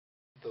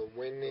The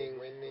winning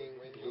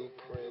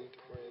blueprint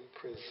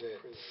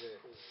presents.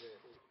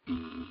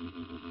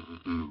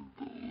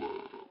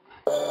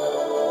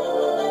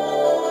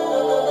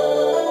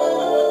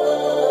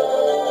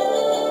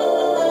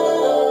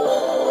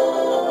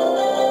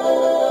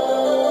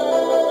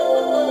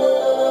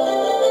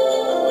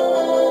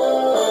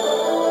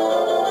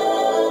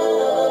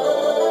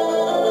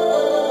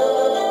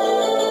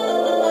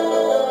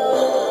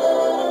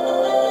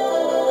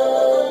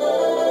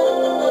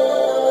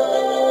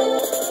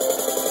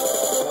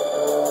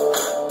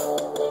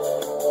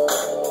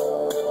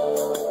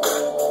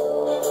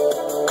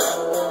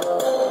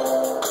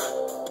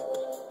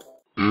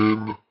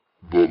 In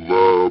the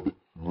lab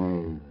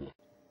room.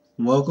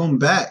 Welcome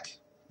back.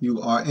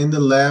 You are in the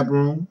lab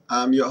room.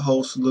 I'm your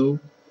host, Lou.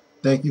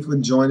 Thank you for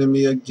joining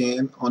me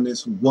again on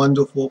this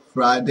wonderful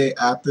Friday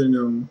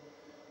afternoon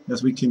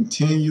as we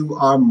continue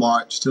our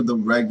march to the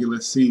regular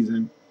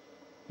season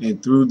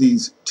and through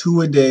these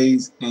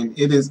two-a-days, and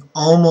it is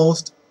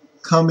almost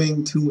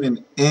coming to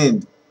an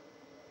end.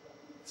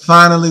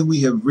 Finally,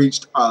 we have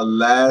reached our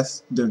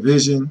last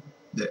division,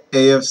 the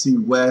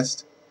AFC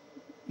West.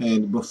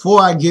 And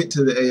before I get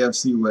to the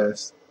AFC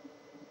West,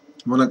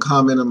 I want to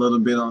comment a little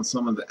bit on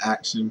some of the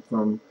action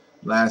from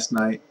last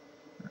night.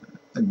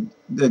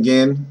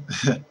 Again,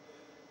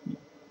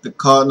 the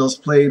Cardinals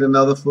played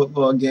another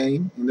football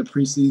game in the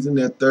preseason,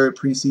 their third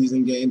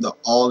preseason game, the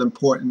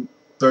all-important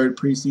third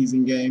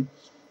preseason game.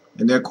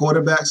 And their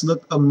quarterbacks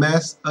looked a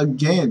mess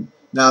again.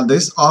 Now,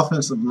 this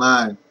offensive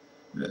line,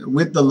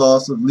 with the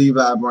loss of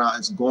Levi Brown,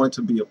 is going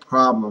to be a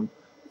problem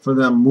for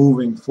them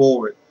moving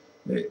forward.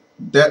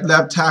 That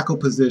left tackle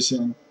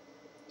position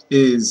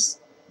is,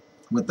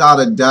 without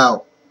a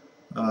doubt,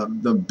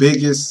 the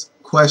biggest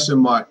question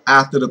mark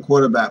after the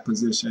quarterback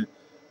position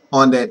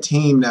on that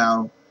team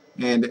now.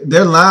 And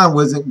their line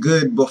wasn't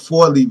good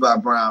before Levi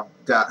Brown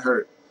got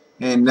hurt.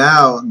 And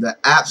now the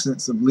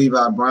absence of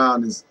Levi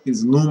Brown is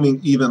looming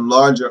even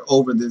larger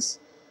over this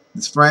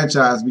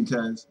franchise,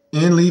 because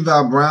in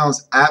Levi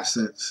Brown's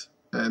absence,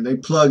 they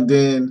plugged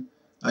in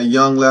a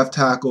young left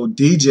tackle,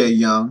 DJ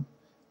Young,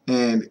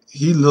 and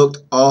he looked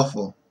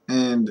awful.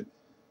 And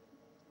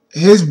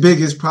his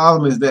biggest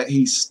problem is that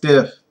he's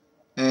stiff,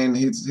 and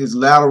his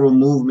lateral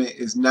movement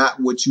is not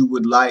what you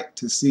would like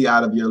to see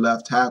out of your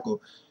left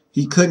tackle.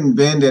 He couldn't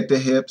bend at the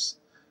hips.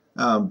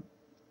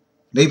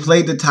 They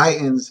played the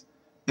Titans,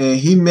 and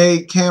he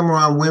made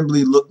Cameron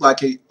Wembley look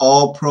like an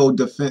all-pro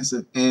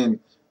defensive end.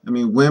 I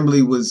mean,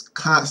 Wembley was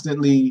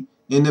constantly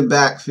in the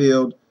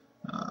backfield,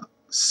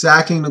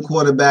 sacking the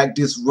quarterback,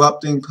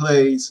 disrupting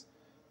plays.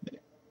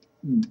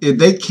 If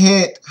they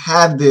can't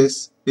have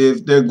this,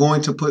 if they're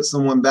going to put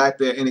someone back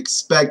there and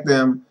expect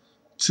them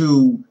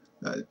to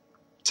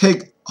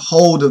take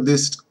hold of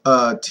this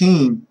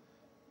team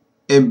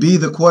and be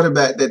the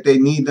quarterback that they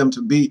need them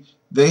to be,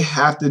 they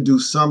have to do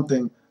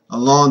something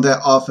along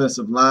that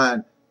offensive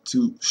line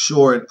to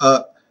shore it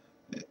up.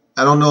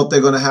 I don't know if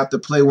they're going to have to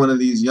play one of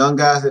these young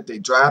guys that they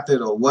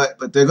drafted or what,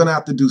 but they're going to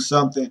have to do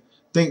something.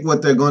 I think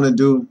what they're going to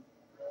do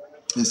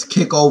is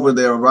kick over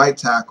their right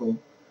tackle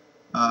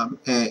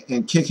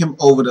and kick him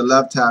over the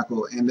left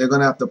tackle, and they're going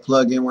to have to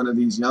plug in one of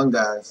these young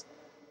guys.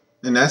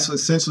 And that's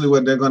essentially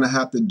what they're going to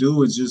have to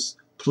do, is just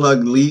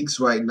plug leaks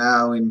right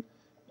now and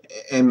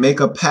make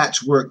a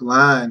patchwork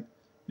line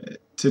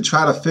to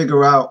try to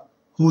figure out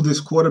who this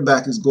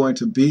quarterback is going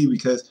to be,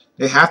 because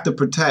they have to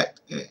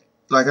protect.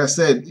 Like I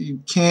said, you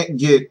can't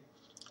get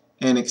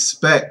and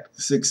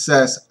expect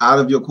success out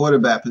of your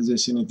quarterback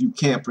position if you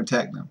can't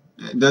protect them.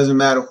 It doesn't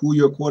matter who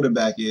your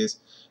quarterback is.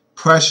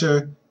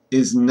 Pressure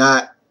is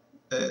not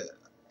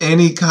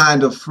any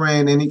kind of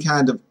friend, any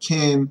kind of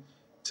kin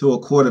to a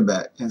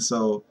quarterback. And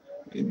so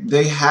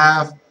they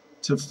have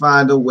to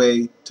find a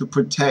way to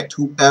protect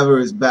whoever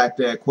is back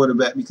there at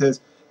quarterback, because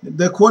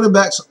the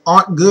quarterbacks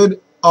aren't good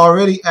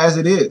already as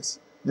it is.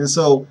 And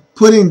so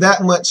putting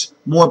that much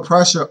more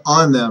pressure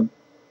on them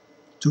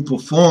to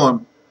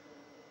perform,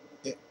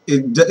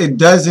 it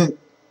doesn't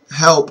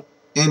help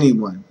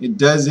anyone. It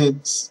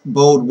doesn't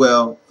bode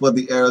well for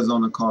the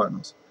Arizona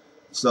Cardinals.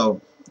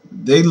 So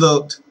they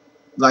looked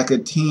like a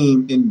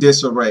team in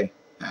disarray.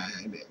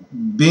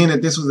 Being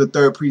that this was the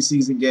third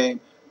preseason game,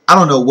 I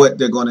don't know what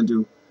they're going to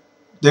do.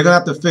 They're going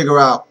to have to figure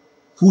out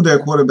who their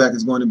quarterback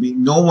is going to be.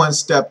 No one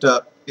stepped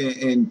up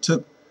and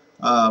took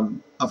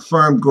a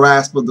firm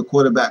grasp of the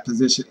quarterback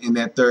position in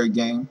that third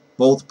game.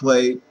 Both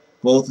played.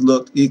 Both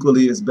looked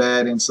equally as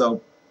bad. And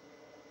so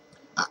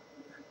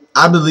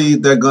I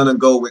believe they're going to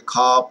go with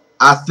Cobb.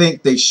 I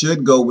think they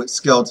should go with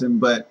Skelton,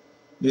 but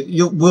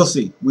we'll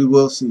see. We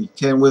will see.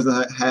 Ken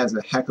Wisner has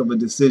a heck of a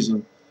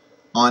decision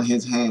on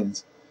his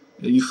hands.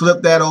 You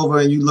flip that over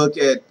and you look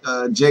at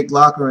Jake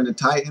Locker and the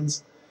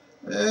Titans.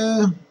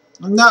 I'm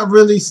not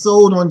really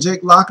sold on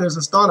Jake Locker as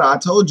a starter. I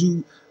told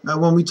you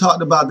when we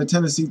talked about the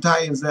Tennessee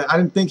Titans that I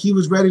didn't think he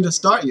was ready to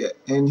start yet,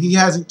 and he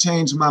hasn't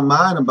changed my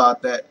mind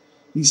about that.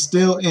 He's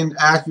still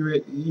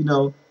inaccurate. You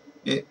know,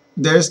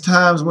 there's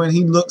times when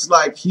he looks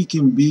like he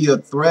can be a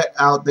threat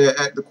out there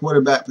at the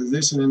quarterback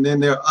position, and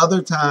then there are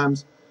other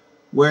times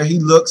where he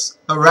looks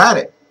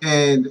erratic.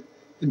 And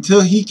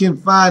until he can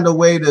find a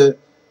way to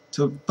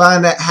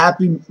find that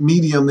happy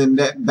medium and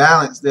that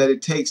balance that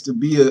it takes to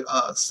be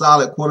a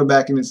solid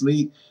quarterback in this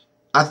league,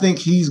 I think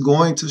he's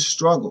going to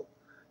struggle.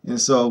 And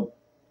so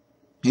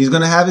he's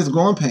going to have his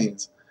growing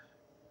pains.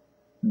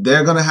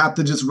 They're going to have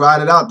to just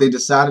ride it out. They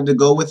decided to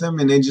go with him,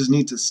 and they just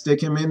need to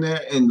stick him in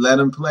there and let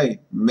him play.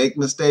 Make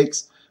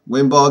mistakes,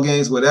 win ball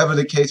games, whatever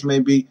the case may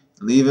be,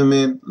 leave him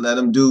in, let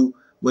him do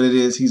what it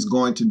is he's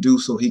going to do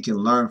so he can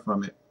learn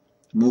from it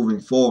moving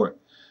forward.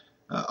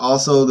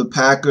 Also, the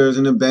Packers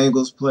and the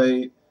Bengals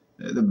played.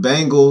 The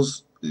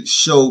Bengals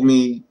showed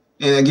me,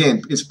 and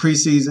again, it's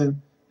preseason.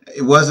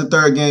 It was the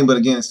third game, but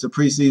again, it's the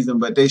preseason.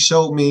 But they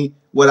showed me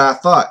what I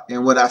thought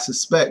and what I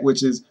suspect,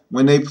 which is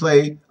when they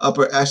play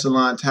upper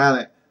echelon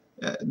talent,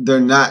 they're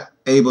not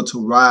able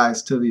to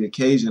rise to the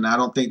occasion. I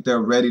don't think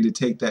they're ready to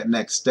take that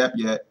next step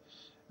yet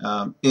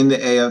in the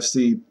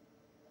AFC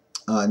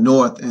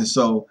North. And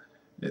so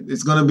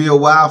it's going to be a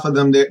while for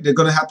them. They're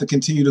going to have to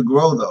continue to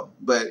grow, though.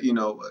 But, you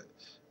know,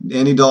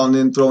 Andy Dalton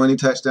didn't throw any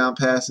touchdown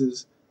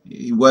passes.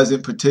 He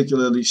wasn't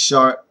particularly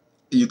sharp.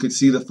 You could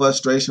see the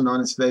frustration on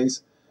his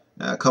face.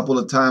 A couple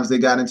of times they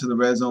got into the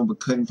red zone but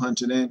couldn't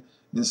punch it in.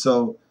 And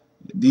so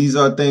these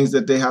are things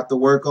that they have to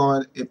work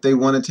on if they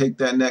want to take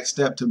that next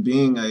step to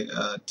being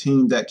a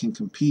team that can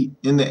compete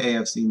in the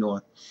AFC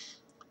North.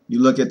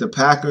 You look at the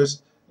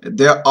Packers,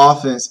 their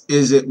offense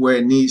isn't where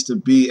it needs to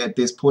be at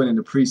this point in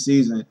the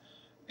preseason.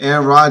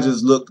 Aaron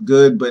Rodgers looked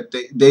good, but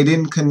they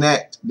didn't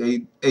connect.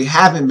 They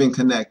haven't been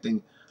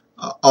connecting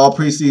all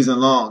preseason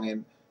long.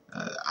 And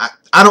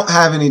I don't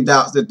have any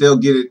doubts that they'll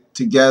get it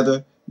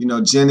together. You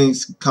know,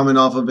 Jennings coming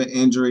off of an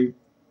injury.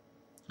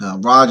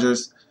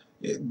 Rodgers,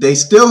 they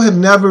still have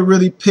never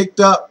really picked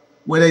up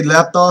where they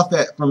left off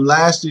at from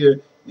last year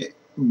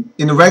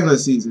in the regular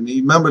season.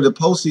 You remember the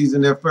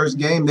postseason, their first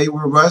game, they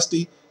were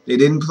rusty. They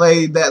didn't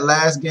play that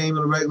last game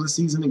of the regular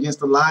season against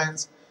the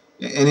Lions,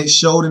 and it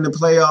showed in the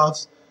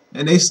playoffs.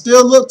 And they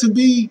still look to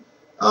be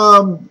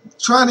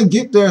trying to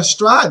get their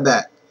stride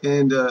back.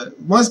 And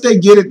once they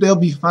get it, they'll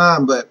be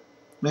fine. But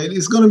man,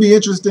 it's going to be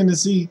interesting to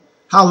see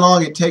how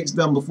long it takes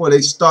them before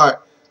they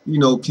start, you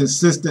know,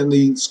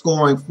 consistently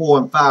scoring 4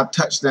 and 5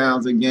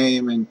 touchdowns a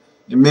game and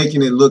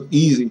making it look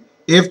easy,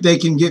 if they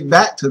can get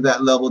back to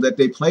that level that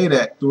they played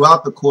at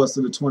throughout the course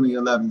of the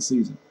 2011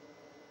 season.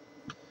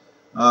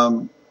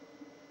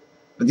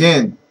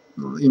 Again,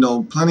 you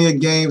know, plenty of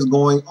games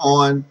going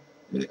on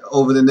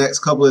over the next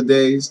couple of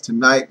days.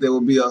 Tonight there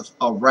will be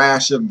a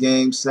rash of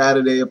games.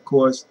 Saturday, of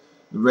course,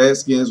 the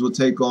Redskins will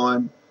take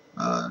on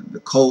the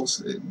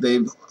Colts.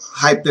 They've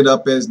hyped it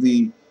up as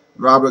the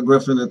Robert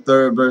Griffin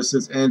III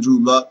versus Andrew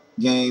Luck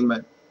game.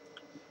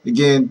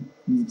 Again,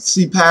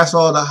 see past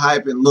all the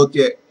hype and look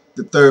at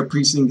the third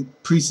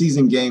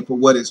preseason game for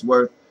what it's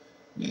worth,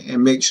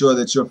 and make sure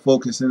that you're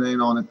focusing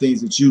in on the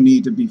things that you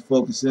need to be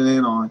focusing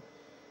in on.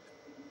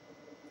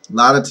 A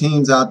lot of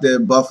teams out there.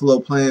 Buffalo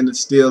playing the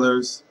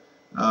Steelers.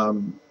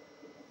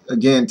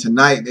 Again,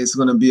 tonight it's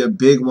going to be a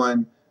big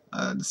one.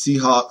 The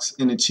Seahawks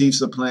and the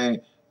Chiefs are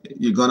playing.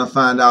 You're going to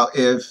find out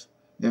if,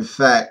 in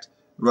fact,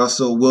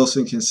 Russell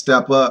Wilson can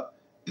step up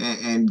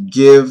and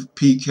give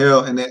Pete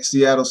Carroll and that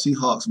Seattle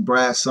Seahawks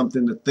brass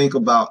something to think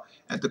about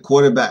at the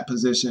quarterback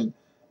position.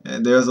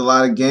 And there's a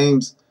lot of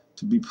games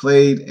to be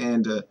played,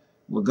 and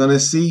we're going to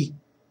see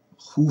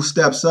who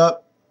steps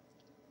up,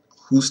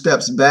 who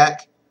steps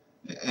back.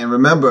 And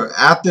remember,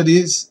 after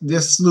this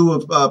slew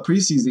of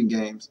preseason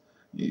games,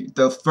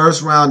 the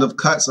first round of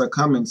cuts are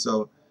coming.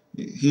 So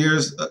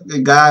here's a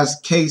guy's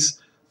case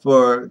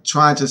for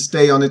trying to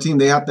stay on the team.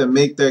 They have to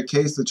make their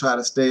case to try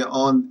to stay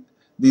on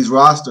these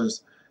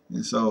rosters.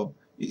 And so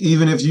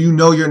even if you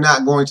know you're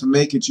not going to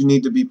make it, you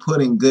need to be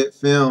putting good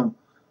film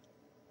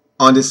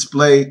on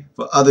display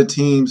for other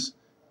teams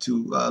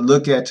to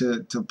look at,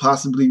 to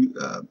possibly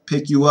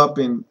pick you up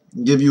and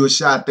give you a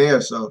shot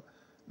there. So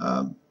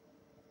a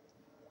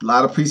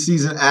lot of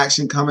preseason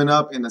action coming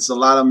up, and it's a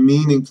lot of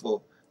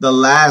the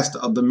last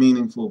of the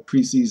meaningful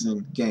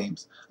preseason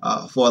games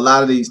for a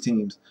lot of these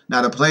teams.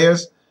 Now the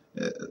players,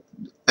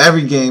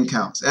 every game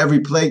counts, every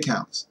play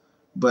counts,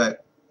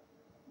 but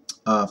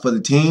for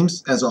the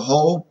teams as a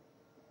whole,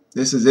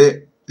 this is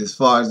it as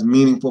far as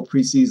meaningful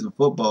preseason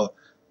football.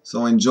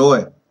 So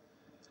enjoy.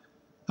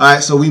 All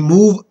right, so we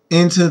move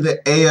into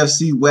the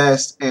AFC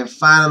West, and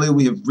finally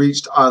we have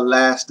reached our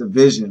last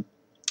division.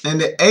 And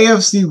the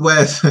AFC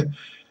West,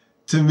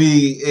 to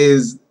me,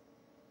 is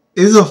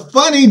a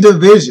funny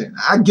division.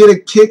 I get a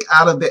kick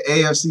out of the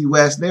AFC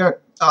West. They're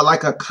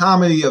like a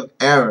comedy of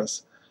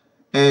errors.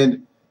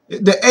 And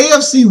the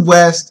AFC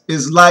West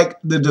is like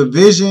the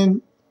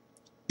division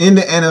in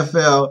the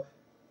NFL.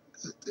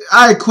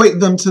 I equate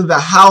them to the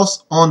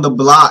house on the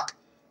block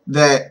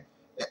that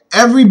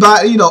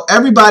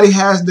everybody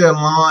has their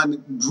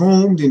lawn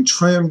groomed and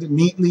trimmed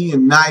neatly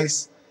and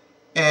nice,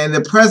 and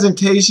the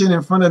presentation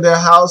in front of their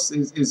house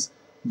is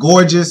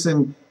gorgeous,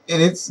 and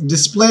it's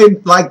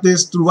displayed like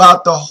this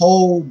throughout the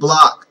whole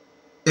block,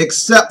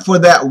 except for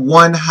that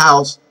one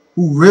house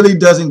who really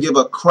doesn't give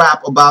a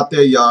crap about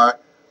their yard.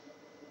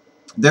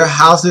 Their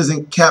house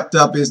isn't kept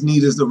up as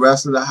neat as the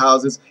rest of the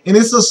houses, and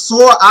it's a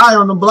sore eye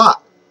on the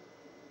block.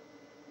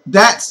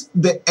 That's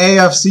the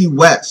AFC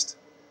West.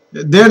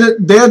 They're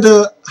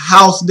the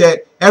house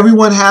that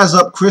everyone has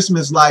up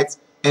Christmas lights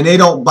and they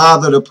don't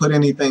bother to put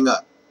anything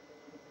up.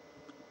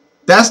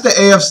 That's the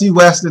AFC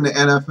West in the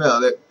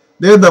NFL.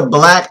 They're the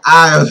black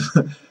eye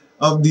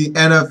of the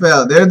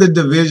NFL. They're the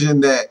division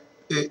that,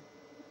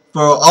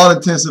 for all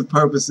intents and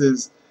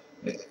purposes,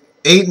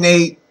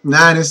 8-8,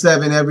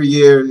 9-7 every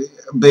year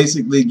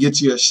basically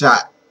gets you a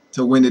shot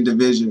to win the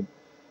division.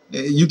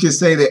 You can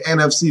say the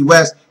NFC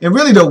West, and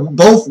really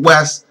both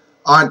Wests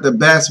aren't the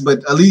best, but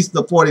at least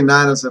the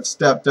 49ers have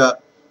stepped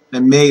up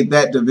and made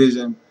that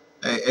division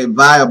a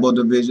viable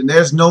division.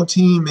 There's no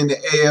team in the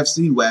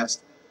AFC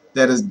West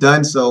that has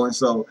done so, and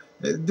so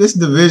this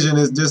division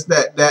is just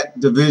that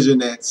division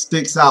that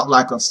sticks out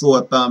like a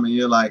sore thumb, and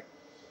you're like,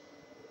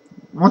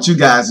 why don't you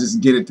guys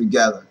just get it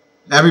together?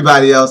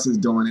 Everybody else is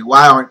doing it.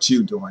 Why aren't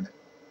you doing it?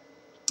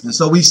 And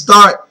so we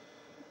start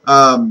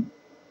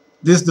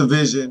this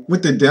division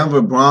with the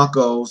Denver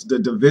Broncos, the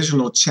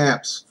divisional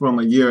champs from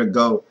a year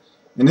ago.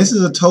 And this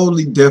is a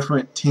totally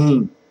different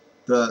team.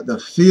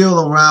 The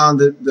feel around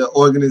the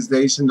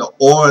organization, the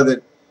aura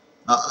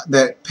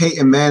that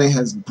Peyton Manning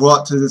has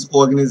brought to this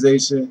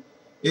organization,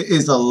 it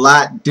is a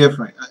lot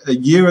different. A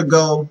year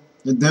ago,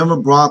 the Denver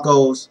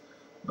Broncos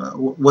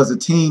was a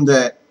team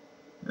that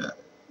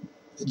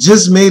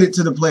just made it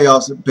to the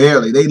playoffs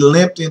barely. They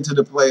limped into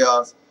the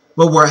playoffs,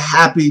 but were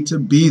happy to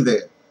be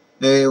there.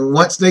 And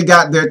once they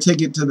got their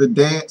ticket to the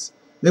dance,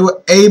 they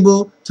were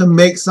able to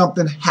make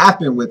something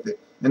happen with it.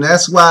 And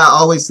that's why I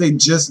always say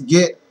just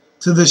get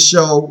to the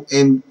show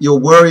and you'll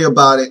worry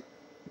about it.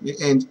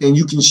 And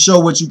you can show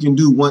what you can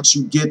do once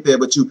you get there,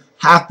 but you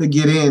have to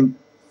get in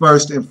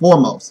first and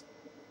foremost.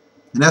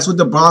 And that's what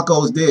the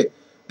Broncos did.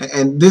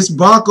 And this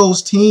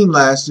Broncos team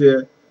last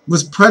year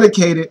was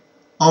predicated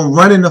on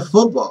running the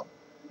football.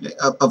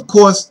 Of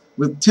course,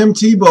 with Tim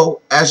Tebow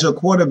as your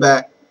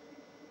quarterback,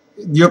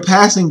 your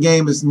passing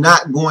game is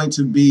not going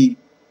to be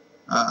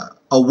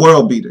a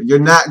world beater. You're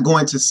not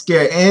going to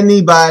scare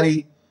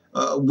anybody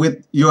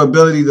with your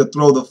ability to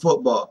throw the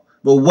football.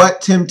 But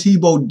what Tim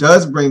Tebow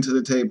does bring to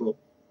the table,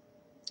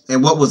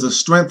 and what was a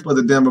strength for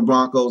the Denver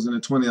Broncos in the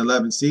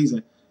 2011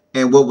 season,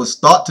 and what was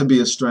thought to be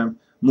a strength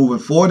moving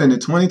forward in the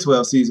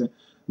 2012 season,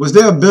 was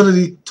their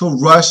ability to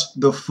rush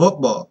the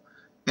football.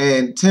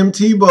 And Tim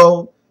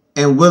Tebow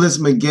and Willis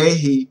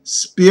McGahee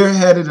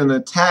spearheaded an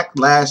attack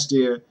last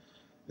year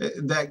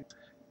that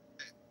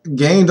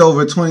gained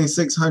over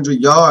 2,600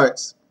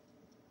 yards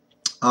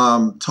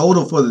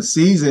total for the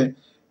season.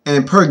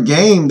 And per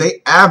game,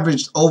 they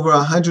averaged over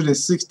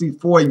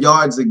 164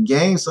 yards a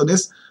game. So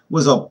this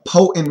was a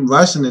potent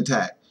rushing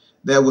attack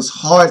that was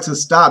hard to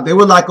stop. They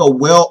were like a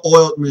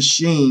well-oiled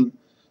machine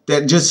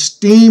that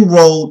just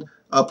steamrolled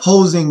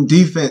opposing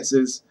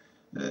defenses.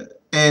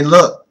 And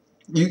look,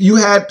 you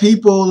had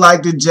people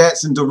like the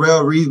Jets and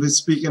Darrelle Revis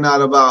speaking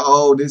out about,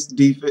 oh,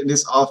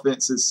 this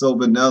offense is so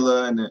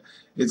vanilla and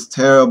it's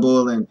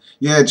terrible. And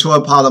you had Troy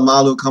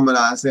Polamalu coming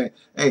out and saying,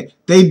 hey,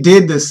 they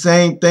did the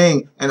same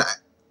thing. And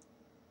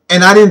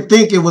I didn't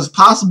think it was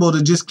possible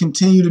to just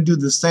continue to do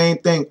the same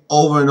thing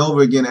over and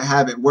over again and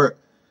have it work.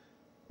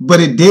 But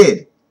it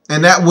did.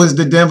 And that was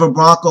the Denver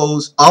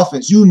Broncos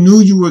offense. You knew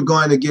you were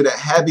going to get a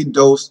heavy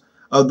dose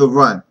of the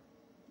run.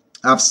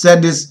 I've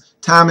said this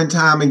time and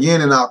time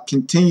again, and I'll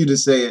continue to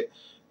say it.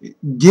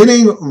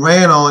 Getting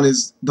ran on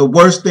is the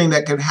worst thing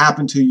that could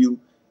happen to you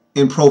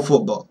in pro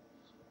football.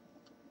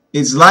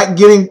 It's like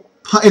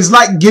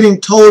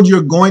getting told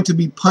you're going to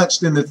be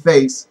punched in the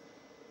face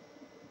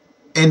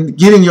and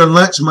getting your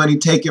lunch money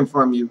taken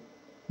from you,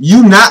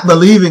 you not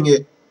believing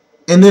it,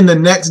 and then the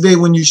next day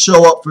when you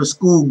show up for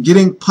school,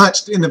 getting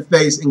punched in the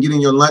face and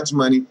getting your lunch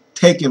money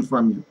taken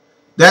from you.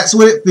 That's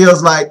what it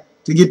feels like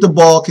to get the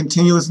ball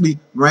continuously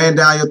ran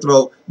down your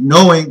throat,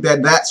 knowing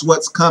that that's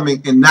what's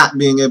coming and not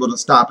being able to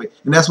stop it.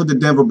 And that's what the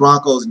Denver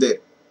Broncos did.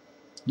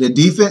 The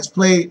defense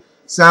played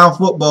sound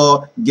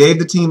football, gave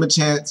the team a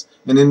chance,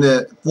 and in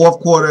the fourth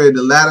quarter, in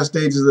the latter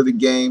stages of the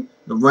game,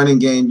 the running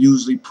game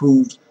usually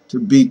proved to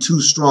be too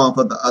strong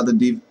for the other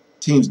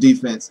team's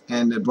defense,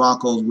 and the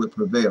Broncos would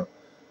prevail.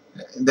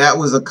 That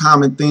was a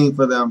common theme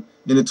for them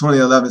in the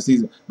 2011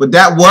 season. But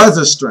that was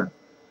a strength.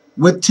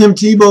 With Tim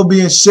Tebow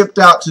being shipped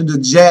out to the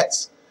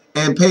Jets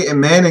and Peyton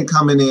Manning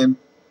coming in,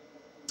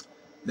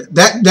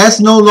 that's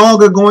no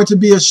longer going to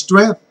be a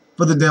strength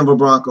for the Denver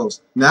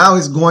Broncos. Now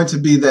it's going to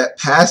be that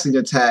passing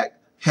attack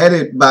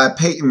headed by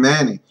Peyton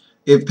Manning.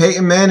 If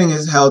Peyton Manning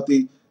is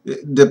healthy,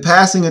 the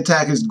passing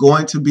attack is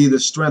going to be the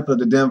strength of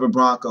the Denver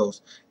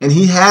Broncos. And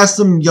he has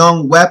some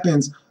young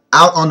weapons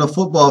out on the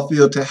football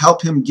field to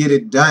help him get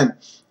it done.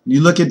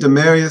 You look at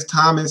Demaryius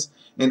Thomas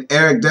and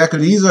Eric Decker.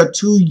 These are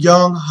two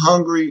young,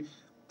 hungry,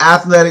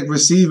 athletic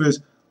receivers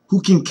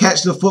who can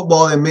catch the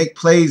football and make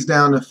plays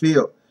down the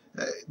field.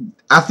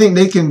 I think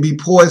they can be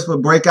poised for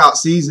breakout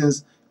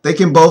seasons. They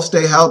can both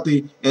stay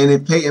healthy. And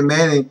if Peyton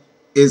Manning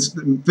is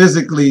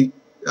physically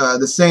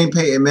the same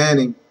Peyton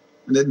Manning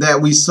that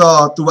we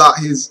saw throughout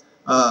his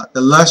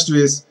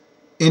illustrious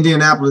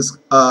Indianapolis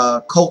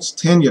Colts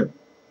tenure.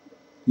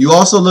 You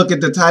also look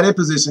at the tight end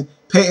position.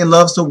 Peyton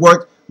loves to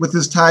work with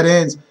his tight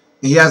ends.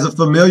 He has a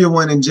familiar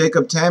one in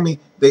Jacob Tamme.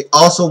 They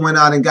also went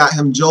out and got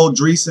him Joel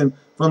Dreesen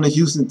from the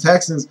Houston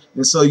Texans.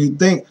 And so you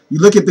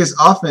look at this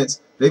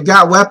offense, they've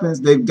got weapons.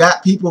 They've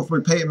got people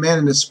for Peyton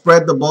Manning to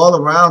spread the ball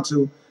around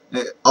to.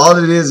 And all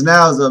it is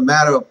now is a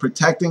matter of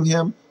protecting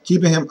him,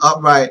 keeping him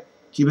upright,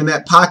 keeping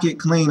that pocket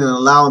clean, and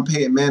allowing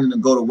Peyton Manning to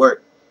go to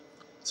work.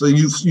 So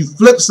you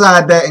flip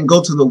side that and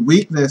go to the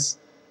weakness.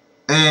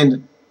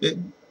 And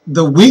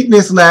the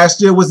weakness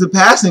last year was the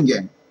passing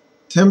game.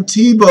 Tim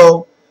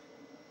Tebow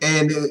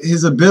and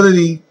his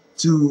ability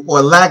to,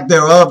 or lack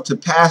thereof, to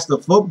pass the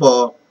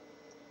football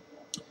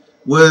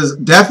was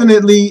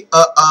definitely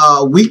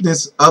a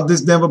weakness of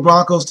this Denver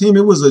Broncos team.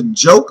 It was a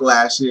joke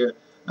last year,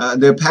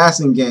 their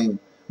passing game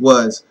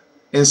was.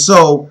 And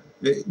so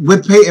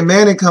with Peyton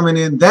Manning coming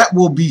in, that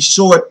will be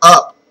shored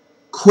up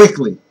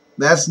quickly.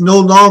 That's no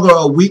longer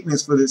a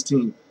weakness for this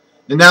team.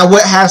 And now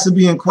what has to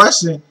be in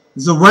question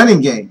is the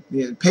running game.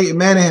 Peyton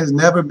Manning has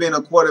never been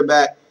a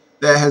quarterback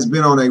that has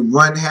been on a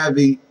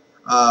run-heavy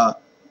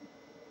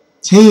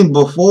team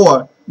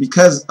before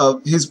because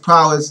of his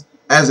prowess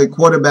as a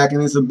quarterback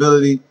and his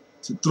ability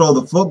to throw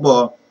the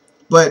football.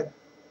 But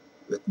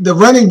the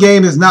running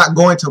game is not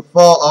going to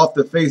fall off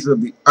the face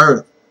of the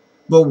earth.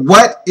 But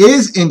what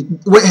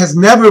has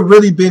never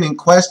really been in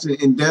question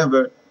in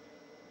Denver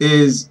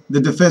is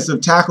the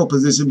defensive tackle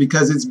position,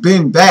 because it's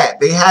been bad.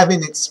 They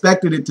haven't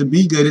expected it to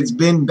be good. It's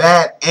been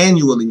bad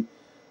annually.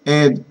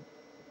 And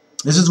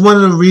this is one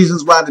of the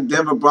reasons why the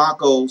Denver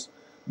Broncos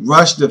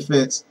rush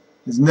defense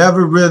has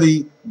never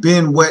really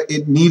been what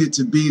it needed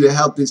to be to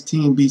help this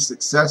team be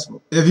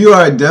successful. If you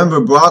are a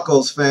Denver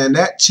Broncos fan,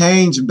 that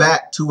change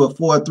back to a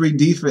 4-3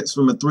 defense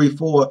from a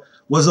 3-4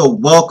 was a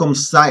welcome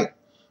sight.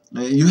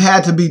 You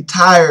had to be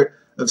tired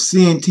of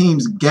seeing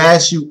teams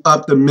gash you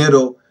up the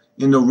middle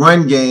in the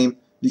run game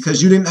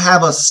because you didn't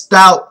have a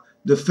stout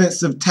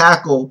defensive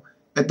tackle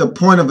at the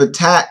point of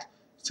attack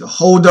to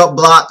hold up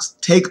blocks,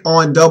 take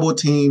on double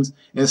teams,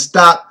 and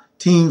stop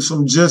teams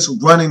from just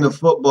running the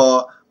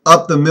football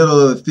up the middle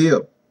of the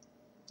field.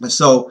 And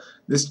so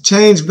this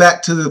change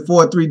back to the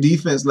 4-3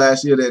 defense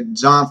last year that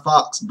John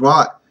Fox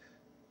brought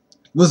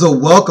was a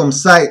welcome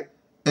sight.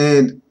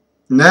 And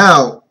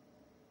now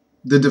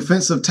the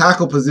defensive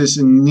tackle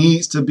position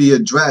needs to be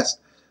addressed.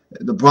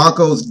 The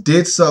Broncos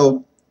did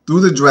so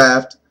through the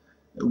draft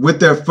with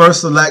their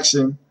first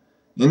selection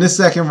in the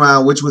second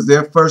round, which was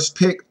their first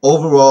pick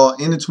overall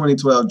in the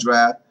 2012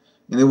 draft.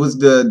 And it was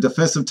the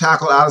defensive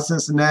tackle out of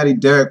Cincinnati,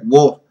 Derek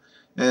Wolfe.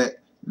 And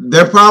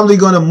they're probably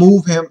going to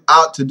move him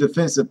out to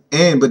defensive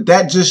end, but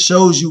that just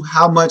shows you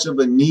how much of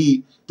a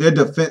need their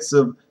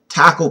defensive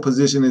tackle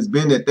position has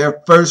been, that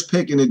their first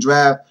pick in the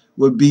draft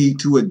would be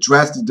to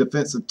address the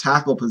defensive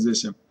tackle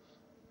position.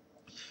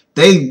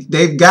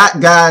 They've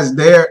got guys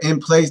there in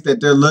place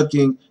that they're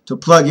looking to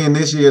plug in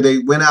this year. They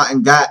went out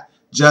and got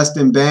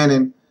Justin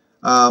Bannon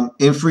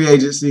in free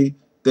agency.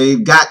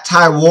 They've got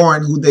Ty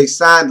Warren, who they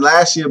signed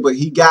last year, but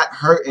he got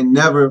hurt and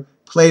never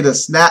played a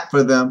snap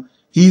for them.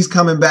 He's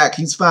coming back.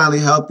 He's finally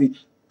healthy.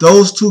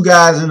 Those two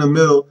guys in the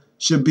middle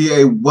should be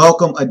a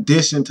welcome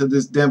addition to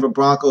this Denver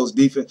Broncos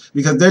defense,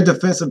 because their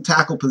defensive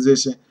tackle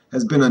position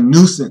has been a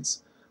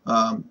nuisance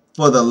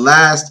for the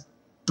last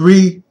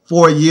 3-4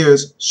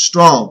 years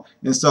strong.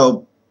 And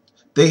so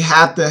they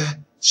have to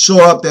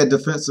shore up that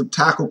defensive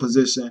tackle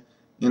position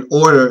in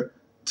order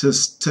to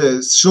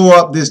shore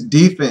up this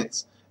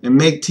defense and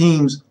make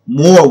teams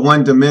more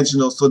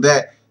one-dimensional, so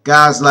that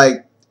guys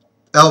like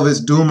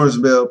Elvis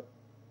Dumersville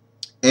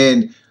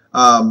and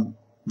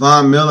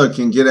Von Miller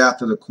can get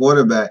after the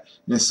quarterback.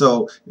 And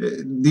so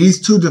these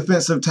two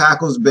defensive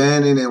tackles,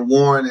 Bannon and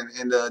Warren,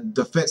 and the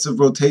defensive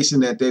rotation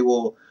that they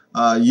will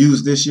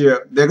use this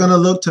year, they're going to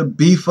look to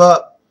beef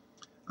up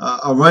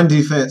a run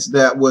defense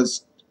that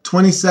was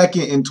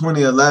 22nd in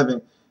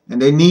 2011, and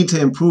they need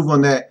to improve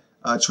on that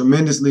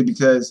tremendously,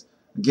 because,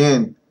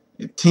 again,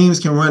 if teams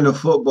can run the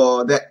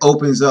football, that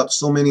opens up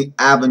so many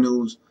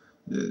avenues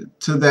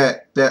to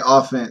that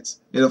offense.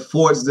 It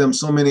affords them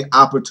so many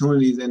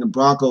opportunities, and the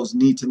Broncos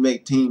need to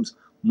make teams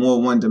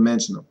more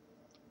one-dimensional.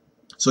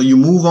 So you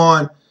move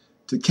on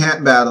to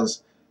camp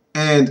battles,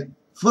 and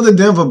for the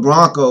Denver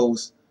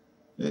Broncos,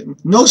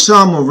 no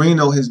Sean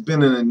Marino has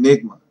been an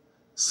enigma.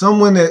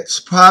 Someone that's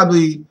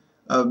probably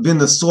been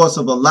the source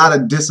of a lot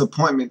of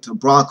disappointment to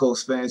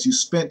Broncos fans. You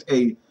spent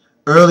a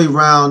early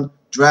round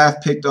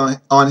draft pick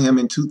on him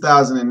in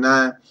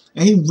 2009,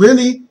 and he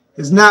really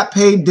has not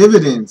paid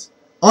dividends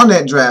on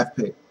that draft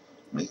pick.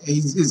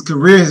 His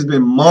career has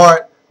been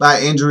marred by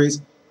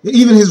injuries.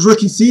 Even his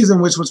rookie season,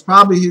 which was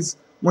probably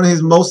one of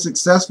his most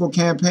successful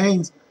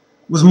campaigns,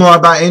 was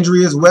marred by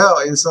injury as well.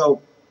 And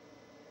so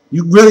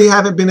you really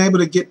haven't been able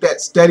to get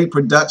that steady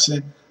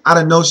production out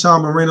of no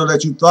Sean Marino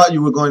that you thought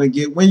you were going to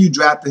get when you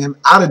drafted him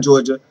out of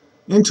Georgia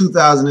in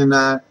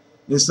 2009.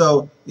 And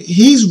so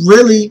he's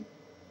really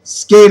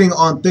skating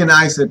on thin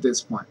ice at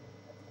this point.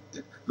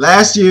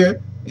 Last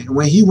year,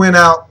 when he went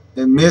out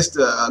and missed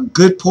a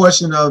good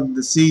portion of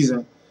the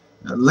season,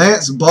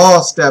 Lance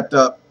Ball stepped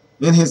up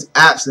in his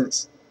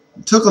absence,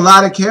 took a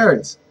lot of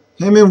carries.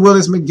 Him and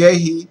Willis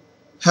McGahee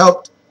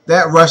helped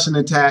that rushing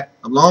attack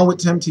along with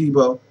Tim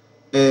Tebow.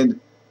 And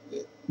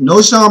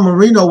Noshawn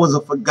Marino was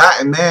a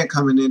forgotten man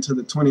coming into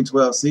the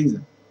 2012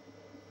 season.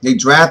 They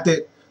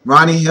drafted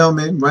Ronnie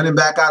Hillman, running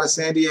back out of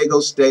San Diego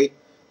State.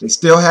 They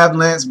still have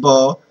Lance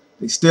Ball.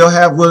 They still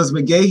have Willis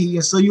McGahee.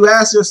 And so you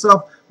ask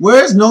yourself,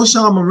 where is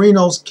Noshawn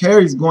Marino's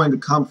carries going to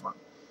come from?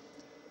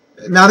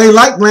 Now, they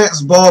like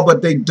Lance Ball,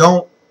 but they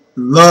don't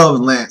love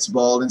Lance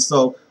Ball. And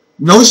so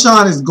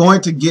Noshawn is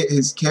going to get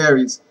his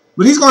carries,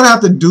 but he's going to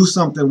have to do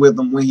something with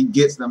them when he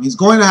gets them. He's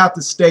going to have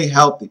to stay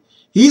healthy.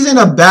 He's in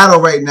a battle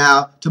right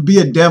now to be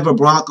a Denver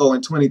Bronco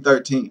in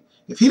 2013.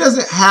 If he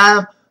doesn't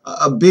have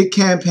a big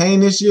campaign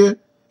this year,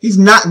 he's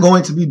not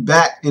going to be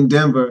back in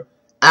Denver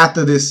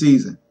after this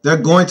season. They're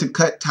going to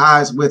cut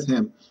ties with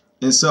him.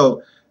 And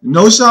so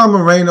Noshawn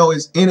Marino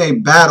is in a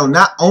battle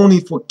not only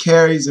for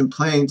carries and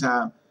playing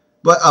time,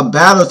 but a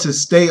battle to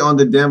stay on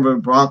the Denver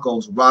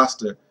Broncos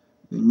roster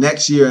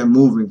next year and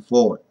moving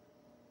forward.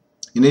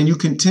 And then you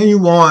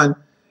continue on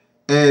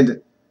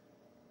and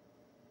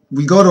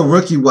we go to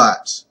rookie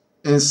watch.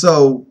 And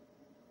so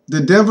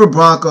the Denver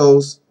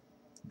Broncos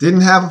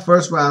didn't have a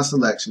first-round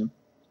selection.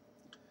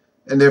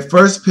 And their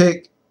first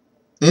pick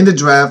in the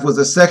draft was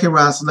a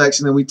second-round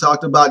selection. And we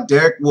talked about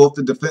Derek Wolfe,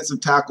 the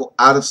defensive tackle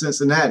out of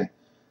Cincinnati.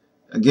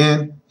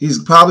 Again,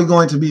 he's probably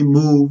going to be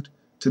moved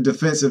to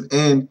defensive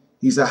end.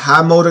 He's a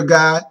high-motor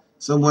guy,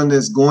 someone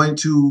that's going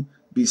to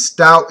be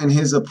stout in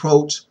his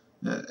approach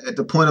at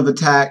the point of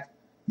attack.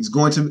 He's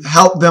going to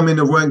help them in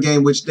the run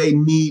game, which they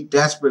need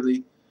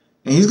desperately.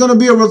 And he's going to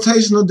be a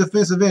rotational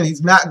defensive end.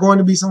 He's not going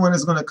to be someone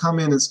that's going to come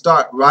in and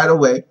start right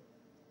away.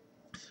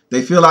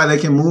 They feel like they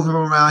can move him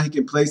around. He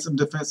can play some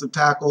defensive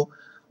tackle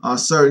on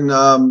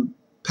certain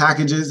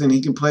packages, and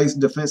he can play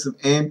defensive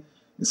end.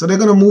 And so they're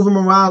going to move him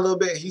around a little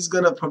bit. He's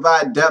going to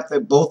provide depth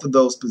at both of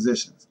those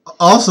positions.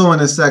 Also in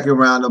the second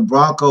round, the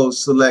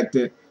Broncos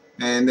selected,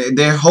 and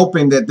they're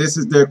hoping that this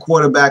is their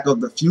quarterback of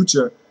the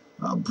future,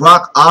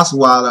 Brock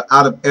Osweiler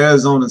out of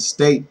Arizona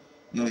State.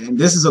 And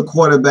this is a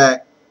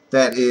quarterback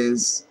that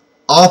is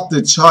off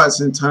the charts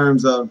in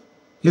terms of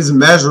his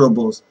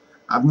measurables.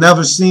 I've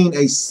never seen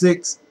a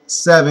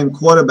 6'7"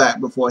 quarterback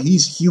before.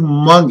 He's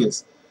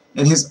humongous,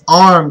 and his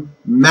arm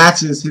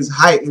matches his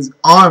height. His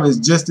arm is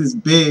just as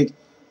big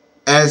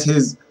as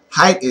his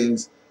height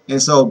is,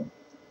 and so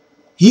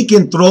he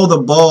can throw the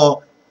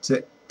ball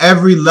to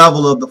every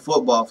level of the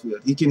football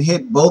field. He can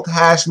hit both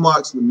hash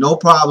marks with no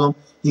problem.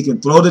 He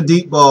can throw the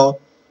deep ball.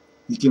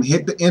 He can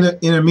hit the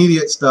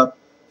intermediate stuff.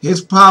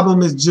 His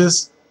problem is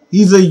just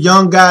he's a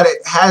young guy that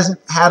hasn't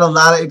had a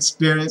lot of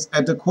experience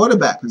at the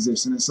quarterback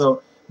position, and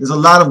so there's a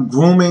lot of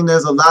grooming.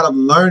 There's a lot of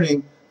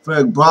learning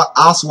for Brock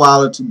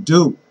Osweiler to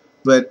do.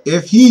 But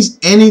if he's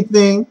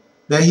anything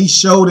that he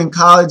showed in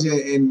college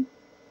and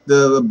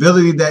the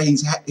ability that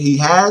he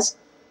has,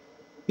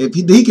 if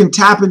he can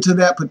tap into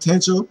that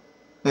potential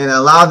and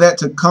allow that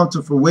to come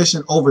to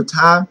fruition over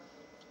time,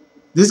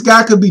 this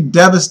guy could be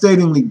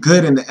devastatingly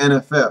good in the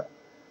NFL.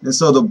 And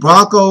so the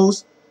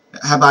Broncos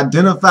have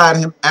identified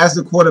him as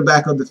the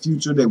quarterback of the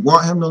future. They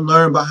want him to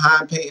learn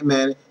behind Peyton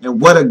Manning,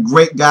 and what a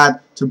great guy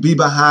to be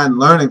behind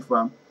learning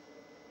from.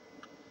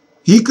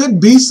 He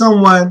could be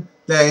someone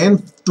that in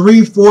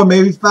 3, 4,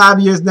 maybe 5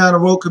 years down the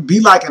road could be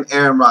like an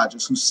Aaron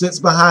Rodgers who sits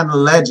behind the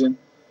legend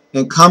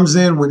and comes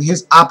in when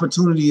his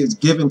opportunity is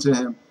given to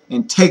him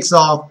and takes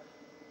off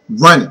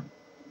running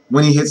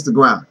when he hits the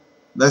ground.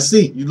 Let's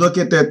see. You look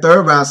at their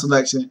third round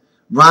selection,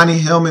 Ronnie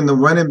Hillman, the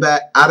running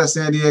back out of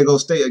San Diego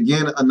State.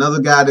 Again, another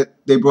guy that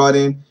they brought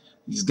in.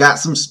 He's got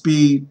some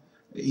speed.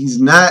 He's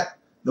not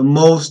the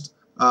most,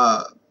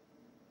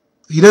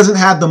 he doesn't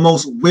have the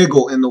most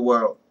wiggle in the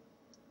world.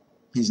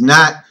 He's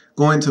not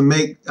going to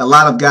make a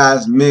lot of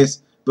guys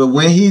miss. But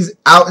when he's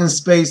out in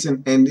space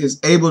and is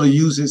able to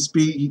use his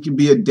speed, he can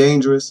be a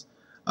dangerous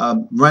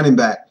running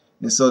back.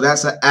 And so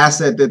that's an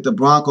asset that the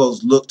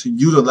Broncos look to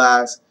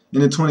utilize in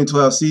the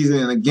 2012 season.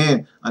 And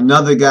again,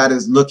 another guy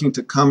that's looking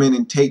to come in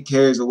and take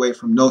carries away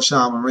from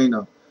Noshawn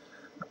Marino.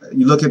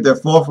 You look at their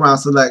fourth round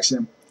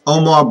selection,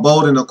 Omar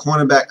Bolden, a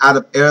cornerback out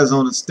of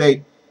Arizona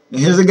State. And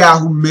here's a guy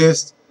who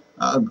missed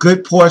a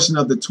good portion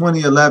of the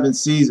 2011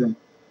 season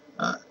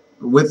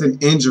with an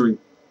injury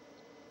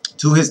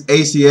to his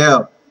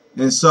ACL.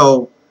 And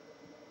so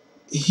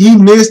he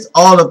missed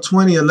all of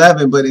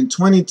 2011, but in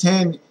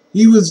 2010,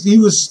 he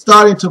was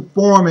starting to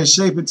form and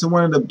shape into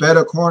one of the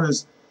better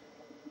corners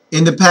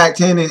in the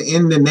Pac-10 and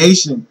in the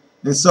nation.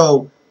 And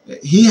so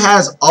he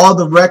has all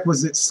the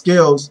requisite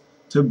skills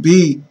to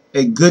be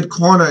a good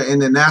corner in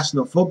the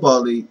National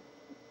Football League.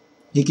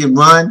 He can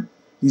run.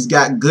 He's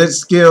got good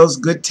skills,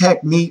 good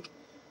technique.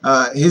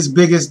 His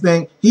biggest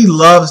thing, he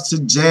loves to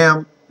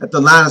jam at the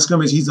line of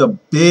scrimmage. He's a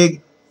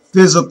big,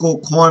 physical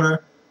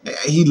corner.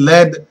 He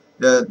led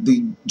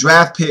the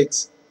draft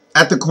picks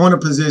at the corner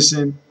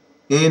position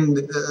in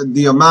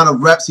the amount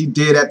of reps he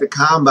did at the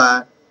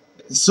combine.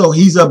 So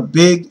he's a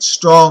big,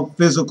 strong,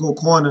 physical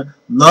corner.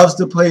 Loves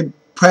to play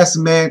press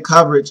man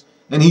coverage,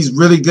 and he's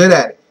really good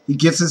at it. He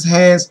gets his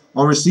hands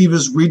on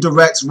receivers,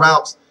 redirects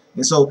routes.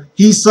 And so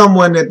he's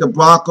someone that the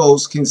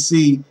Broncos can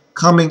see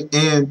coming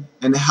in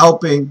and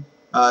helping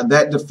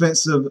that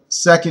defensive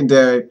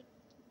secondary.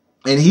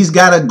 And he's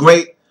got a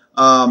great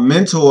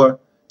mentor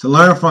to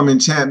learn from in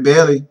Champ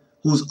Bailey,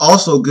 who's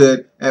also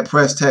good at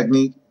press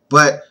technique,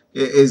 but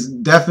is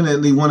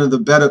definitely one of the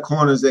better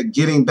corners at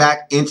getting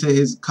back into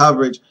his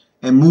coverage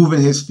and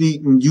moving his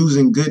feet and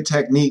using good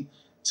technique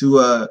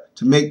to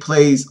make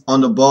plays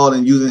on the ball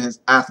and using his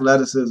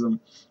athleticism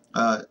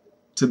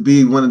to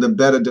be one of the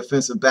better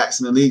defensive backs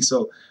in the league.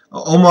 So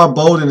Omar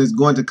Bolden is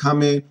going to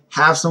come in,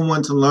 have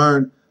someone to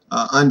learn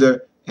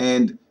under,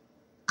 and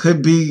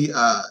could be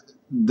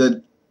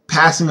the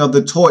passing of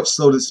the torch,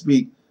 so to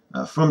speak,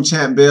 from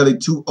Champ Bailey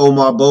to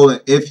Omar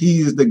Bolden if he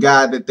is the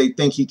guy that they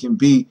think he can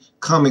be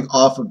coming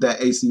off of that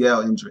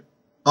ACL injury.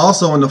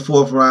 Also in the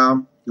 4th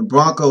round, the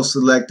Broncos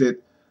selected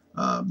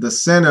the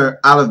center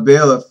out of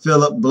Baylor,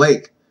 Philip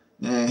Blake.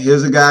 And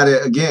here's a guy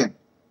that, again,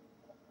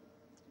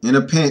 in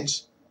a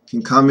pinch,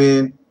 can come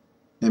in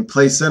and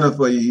play center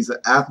for you. He's an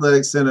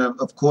athletic center.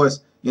 Of course,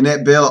 in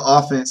that Baylor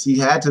offense, he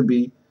had to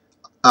be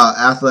an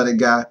athletic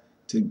guy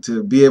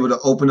to be able to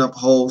open up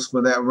holes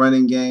for that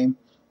running game,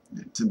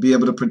 to be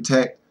able to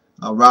protect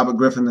Robert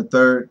Griffin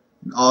III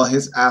and all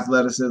his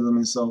athleticism.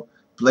 And so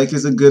Blake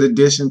is a good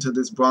addition to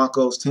this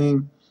Broncos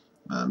team.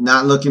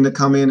 Not looking to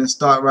come in and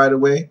start right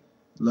away.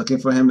 Looking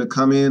for him to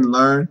come in,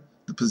 learn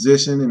the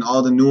position and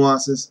all the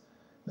nuances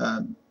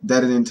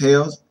that it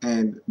entails.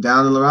 And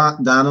down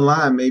the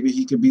line, maybe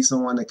he could be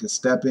someone that could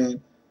step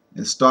in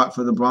and start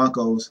for the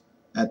Broncos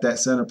at that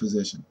center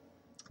position.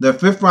 Their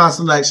 5th round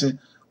selection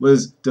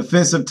was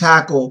defensive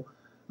tackle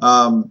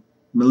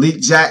Malik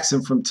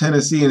Jackson from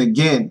Tennessee. And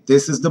again,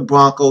 this is the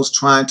Broncos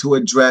trying to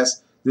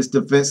address this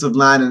defensive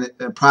line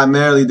and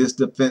primarily this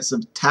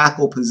defensive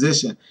tackle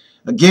position.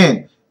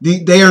 Again,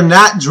 they are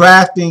not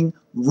drafting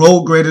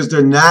road graders.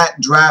 They're not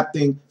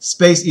drafting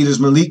space eaters.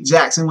 Malik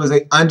Jackson was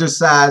an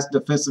undersized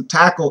defensive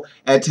tackle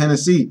at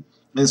Tennessee.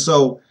 And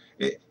so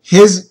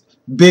his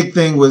big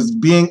thing was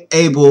being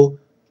able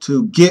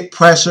to get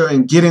pressure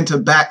and get into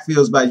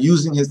backfields by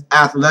using his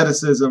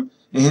athleticism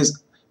and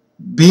his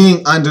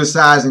being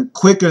undersized and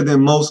quicker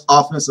than most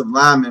offensive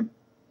linemen.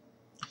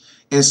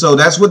 And so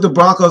that's what the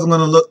Broncos are going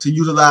to look to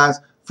utilize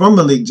from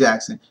Malik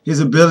Jackson. His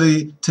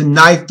ability to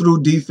knife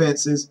through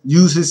defenses,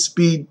 use his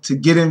speed to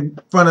get in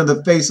front of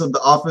the face of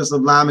the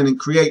offensive lineman and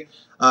create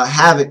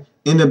havoc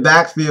in the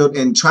backfield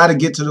and try to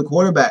get to the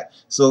quarterback.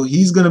 So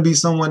he's going to be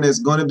someone that's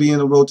going to be in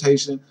the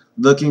rotation,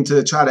 looking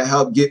to try to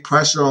help get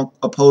pressure on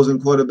opposing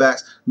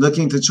quarterbacks,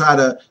 looking to try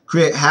to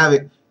create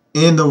havoc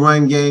in the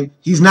run game.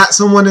 He's not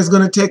someone that's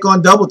going to take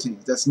on double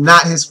teams. That's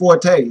not his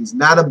forte. He's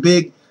not a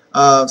big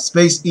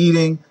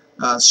space-eating,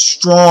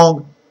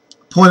 strong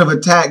point of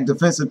attack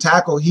defensive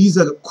tackle. He's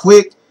a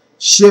quick,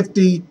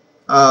 shifty,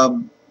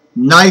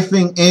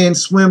 knifing in,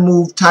 swim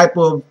move type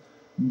of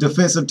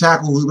defensive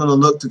tackle who's going to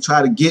look to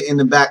try to get in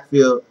the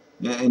backfield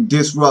and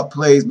disrupt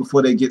plays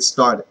before they get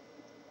started.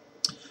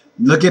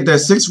 Look at their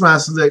 6th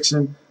round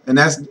selection, and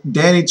that's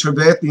Danny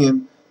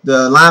Trevathan,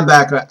 the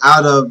linebacker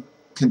out of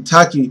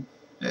Kentucky.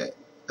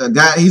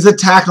 He's a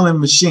tackling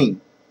machine.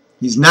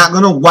 He's not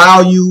going to wow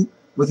you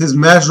with his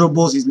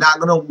measurables. He's not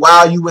going to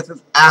wow you with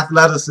his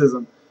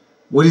athleticism.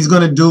 What he's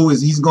going to do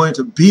is he's going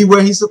to be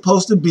where he's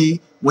supposed to be,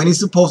 when he's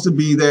supposed to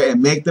be there,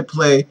 and make the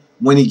play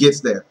when he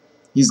gets there.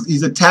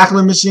 He's a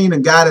tackling machine, a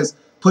guy that's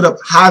put up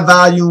high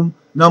volume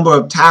number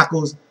of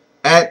tackles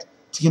at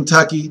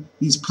Kentucky.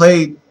 He's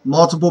played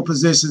multiple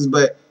positions,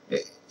 but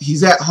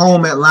he's at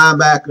home at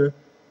linebacker,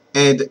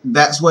 and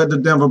that's where the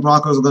Denver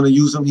Broncos are going to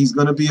use him. He's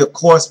going to be a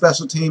core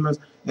special teamer,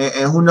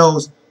 and who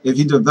knows, if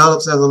he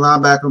develops as a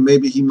linebacker,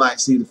 maybe he might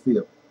see the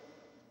field.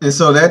 And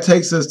so that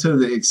takes us to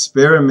the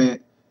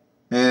experiment.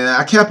 And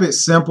I kept it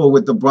simple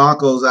with the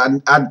Broncos.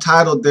 I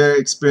titled their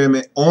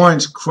experiment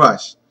Orange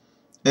Crush.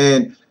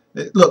 And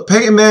look,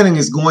 Peyton Manning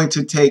is going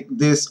to take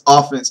this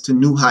offense to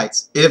new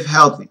heights, if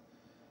healthy.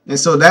 And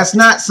so that's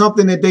not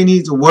something that they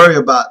need to worry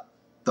about,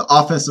 the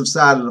offensive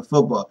side of the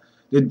football.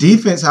 The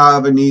defense,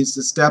 however, needs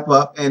to step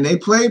up, and they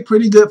played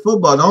pretty good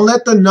football. Don't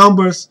let the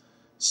numbers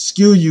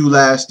skew you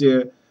last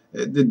year.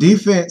 The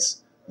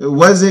defense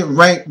wasn't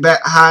ranked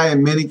that high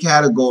in many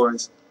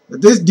categories.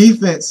 But this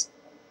defense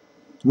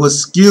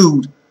was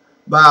skewed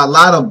by a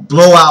lot of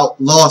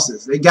blowout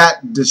losses. They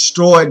got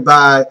destroyed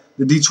by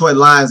the Detroit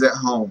Lions at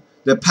home.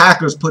 The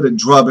Packers put a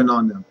drubbing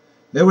on them.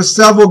 There were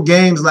several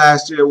games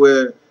last year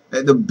where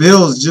the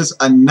Bills just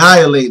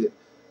annihilated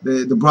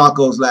the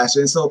Broncos last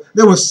year. And so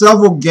there were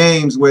several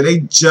games where they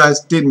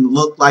just didn't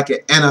look like an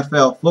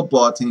NFL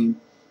football team.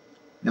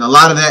 And a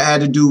lot of that had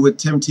to do with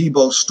Tim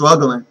Tebow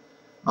struggling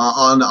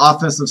on the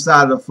offensive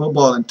side of the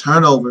football and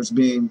turnovers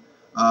being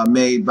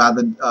made by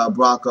the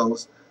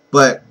Broncos.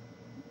 But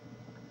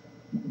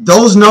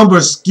those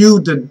numbers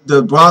skewed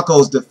the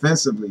Broncos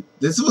defensively.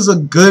 This was a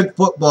good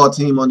football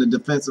team on the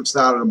defensive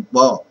side of the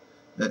ball.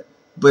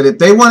 But if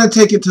they want to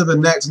take it to the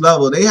next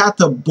level, they have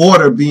to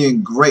border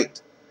being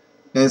great.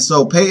 And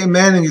so Peyton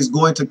Manning is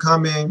going to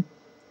come in,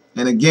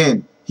 and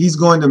again, he's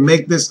going to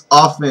make this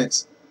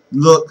offense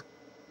look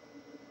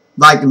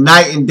like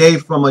night and day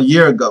from a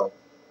year ago.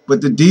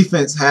 But the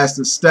defense has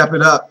to step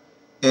it up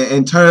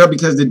and turn it up,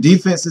 because the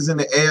defenses in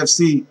the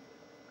AFC,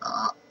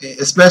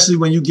 especially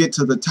when you get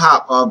to the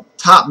top, of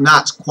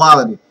top-notch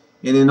quality.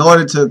 And in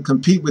order to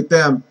compete with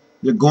them,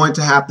 you're going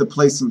to have to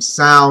play some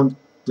sound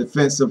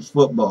defensive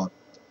football.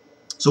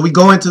 So we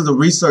go into the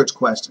research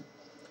question.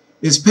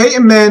 Is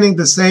Peyton Manning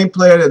the same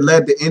player that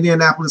led the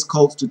Indianapolis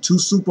Colts to 2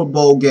 Super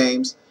Bowl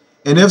games?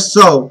 And if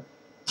so,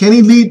 can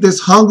he lead this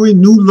hungry,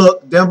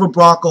 new-look Denver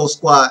Broncos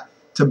squad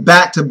to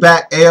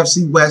back-to-back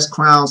AFC West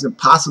crowns and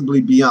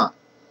possibly beyond?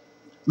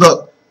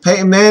 Look,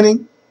 Peyton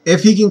Manning,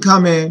 if he can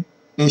come in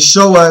and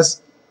show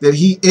us that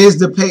he is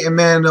the Peyton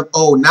Manning of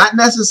old, not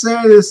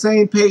necessarily the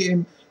same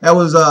Peyton that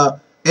was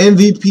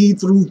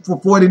MVP for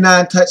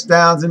 49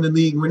 touchdowns in the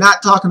league. We're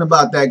not talking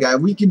about that guy.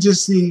 We can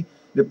just see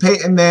the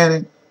Peyton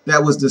Manning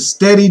that was the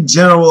steady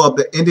general of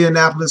the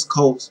Indianapolis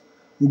Colts,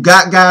 who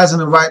got guys in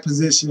the right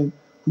position,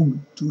 who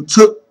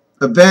took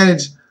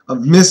advantage of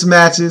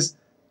mismatches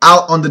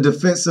out on the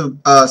defensive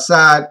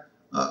side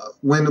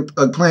when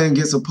playing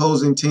against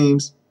opposing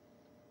teams.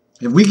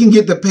 If we can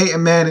get the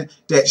Peyton Manning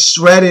that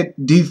shredded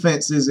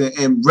defenses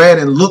and read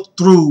and looked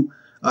through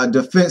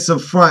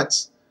defensive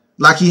fronts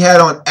like he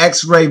had on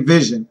X-ray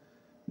vision,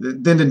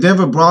 then the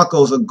Denver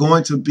Broncos are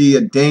going to be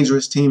a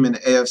dangerous team in the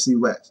AFC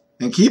West.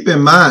 And keep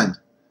in mind,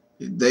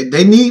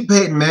 they need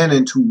Peyton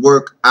Manning to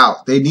work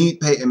out. They need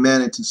Peyton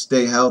Manning to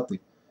stay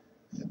healthy.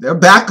 Their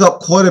backup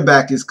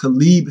quarterback is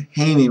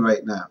L.A.B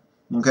right now.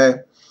 Okay,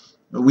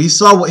 we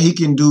saw what he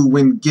can do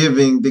when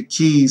giving the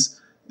keys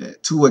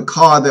to a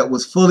car that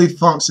was fully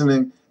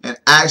functioning and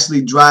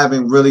actually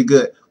driving really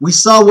good. We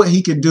saw what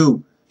he could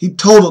do. He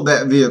totaled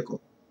that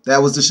vehicle.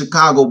 That was the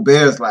Chicago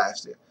Bears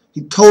last year.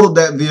 He totaled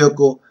that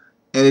vehicle,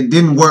 and it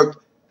didn't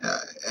work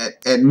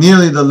at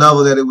nearly the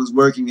level that it was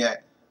working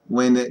at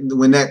when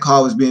that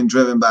car was being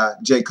driven by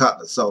Jay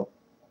Cutler. So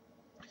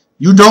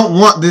you don't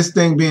want this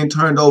thing being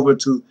turned over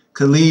to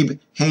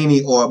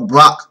L.A.B or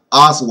Brock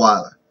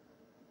Osweiler.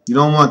 You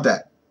don't want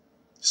that.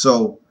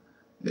 So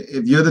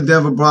if you're the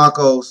Denver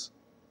Broncos,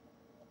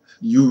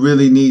 you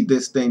really need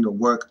this thing to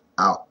work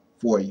out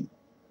for you.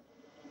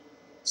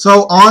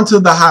 So on to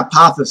the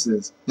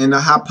hypothesis. And the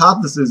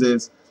hypothesis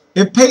is,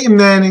 if Peyton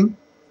Manning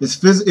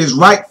is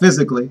right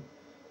physically,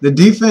 the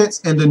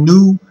defense and the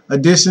new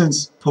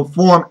additions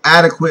perform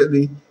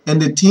adequately,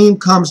 and the team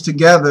comes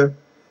together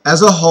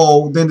as a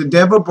whole, then the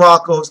Denver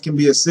Broncos can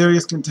be a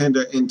serious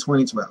contender in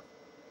 2012.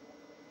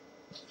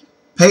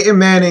 Peyton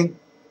Manning,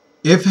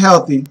 if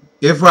healthy,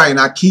 if right, and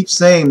I keep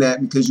saying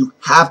that because you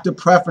have to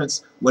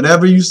preference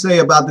whatever you say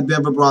about the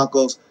Denver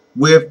Broncos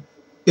with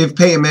if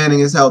Peyton Manning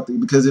is healthy,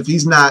 because if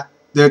he's not,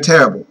 they're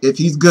terrible. If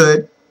he's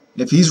good,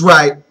 if he's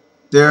right,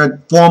 they're a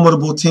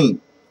formidable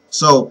team.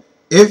 So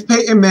if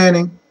Peyton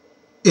Manning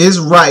is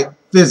right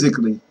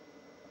physically,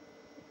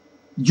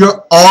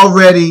 you're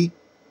already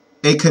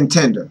a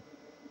contender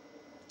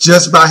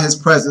just by his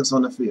presence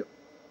on the field.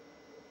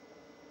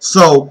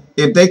 So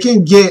if they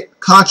can get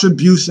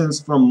contributions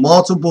from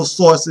multiple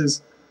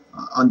sources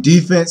on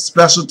defense,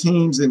 special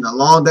teams, and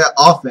along that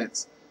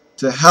offense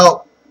to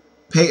help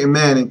Peyton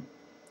Manning,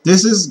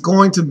 this is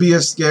going to be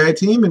a scary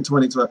team in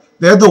 2012.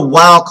 They're the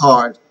wild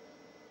card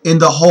in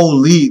the whole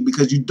league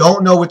because you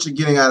don't know what you're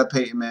getting out of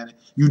Peyton Manning.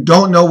 You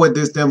don't know what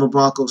this Denver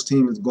Broncos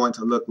team is going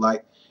to look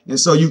like. And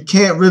so you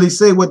can't really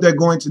say what they're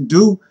going to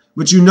do,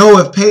 but you know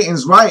if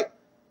Peyton's right,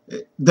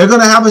 they're going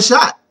to have a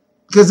shot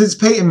because it's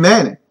Peyton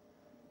Manning.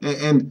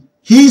 And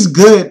he's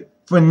good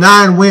for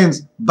 9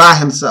 wins by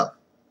himself.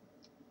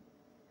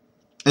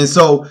 And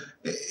so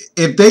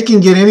if they can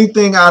get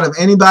anything out of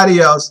anybody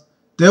else,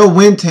 they'll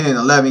win 10,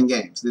 11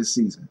 games this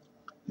season.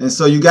 And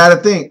so you got to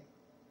think,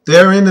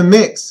 they're in the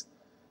mix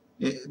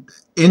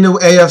in the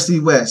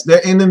AFC West.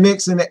 They're in the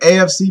mix in the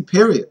AFC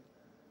period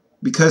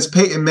because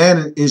Peyton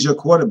Manning is your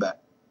quarterback.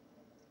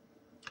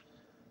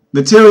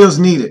 Materials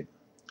needed.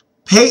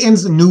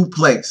 Peyton's new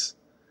place.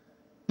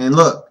 And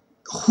look,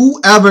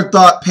 whoever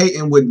thought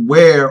Peyton would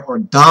wear or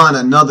don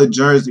another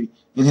jersey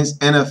in his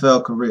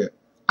NFL career?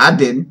 I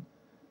didn't.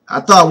 I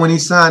thought when he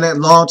signed that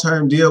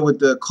long-term deal with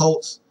the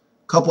Colts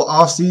a couple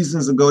off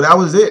seasons ago, that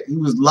was it. He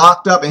was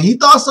locked up, and he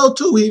thought so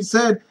too. He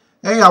said,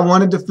 hey, I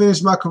wanted to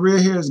finish my career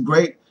here. It's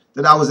great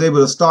that I was able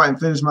to start and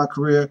finish my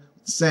career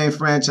with the same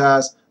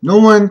franchise. No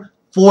one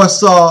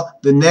foresaw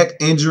the neck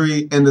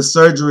injury and the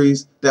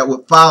surgeries that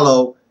would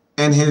follow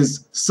and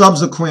his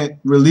subsequent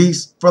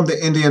release from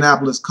the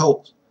Indianapolis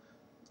Colts,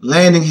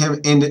 landing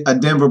him in a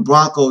Denver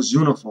Broncos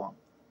uniform.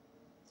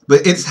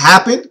 But it's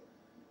happened.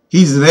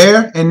 He's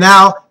there, and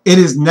now it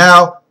is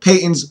now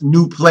Peyton's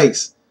new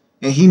place.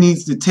 And he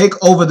needs to take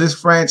over this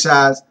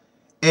franchise.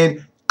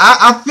 And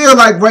I feel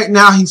like right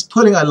now he's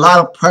putting a lot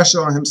of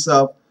pressure on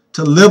himself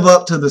to live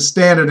up to the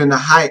standard and the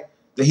hype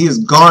that he has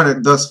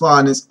garnered thus far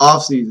in this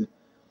offseason.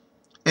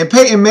 And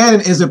Peyton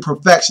Manning is a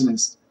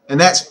perfectionist, and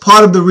that's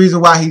part of the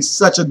reason why he's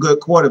such a good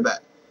quarterback.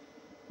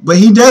 But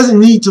he doesn't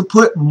need to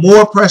put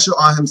more pressure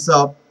on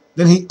himself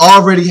than he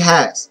already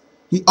has.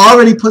 He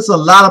already puts a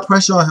lot of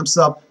pressure on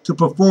himself to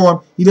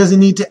perform. He doesn't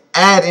need to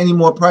add any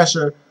more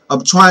pressure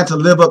of trying to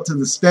live up to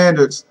the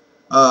standards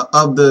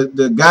of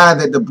the guy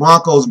that the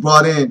Broncos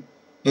brought in.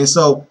 And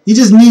so he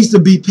just needs to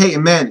be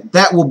Peyton Manning.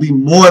 That will be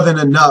more than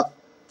enough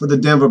for the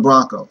Denver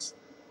Broncos.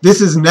 This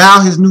is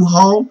now his new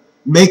home.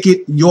 Make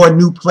it your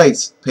new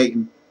place,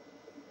 Peyton.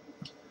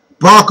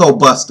 Bronco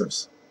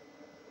busters.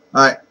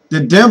 All right. The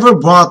Denver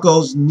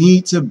Broncos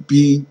need to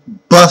be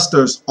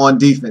busters on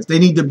defense. They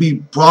need to be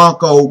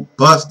Bronco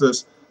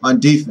busters on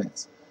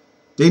defense.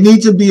 They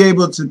need to be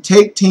able to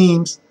take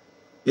teams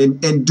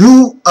and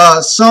do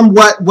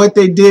somewhat what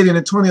they did in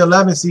the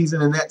 2011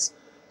 season, and that's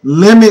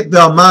limit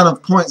the amount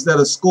of points that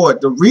are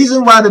scored. The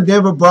reason why the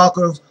Denver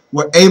Broncos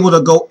were able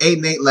to go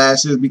 8-8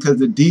 last year is because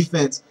the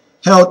defense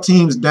held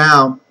teams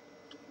down.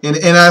 And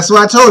that's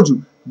what I told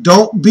you.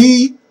 Don't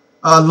be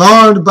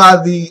alarmed by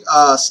the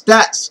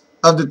stats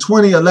of the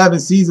 2011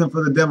 season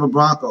for the Denver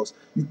Broncos.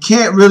 You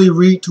can't really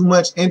read too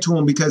much into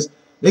them because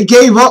they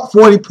gave up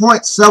 40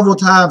 points several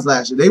times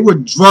last year. They were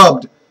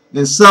drubbed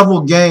in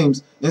several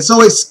games, and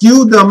so it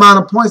skewed the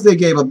amount of points they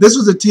gave up. This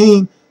was a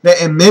team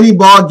that in many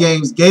ball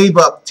games gave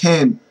up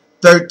 10,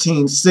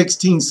 13,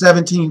 16,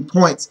 17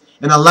 points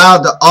and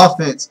allowed the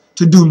offense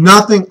to do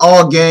nothing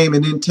all game,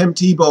 and then Tim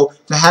Tebow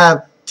to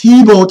have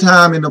Tebow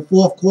time in the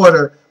fourth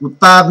quarter with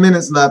 5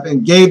 minutes left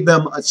and gave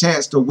them a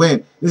chance to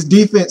win. This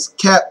defense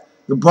kept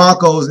the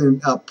Broncos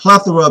in a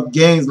plethora of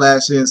games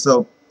last year, and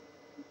so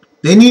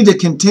they need to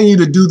continue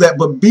to do that,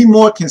 but be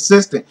more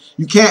consistent.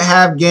 You can't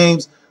have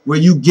games where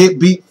you get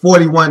beat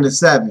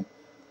 41-7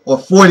 or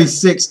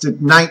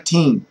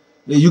 46-19.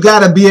 You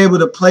got to be able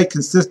to play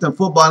consistent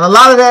football, and a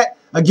lot of that,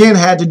 again,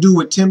 had to do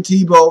with Tim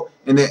Tebow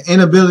and the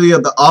inability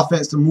of the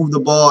offense to move the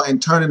ball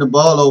and turning the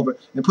ball over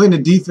and putting the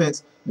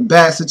defense in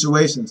bad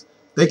situations.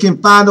 They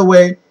can find a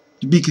way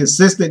to be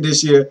consistent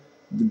this year.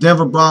 The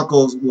Denver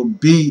Broncos will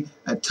be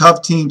a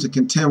tough team to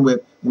contend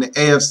with in the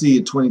AFC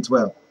in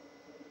 2012.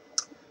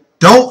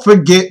 Don't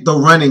forget the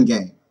running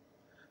game.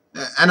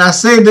 And I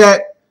say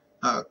that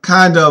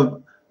kind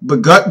of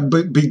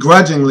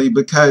begrudgingly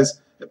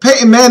because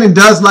Peyton Manning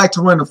does like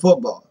to run the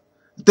football.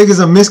 I think it's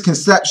a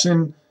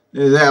misconception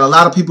that a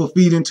lot of people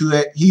feed into,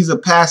 that he's a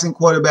passing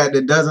quarterback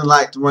that doesn't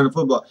like to run the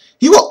football.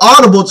 He will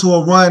audible to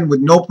a run with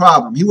no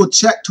problem. He will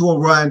check to a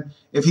run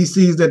if he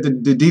sees that the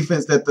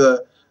defense that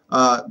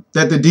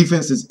the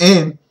defense is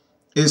in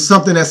is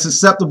something that's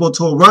susceptible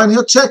to a run.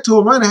 He'll check to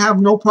a run and have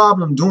no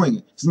problem doing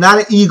it. He's not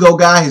an ego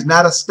guy. He's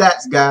not a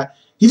stats guy.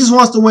 He just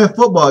wants to win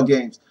football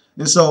games.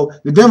 And so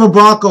the Denver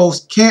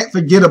Broncos can't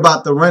forget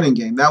about the running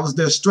game. That was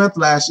their strength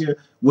last year.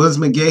 Willis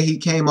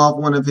McGahee came off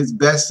one of his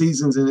best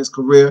seasons in his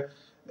career.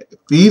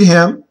 Feed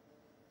him.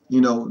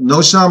 You know,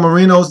 no Sean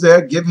Marino's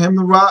there. Give him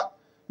the rock.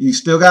 You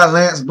still got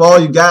Lance Ball.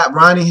 You got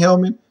Ronnie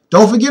Hillman.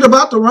 Don't forget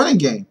about the running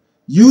game.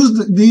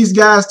 Use these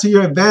guys to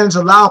your advantage.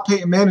 Allow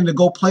Peyton Manning to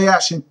go play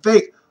action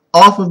fake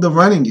off of the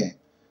running game.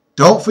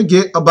 Don't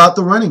forget about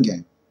the running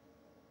game.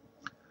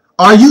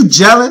 Are you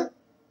gelling?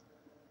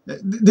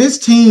 This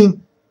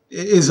team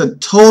is a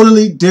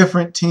totally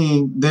different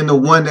team than the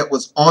one that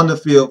was on the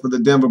field for the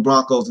Denver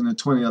Broncos in the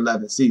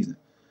 2011 season.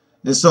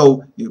 And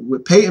so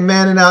with Peyton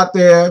Manning out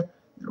there,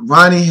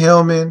 Ronnie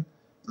Hillman,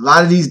 a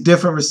lot of these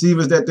different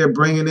receivers that they're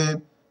bringing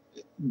in,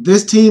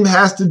 this team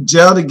has to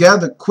gel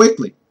together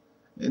quickly.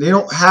 And they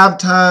don't have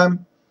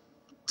time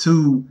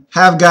to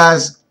have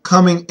guys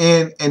coming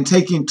in and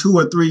taking 2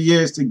 or 3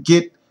 years to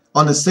get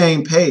on the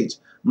same page.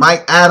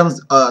 Mike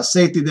Adams,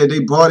 safety that they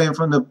brought in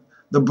from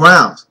the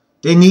Browns,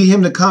 they need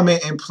him to come in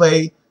and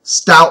play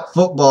stout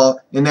football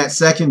in that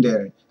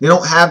secondary. They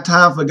don't have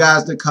time for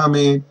guys to come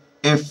in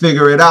and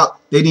figure it out.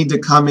 They need to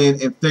come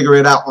in and figure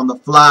it out on the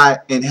fly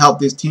and help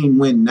this team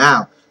win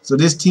now. So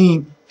this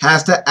team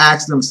has to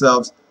ask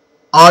themselves,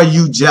 are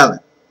you gelling?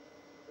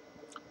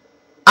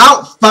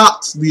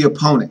 Outfox the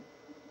opponent.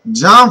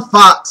 John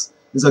Fox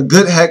is a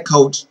good head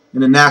coach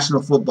in the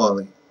National Football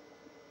League.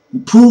 He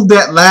proved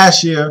that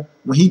last year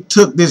when he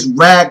took this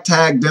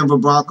ragtag Denver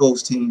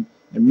Broncos team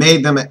and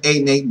made them an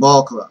 8-8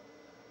 ball club.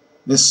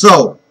 And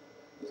so,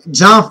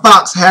 John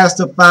Fox has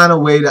to find a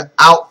way to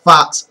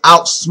outfox,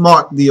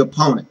 outsmart the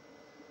opponent.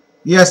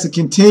 He has to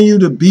continue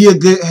to be a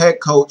good head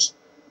coach,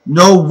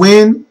 know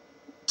when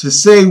to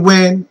say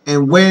when,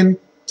 and when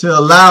to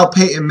allow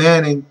Peyton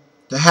Manning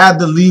to have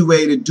the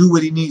leeway to do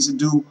what he needs to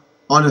do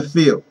on the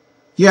field.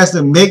 He has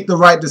to make the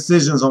right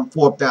decisions on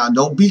 4th down.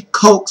 Don't be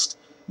coaxed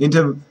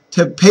into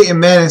Peyton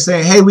Manning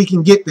saying, hey, we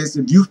can get this.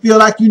 If you feel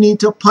like you need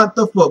to punt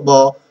the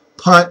football,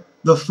 punt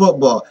the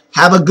football.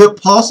 Have a good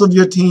pulse of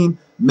your team.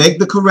 Make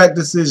the correct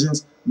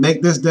decisions.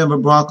 Make this Denver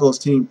Broncos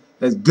team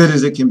as good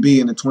as it can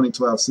be in the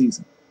 2012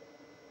 season.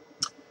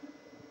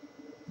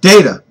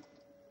 Data.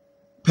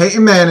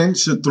 Peyton Manning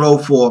should throw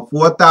for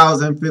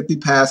 4,050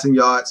 passing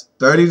yards,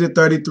 30 to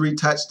 33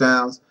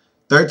 touchdowns,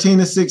 13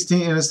 to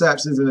 16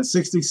 interceptions, and a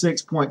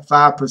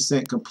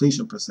 66.5%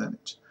 completion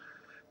percentage.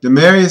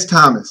 Demaryius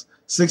Thomas,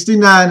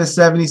 69 to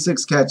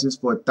 76 catches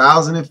for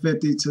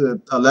 1,050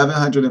 to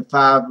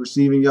 1,105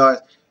 receiving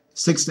yards,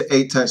 6 to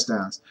 8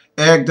 touchdowns.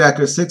 Eric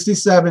Decker,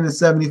 67 to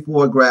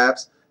 74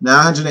 grabs,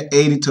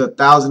 980 to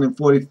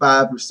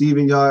 1,045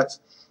 receiving yards,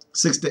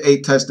 6 to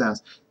 8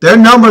 touchdowns. Their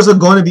numbers are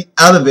going to be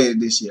elevated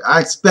this year. I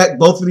expect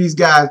both of these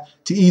guys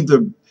to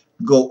either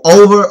go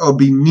over or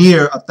be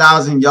near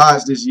 1,000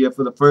 yards this year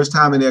for the first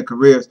time in their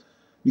careers,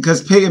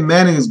 because Peyton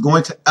Manning is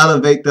going to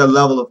elevate their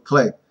level of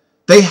play.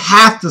 They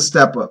have to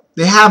step up.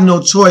 They have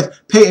no choice.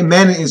 Peyton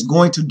Manning is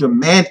going to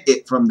demand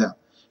it from them.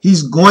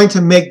 He's going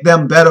to make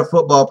them better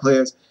football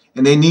players,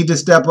 and they need to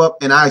step up,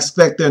 and I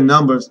expect their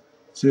numbers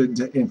to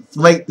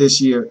inflate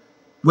this year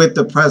with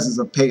the presence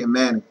of Peyton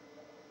Manning.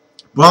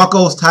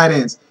 Broncos tight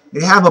ends.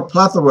 They have a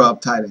plethora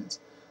of tight ends.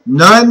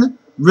 None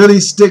really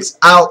sticks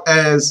out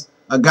as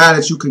a guy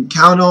that you can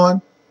count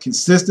on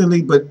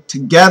consistently, but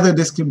together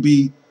this could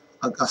be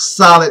a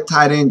solid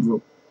tight end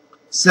group.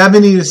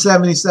 70 to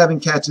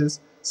 77 catches,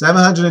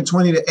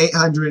 720 to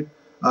 800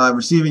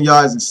 receiving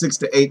yards, and 6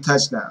 to 8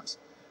 touchdowns.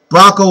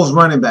 Broncos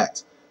running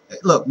backs.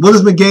 Look,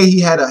 Willis McGahee,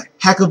 he had a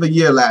heck of a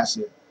year last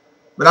year,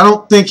 but I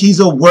don't think he's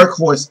a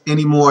workhorse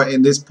anymore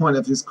in this point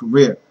of his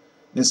career.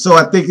 And so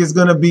I think it's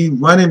going to be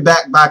running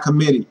back by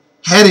committee,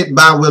 headed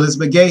by Willis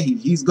McGahee.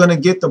 He's going to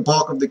get the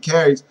bulk of the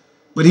carries,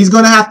 but he's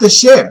going to have to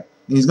share.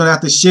 And he's going to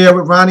have to share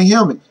with Ronnie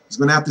Hillman. He's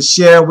going to have to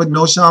share with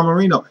Noshawn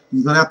Marino.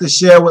 He's going to have to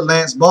share with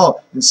Lance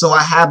Ball. And so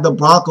I have the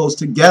Broncos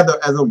together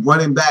as a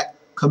running back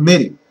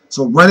committee.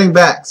 So running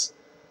backs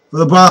for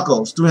the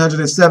Broncos,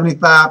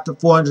 375 to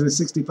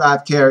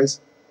 465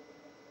 carries,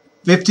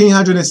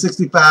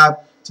 1,565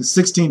 to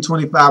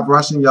 1,625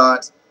 rushing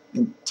yards,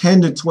 and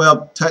 10 to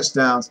 12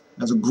 touchdowns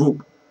as a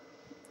group.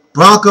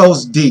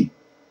 Broncos D.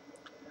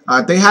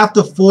 They have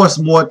to force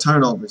more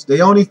turnovers.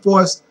 They only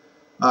forced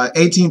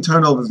 18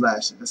 turnovers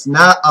last year. It's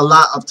not a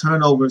lot of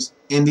turnovers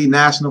in the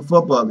National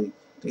Football League.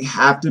 They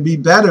have to be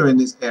better in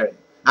this area.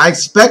 I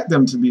expect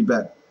them to be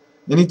better.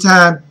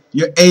 Anytime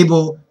you're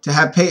able to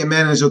have Peyton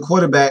Manning as your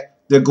quarterback,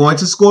 they're going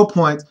to score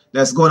points.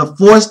 That's going to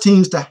force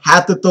teams to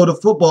have to throw the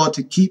football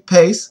to keep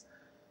pace.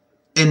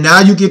 And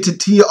now you get to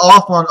tee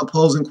off on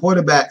opposing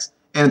quarterbacks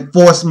and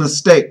force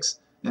mistakes.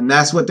 And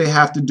that's what they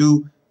have to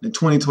do in the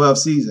 2012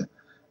 season.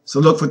 So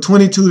look for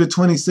 22 to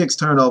 26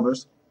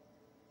 turnovers,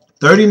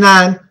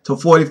 39 to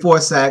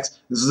 44 sacks.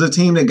 This was a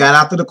team that got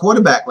after the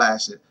quarterback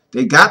last year.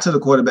 They got to the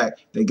quarterback.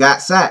 They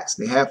got sacks.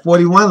 They had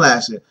 41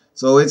 last year.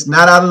 So it's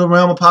not out of the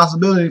realm of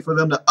possibility for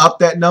them to up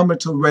that number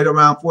to right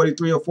around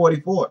 43 or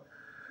 44.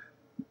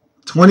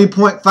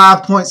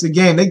 20.5 points a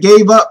game. They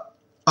gave up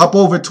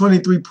over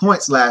 23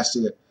 points last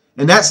year.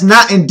 And that's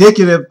not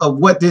indicative of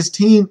what this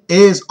team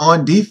is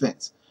on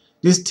defense.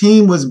 This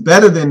team was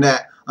better than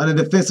that on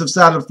the defensive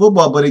side of the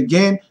football. But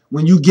again,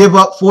 when you give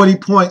up 40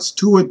 points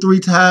 2 or 3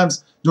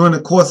 times during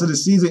the course of the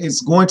season,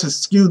 it's going to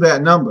skew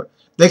that number.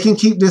 They can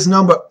keep this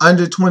number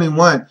under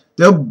 21.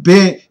 They'll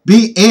be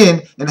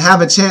in and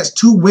have a chance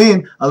to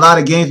win a lot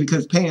of games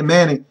because Peyton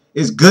Manning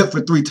is good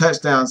for 3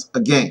 touchdowns a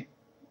game.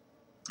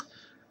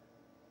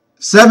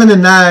 7 to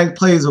 9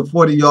 plays of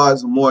 40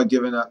 yards or more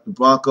given up. The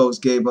Broncos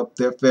gave up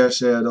their fair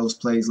share of those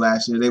plays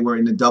last year. They were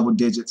in the double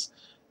digits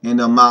in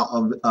the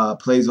amount of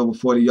plays over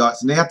 40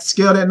 yards. And they have to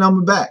scale that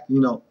number back.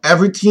 You know,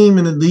 every team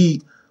in the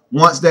league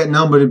wants that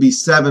number to be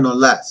 7 or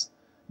less.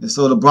 And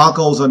so the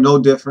Broncos are no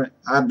different.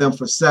 I have them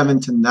for 7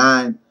 to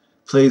 9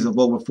 plays of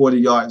over 40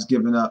 yards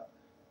given up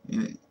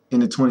in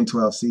the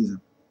 2012 season.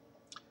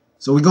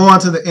 So we go on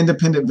to the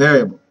independent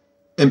variable.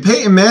 And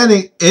Peyton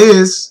Manning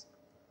is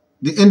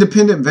the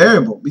independent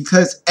variable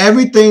because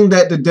everything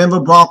that the Denver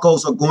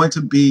Broncos are going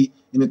to be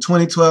in the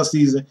 2012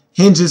 season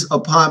hinges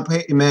upon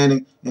Peyton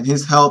Manning and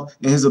his health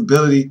and his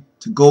ability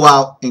to go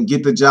out and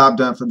get the job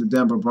done for the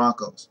Denver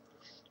Broncos.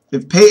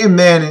 If Peyton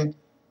Manning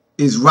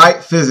is right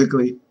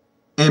physically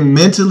and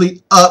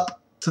mentally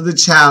up to the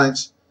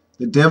challenge,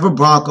 the Denver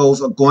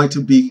Broncos are going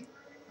to be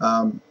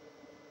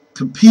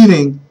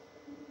competing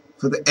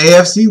for the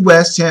AFC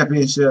West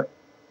Championship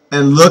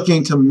and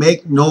looking to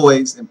make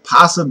noise and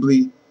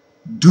possibly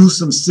do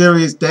some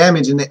serious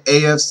damage in the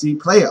AFC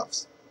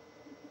playoffs.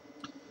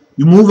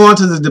 You move on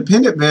to the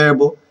dependent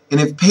variable, and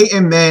if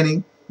Peyton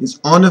Manning is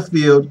on the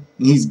field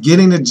and he's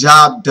getting the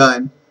job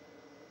done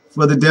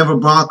for the Denver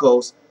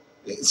Broncos,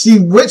 see,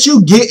 what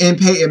you get in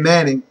Peyton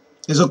Manning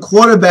is a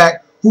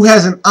quarterback who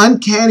has an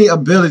uncanny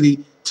ability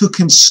to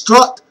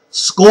construct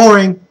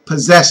scoring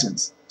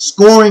possessions,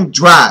 scoring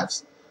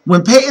drives.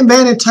 When Peyton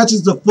Manning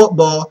touches the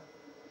football,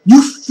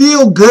 you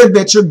feel good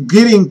that you're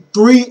getting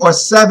 3 or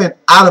 7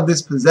 out of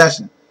this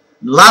possession.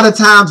 A lot of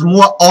times,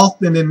 more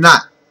often than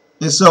not.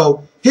 And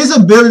so his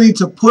ability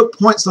to put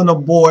points on the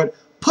board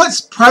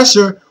puts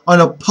pressure on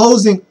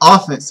opposing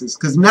offenses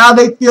because now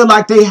they feel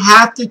like they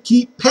have to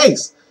keep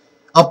pace.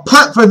 A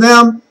punt for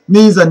them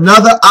means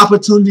another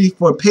opportunity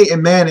for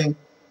Peyton Manning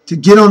to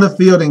get on the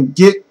field and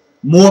get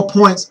more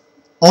points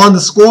on the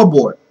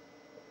scoreboard.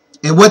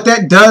 And what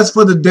that does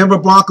for the Denver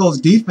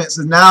Broncos defense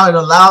is now it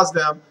allows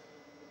them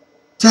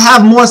to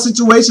have more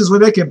situations where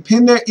they can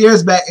pin their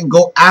ears back and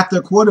go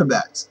after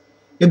quarterbacks.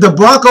 If the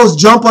Broncos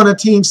jump on a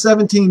team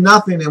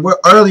 17-0 and we're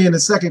early in the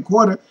second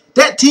quarter,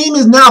 that team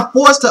is now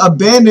forced to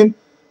abandon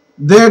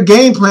their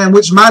game plan,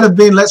 which might have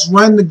been let's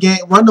run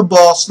the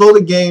ball, slow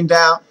the game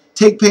down,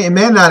 take Peyton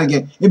Manning out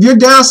again. If you're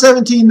down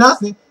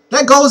 17-0,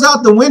 That goes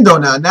out the window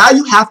now. Now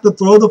you have to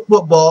throw the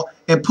football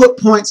and put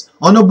points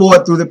on the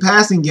board through the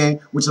passing game,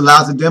 which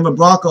allows the Denver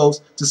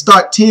Broncos to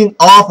start teeing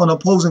off on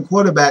opposing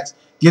quarterbacks,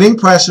 getting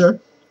pressure,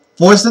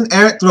 forcing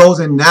errant throws,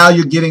 and now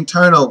you're getting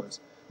turnovers.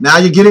 Now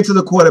you're getting to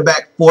the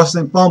quarterback,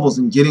 forcing fumbles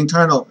and getting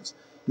turnovers.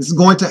 This is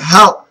going to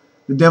help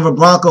the Denver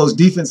Broncos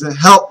defense and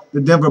help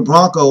the Denver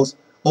Broncos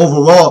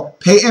overall.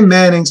 Peyton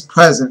Manning's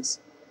presence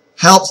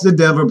helps the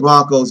Denver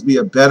Broncos be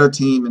a better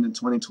team in the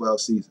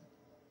 2012 season.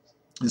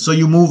 And so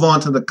you move on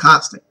to the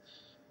constant.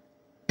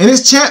 And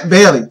it's Champ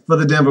Bailey for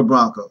the Denver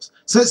Broncos.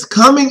 Since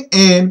coming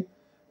in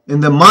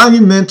the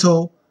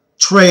monumental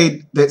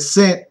trade that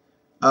sent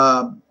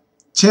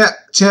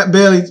Champ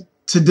Bailey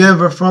to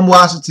Denver from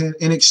Washington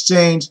in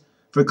exchange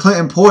for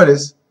Clinton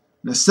Portis,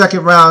 the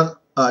second-round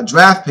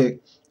draft pick,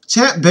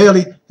 Champ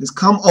Bailey has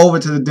come over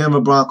to the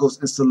Denver Broncos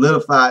and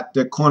solidified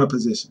their corner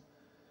position.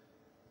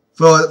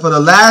 For the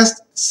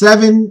last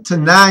 7 to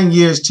 9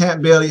 years,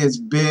 Champ Bailey has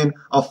been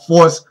a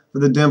force for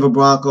the Denver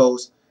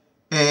Broncos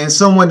and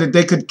someone that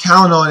they could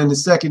count on in the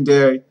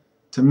secondary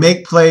to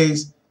make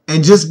plays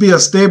and just be a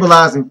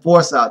stabilizing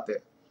force out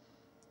there.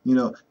 You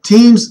know,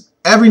 teams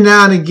every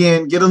now and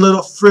again get a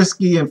little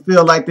frisky and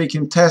feel like they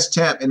can test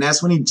Champ, and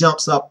that's when he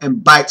jumps up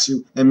and bites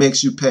you and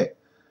makes you pay.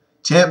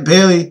 Champ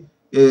Bailey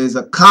is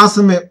a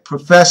consummate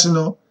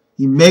professional.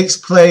 He makes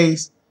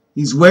plays.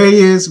 He's where he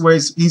is,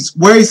 he's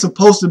where he's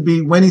supposed to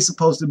be, when he's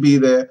supposed to be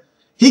there.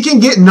 He can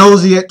get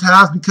nosy at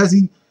times because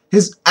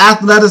his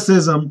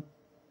athleticism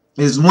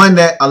is one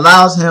that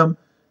allows him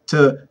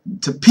to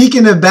peek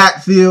in the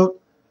backfield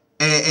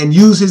and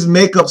use his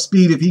makeup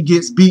speed if he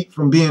gets beat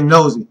from being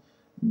nosy.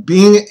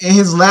 Being in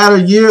his latter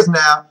years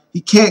now,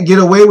 he can't get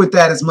away with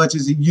that as much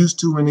as he used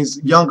to in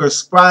his younger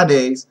spry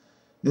days.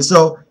 And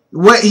so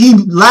what he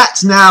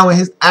lacks now in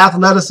his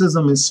athleticism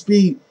and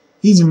speed,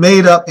 he's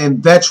made up in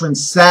veteran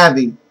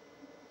savvy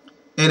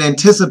and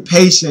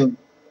anticipation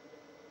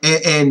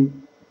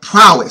and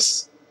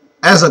prowess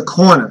as a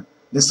corner.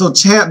 And so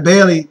Champ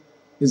Bailey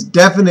is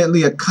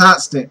definitely a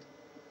constant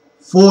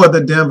for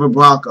the Denver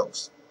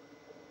Broncos.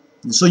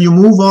 And so you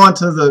move on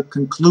to the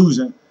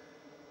conclusion.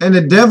 And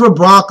the Denver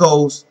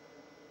Broncos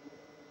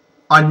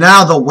are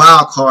now the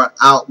wild card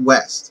out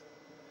west.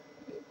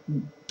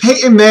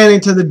 Peyton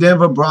Manning to the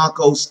Denver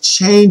Broncos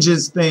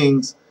changes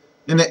things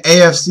in the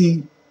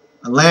AFC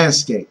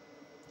landscape.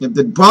 If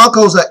the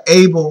Broncos are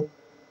able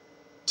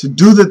to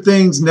do the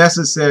things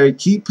necessary,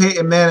 keep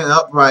Peyton Manning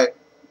upright,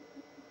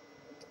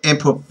 and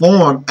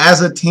perform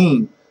as a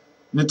team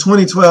in the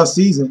 2012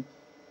 season,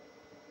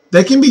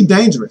 they can be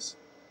dangerous.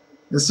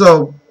 And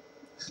so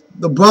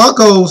the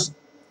Broncos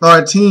are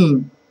a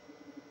team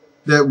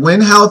that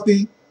when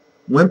healthy,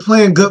 when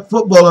playing good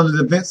football on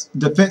the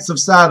defensive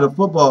side of the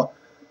football,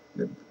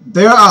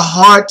 they're a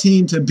hard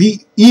team to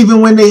beat.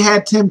 Even when they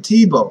had Tim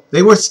Tebow,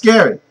 they were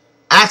scary.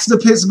 Ask the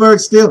Pittsburgh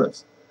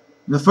Steelers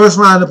in the first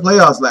round of the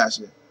playoffs last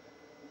year.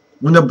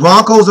 When the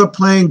Broncos are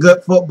playing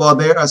good football,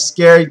 they're a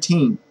scary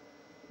team.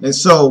 And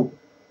so,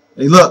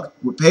 hey, look,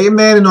 with Peyton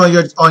Manning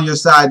on your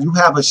side, you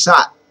have a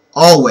shot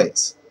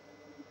always.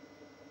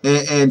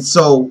 And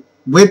so,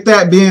 with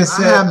that being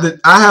said,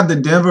 I have the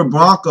Denver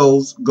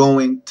Broncos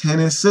going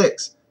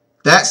 10-6.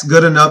 That's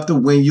good enough to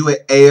win you an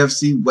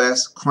AFC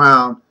West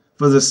crown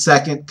for the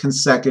second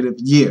consecutive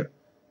year.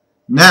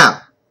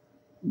 Now,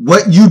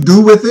 what you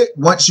do with it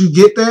once you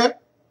get there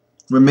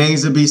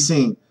remains to be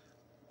seen.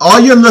 All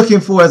you're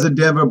looking for as a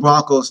Denver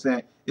Broncos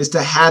fan is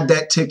to have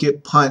that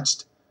ticket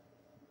punched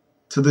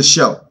to the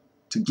show.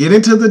 To get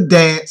into the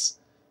dance,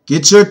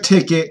 get your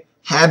ticket,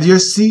 have your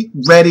seat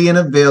ready and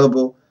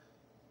available,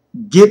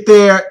 get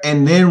there,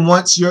 and then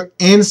once you're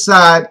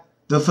inside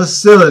the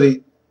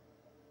facility,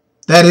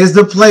 that is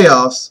the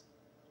playoffs,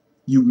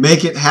 you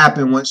make it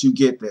happen once you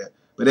get there.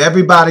 But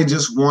everybody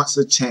just wants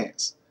a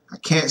chance. I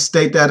can't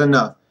state that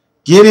enough.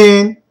 Get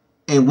in,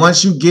 and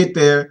once you get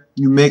there,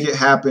 you make it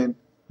happen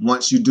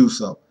once you do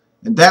so.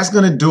 And that's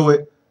going to do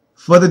it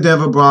for the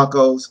Denver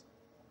Broncos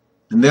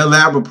and their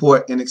lab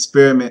report and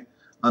experiment.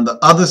 On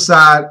the other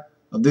side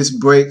of this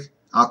break,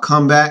 I'll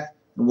come back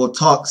and we'll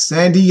talk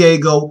San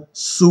Diego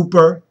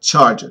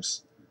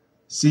Superchargers.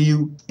 See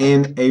you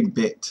in a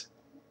bit.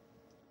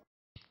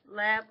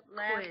 Lab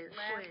quiz.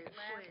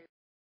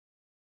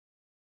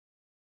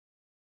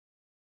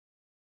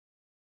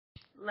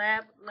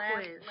 Lab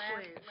quiz.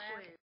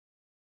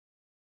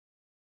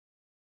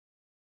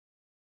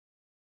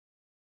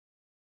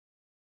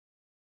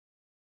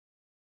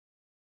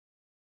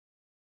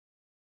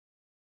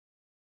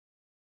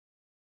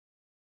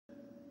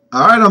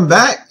 All right, I'm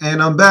back,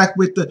 and I'm back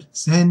with the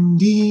San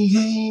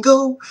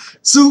Diego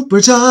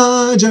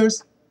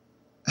Superchargers.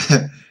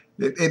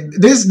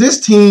 This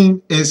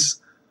team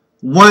is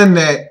one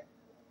that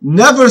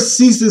never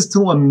ceases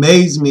to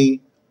amaze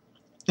me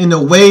in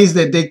the ways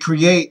that they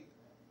create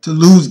to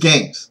lose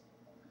games.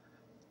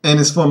 And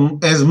it's from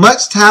as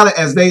much talent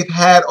as they've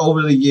had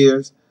over the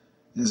years,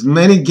 as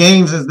many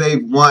games as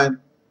they've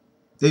won,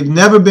 they've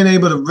never been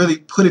able to really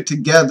put it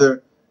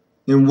together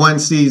in one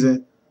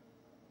season,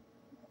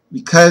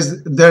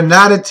 because they're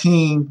not a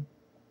team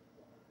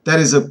that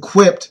is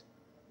equipped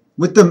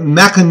with the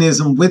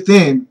mechanism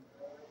within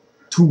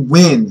to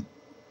win.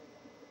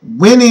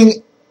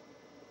 Winning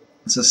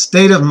is a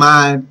state of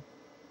mind,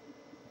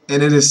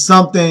 and it is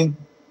something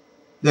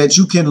that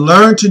you can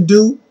learn to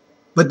do,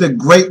 but the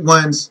great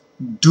ones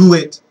do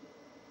it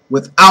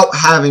without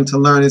having to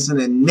learn. It's an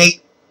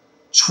innate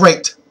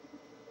trait.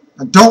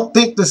 I don't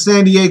think the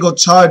San Diego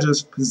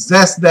Chargers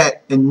possess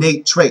that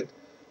innate trait.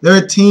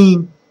 They're a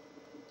team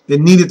that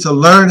needed to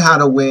learn how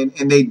to win,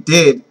 and they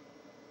did,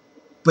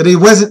 but it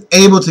wasn't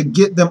able to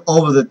get them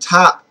over the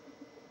top,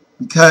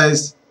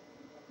 because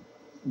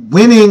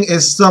winning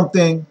is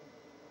something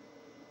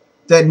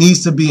that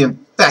needs to be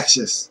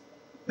infectious,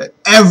 that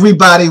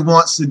everybody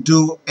wants to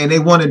do, and they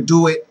want to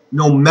do it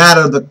no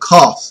matter the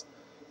cost.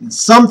 And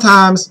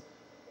sometimes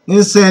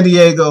in San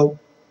Diego,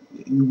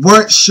 you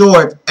weren't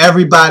sure if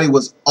everybody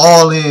was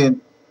all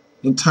in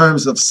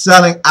terms of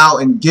selling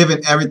out and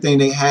giving everything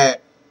they had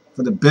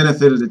for the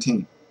benefit of the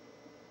team.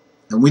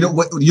 And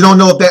you don't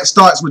know if that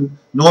starts with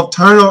Norv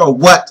Turner or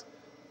what,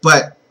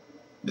 but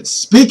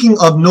speaking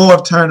of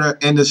Norv Turner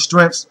and the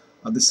strengths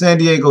of the San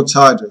Diego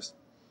Chargers,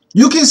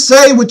 you can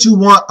say what you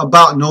want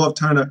about Norv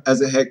Turner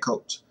as a head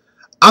coach.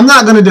 I'm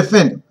not going to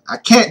defend him. I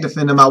can't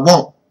defend him. I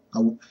won't.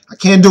 I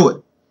can't do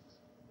it.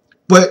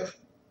 But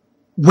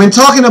when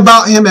talking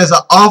about him as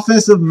an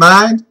offensive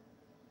mind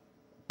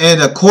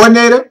and a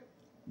coordinator,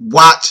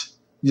 watch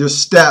your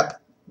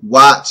step,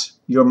 watch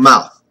your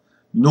mouth.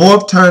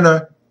 Norv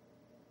Turner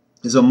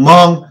is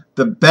among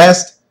the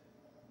best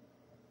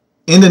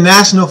in the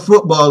National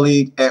Football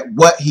League at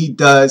what he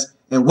does,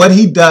 and what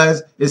he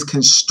does is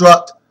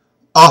construct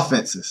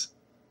offenses.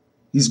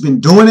 He's been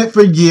doing it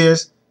for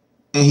years,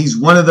 and he's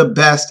one of the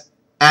best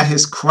at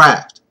his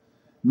craft.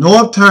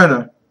 Norv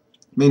Turner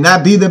may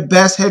not be the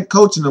best head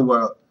coach in the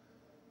world,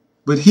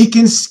 but he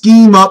can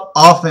scheme up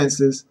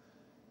offenses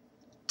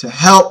to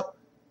help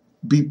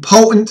be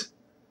potent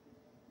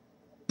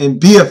and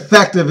be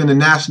effective in the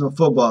National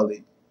Football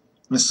League.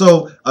 And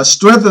so a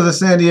strength of the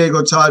San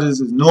Diego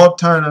Chargers is Norv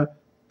Turner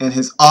and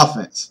his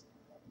offense.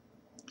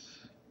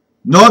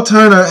 Norv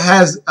Turner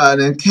has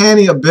an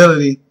uncanny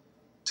ability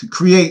to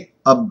create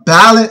a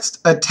balanced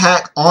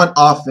attack on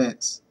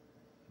offense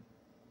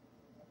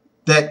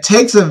that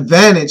takes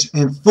advantage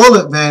and full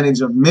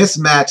advantage of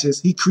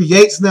mismatches. He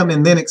creates them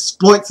and then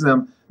exploits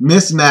them,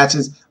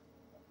 mismatches,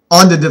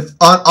 on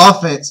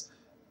offense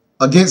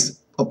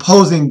against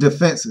opposing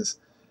defenses.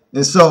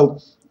 And so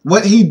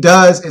what he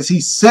does is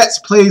he sets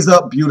plays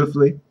up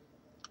beautifully,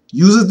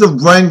 uses the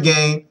run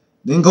game,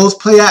 then goes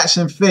play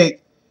action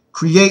fake,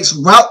 creates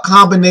route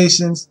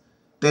combinations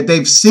that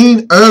they've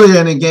seen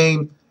earlier in the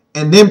game,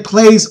 and then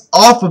plays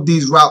off of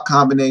these route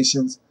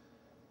combinations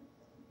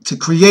to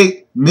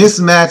create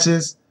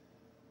mismatches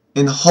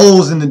and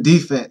holes in the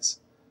defense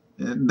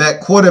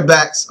that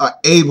quarterbacks are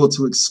able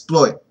to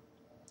exploit.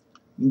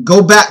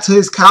 Go back to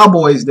his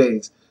Cowboys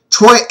days.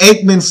 Troy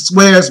Aikman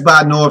swears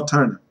by Norv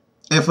Turner,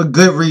 and for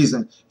good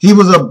reason. He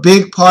was a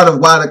big part of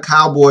why the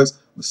Cowboys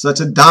were such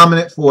a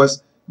dominant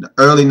force in the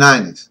early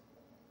 90s.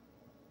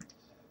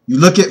 You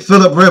look at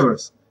Phillip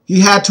Rivers. He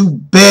had to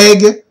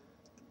beg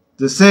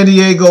the San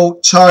Diego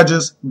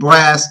Chargers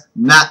brass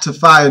not to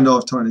fire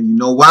Norv Turner. You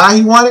know why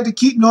he wanted to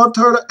keep Norv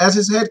Turner as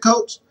his head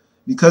coach?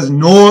 Because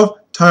Norv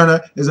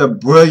Turner is a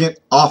brilliant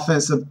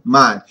offensive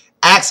mind.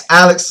 Ask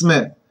Alex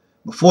Smith.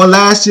 Before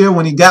last year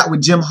when he got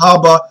with Jim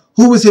Harbaugh,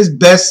 who was his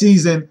best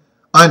season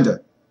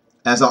under?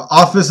 As an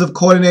offensive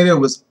coordinator, it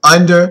was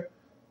under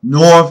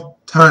Norv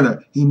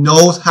Turner. He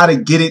knows how to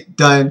get it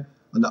done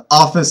on the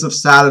offensive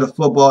side of the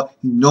football.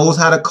 He knows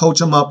how to coach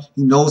them up.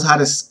 He knows how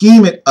to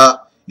scheme it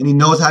up. And he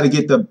knows how to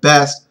get the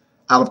best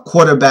out of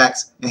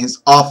quarterbacks and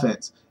his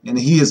offense. And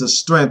he is a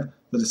strength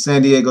for the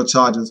San Diego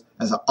Chargers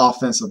as an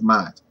offensive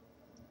mind.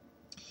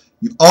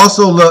 You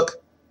also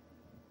look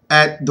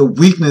at the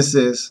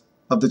weaknesses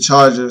of the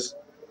Chargers.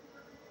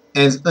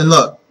 And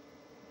look,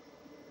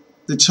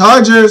 the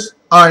Chargers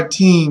are a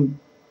team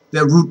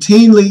that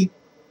routinely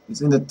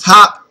is in the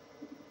top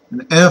in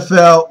the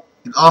NFL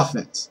in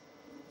offense.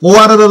 4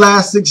 out of the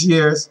last 6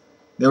 years,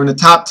 they were in the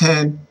top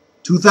 10.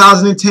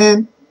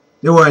 2010,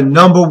 they were a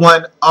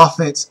 #1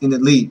 offense in the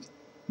league.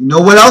 You know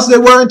what else they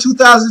were in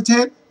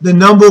 2010? The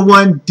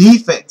 #1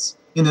 defense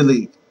in the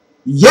league.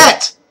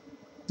 Yet,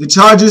 the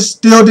Chargers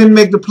still didn't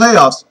make the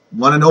playoffs.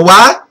 Want to know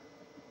why?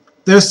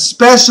 Their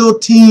special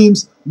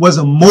teams was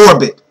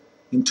morbid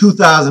in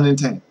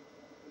 2010.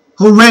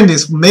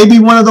 Horrendous. Maybe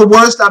one of the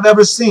worst I've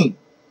ever seen.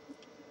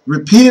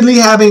 Repeatedly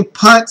having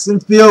punts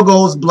and field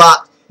goals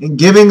blocked and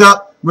giving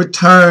up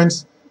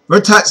returns for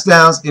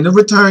touchdowns in the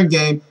return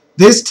game.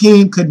 This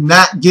team could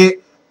not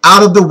get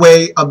out of the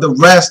way of the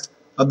rest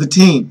of the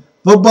team.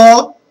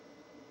 Football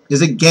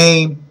is a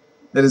game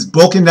that is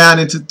broken down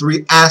into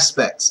 3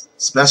 aspects: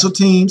 special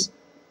teams,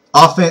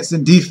 offense,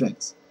 and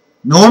defense.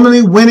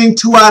 Normally, winning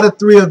 2 out of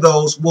 3 of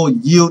those will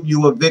yield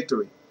you a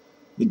victory.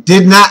 It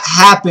did not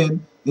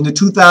happen in the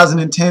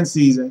 2010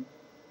 season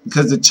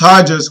because the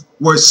Chargers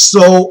were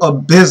so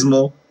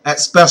abysmal at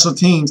special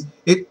teams.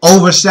 It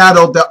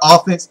overshadowed their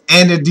offense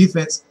and their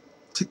defense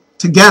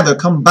together,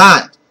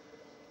 combined.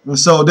 And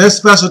so their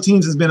special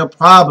teams has been a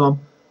problem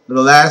for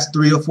the last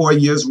 3 or 4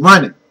 years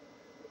running.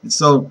 And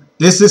so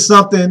this is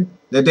something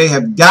that they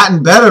have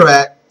gotten better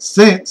at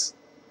since,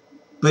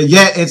 but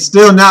yet it's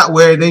still not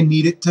where they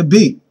need it to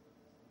be.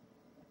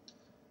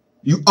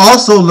 You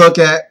also look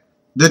at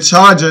the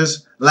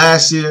Chargers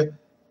last year,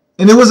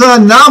 and it was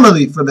an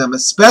anomaly for them,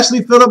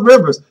 especially Phillip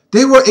Rivers.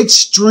 They were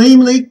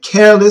extremely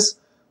careless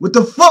with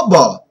the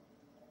football.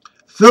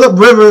 Phillip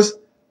Rivers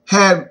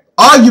had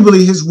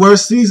arguably his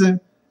worst season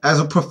as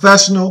a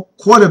professional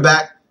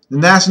quarterback in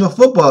the National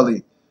Football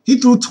League. He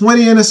threw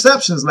 20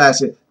 interceptions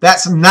last year.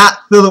 That's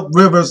not Phillip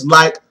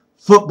Rivers-like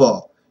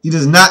football. He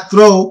does not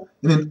throw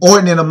an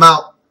inordinate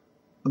amount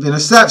of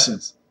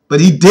interceptions,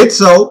 but he did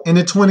so in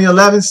the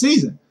 2011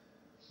 season.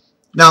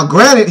 Now,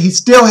 granted, he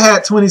still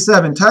had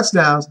 27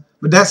 touchdowns,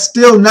 but that's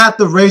still not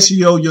the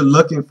ratio you're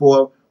looking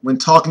for when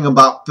talking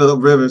about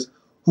Phillip Rivers,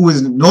 who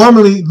is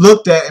normally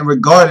looked at and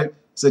regarded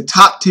as a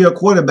top-tier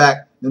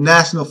quarterback in the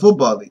National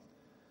Football League.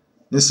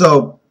 And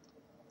so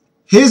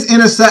his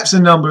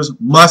interception numbers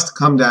must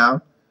come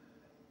down.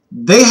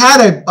 They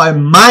had a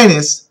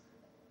minus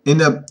in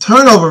the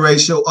turnover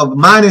ratio of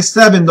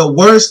 -7, the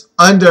worst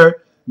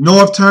under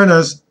Norv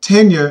Turner's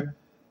tenure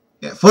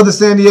for the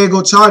San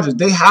Diego Chargers.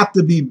 They have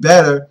to be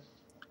better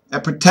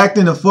at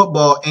protecting the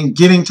football and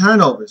getting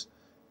turnovers.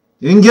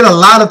 They didn't get a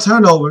lot of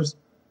turnovers,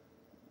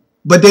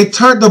 but they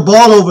turned the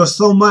ball over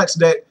so much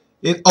that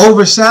it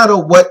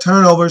overshadowed what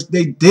turnovers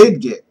they did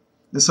get.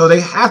 And so they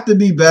have to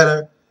be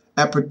better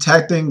at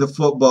protecting the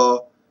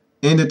football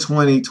in the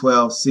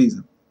 2012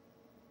 season.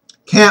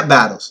 Camp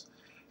battles.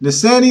 The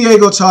San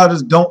Diego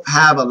Chargers don't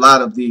have a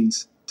lot of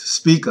these to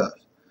speak of.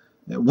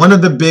 One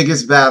of the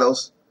biggest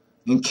battles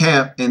in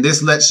camp, and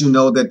this lets you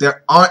know that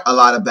there aren't a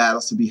lot of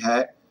battles to be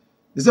had,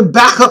 is the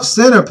backup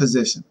center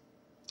position.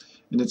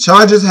 And the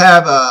Chargers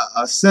have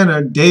a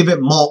center, David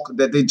Malk,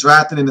 that they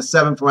drafted in the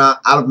 7th round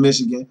out of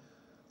Michigan,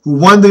 who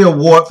won the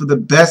award for the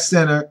best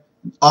center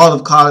in all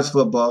of college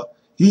football.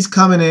 He's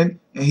coming in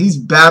and he's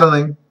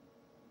battling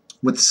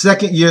with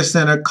second-year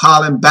center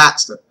Colin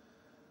Baxter,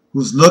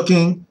 who's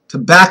looking to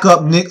back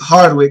up Nick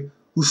Hardwick,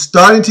 who's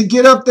starting to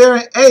get up there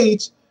in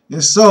age.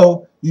 And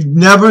so you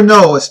never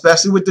know,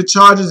 especially with the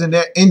Chargers and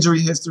their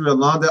injury history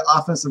along their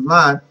offensive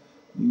line.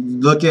 You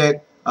look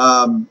at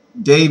Chris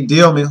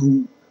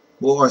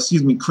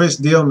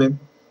Dillman,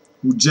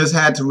 who just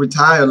had to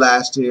retire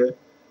last year.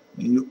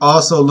 And you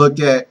also look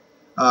at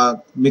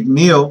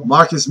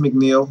Marcus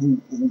McNeil,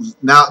 who's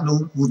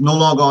no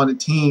longer on the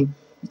team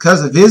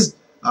because of his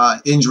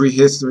injury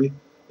history.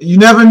 You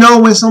never know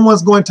when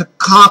someone's going to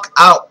conk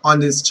out on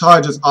this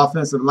Chargers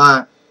offensive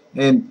line.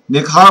 And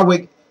Nick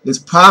Hardwick is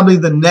probably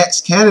the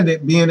next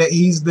candidate, being that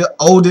he's the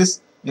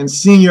oldest and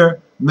senior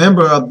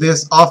member of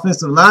this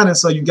offensive line. And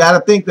so you got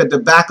to think that the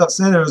backup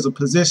center is a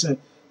position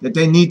that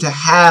they need to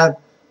have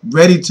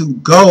ready to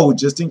go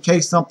just in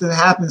case something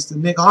happens to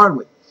Nick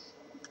Hardwick.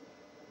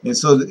 And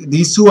so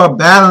these two are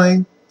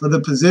battling for the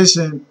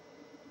position.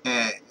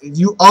 And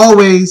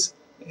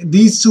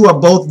these two are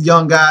both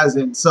young guys.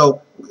 And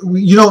so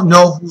you don't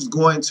know who's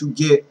going to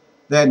get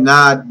that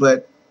nod.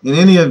 But in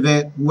any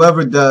event,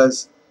 whoever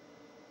does,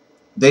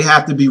 they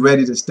have to be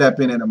ready to step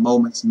in at a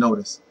moment's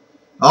notice.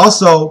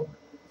 Also,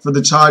 for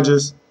the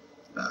Chargers,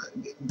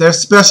 their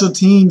special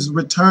teams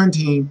return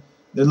team,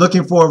 they're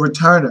looking for a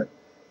returner.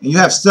 And you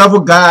have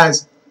several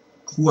guys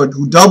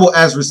who double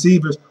as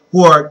receivers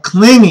who are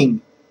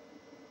clinging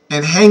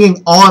and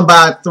hanging on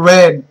by a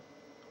thread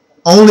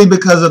only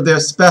because of their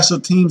special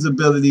teams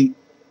ability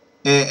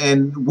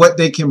and what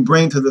they can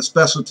bring to the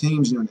special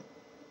teams unit.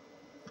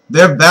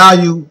 Their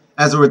value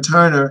as a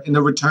returner in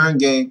the return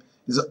game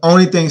is the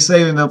only thing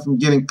saving them from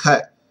getting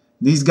cut.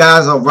 These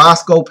guys are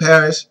Roscoe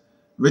Parrish,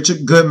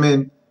 Richard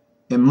Goodman,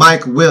 and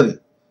Mike Willie.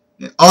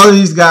 And all of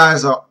these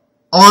guys are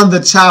on the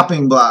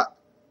chopping block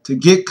to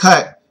get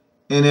cut.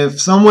 And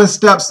if someone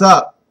steps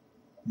up,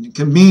 it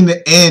can mean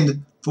the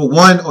end for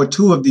one or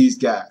two of these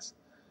guys.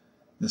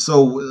 And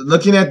so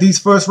looking at these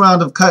first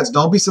round of cuts,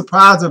 don't be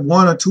surprised if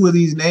one or two of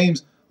these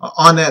names are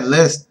on that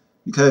list,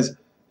 because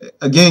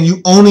again,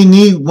 you only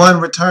need one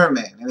return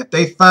man. And if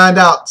they find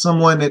out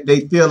someone that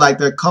they feel like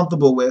they're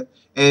comfortable with,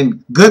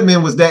 and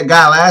Goodman was that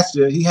guy last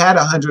year, he had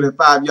a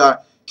 105-yard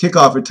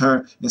kickoff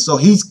return. And so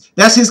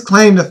that's his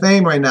claim to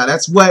fame right now.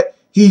 That's what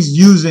he's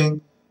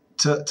using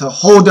to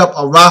hold up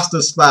a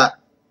roster spot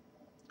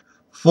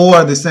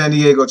for the San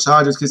Diego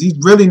Chargers, because he's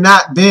really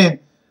not been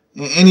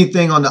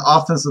anything on the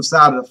offensive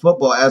side of the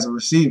football as a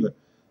receiver.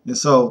 And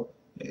so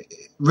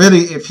really,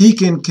 if he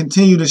can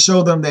continue to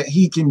show them that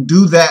he can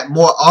do that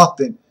more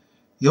often,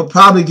 he'll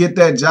probably get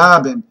that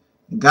job. And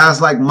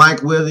guys like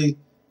Mike Willie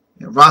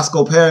and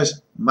Roscoe Parrish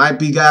might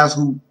be guys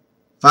who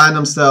find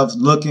themselves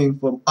looking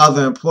for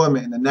other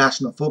employment in the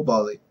National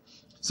Football League.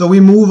 So we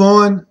move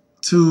on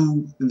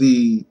to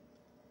the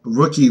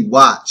rookie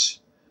watch.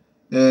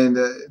 And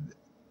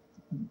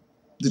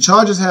the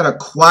Chargers had a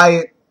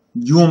quiet,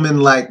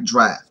 human-like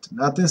draft.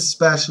 Nothing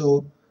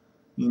special,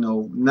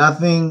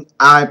 nothing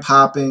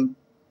eye-popping.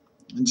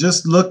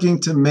 Just looking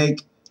to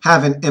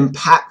have an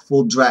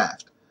impactful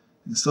draft.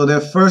 And so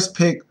their first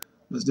pick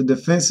was the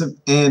defensive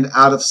end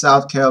out of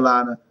South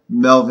Carolina,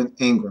 Melvin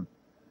Ingram.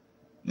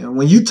 And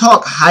when you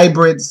talk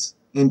hybrids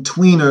and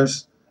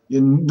tweeners,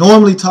 you're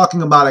normally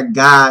talking about a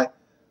guy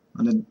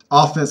on the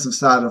offensive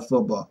side of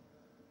football.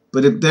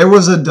 But if there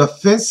was a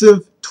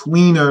defensive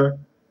tweener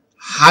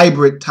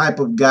hybrid type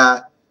of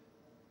guy,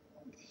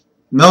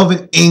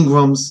 Melvin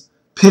Ingram's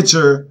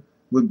picture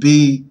would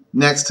be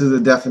next to the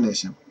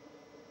definition.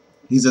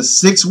 He's a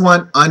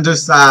 6'1",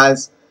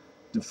 undersized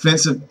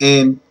defensive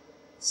end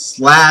 /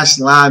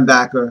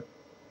 linebacker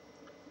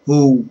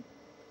who,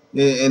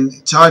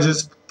 and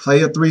Chargers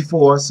play a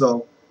 3-4,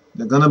 so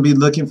they're going to be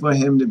looking for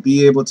him to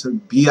be able to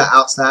be an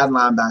outside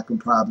linebacker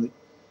probably.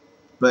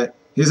 But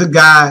here's a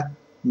guy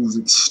who's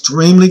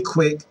extremely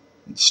quick,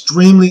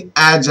 extremely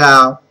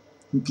agile,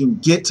 who can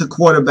get to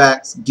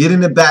quarterbacks, get in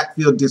the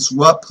backfield,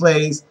 disrupt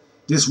plays,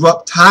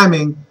 disrupt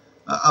timing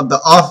of the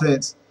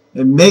offense,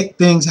 and make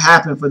things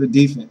happen for the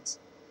defense.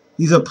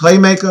 He's a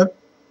playmaker,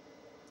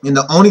 and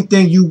the only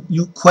thing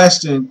you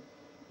question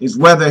is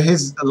whether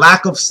his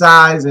lack of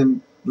size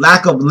and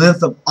lack of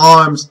length of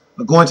arms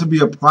are going to be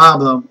a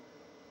problem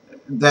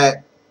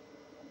that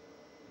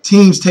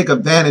teams take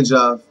advantage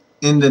of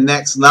in the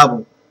next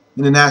level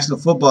in the National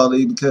Football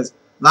League, because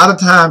a lot of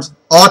times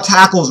all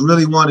tackles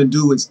really want to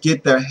do is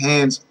get their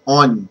hands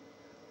on you.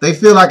 They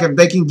feel like if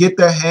they can get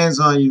their hands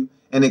on you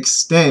and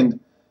extend,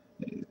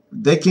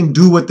 they can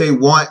do what they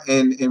want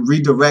and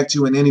redirect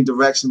you in any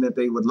direction that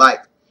they would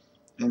like.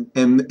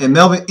 And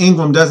Melvin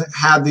Ingram doesn't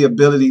have the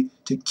ability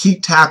to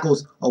keep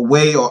tackles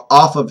away or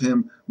off of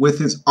him with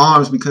his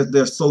arms because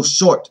they're so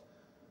short.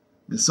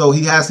 And so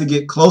he has to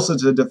get closer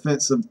to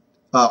defensive,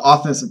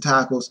 offensive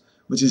tackles,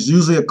 which is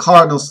usually a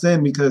cardinal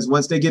sin, because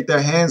once they get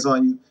their hands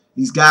on you,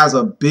 these guys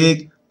are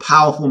big,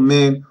 powerful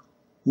men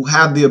who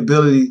have the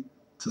ability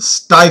to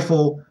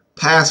stifle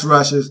pass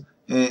rushes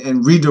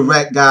and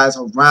redirect guys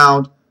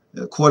around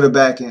the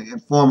quarterback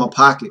and form a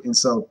pocket. And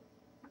so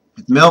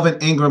if Melvin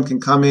Ingram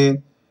can come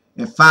in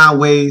and find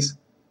ways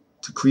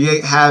to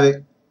create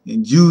havoc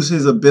and use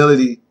his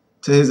ability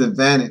to his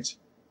advantage,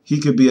 he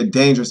could be a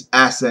dangerous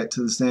asset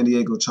to the San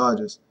Diego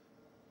Chargers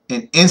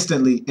and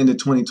instantly in the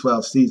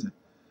 2012 season.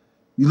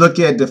 You look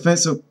at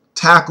defensive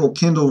tackle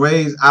Kendall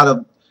Ray's out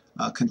of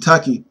out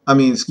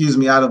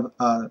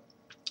of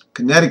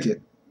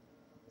Connecticut.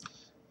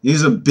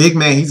 He's a big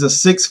man. He's a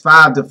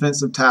 6'5"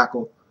 defensive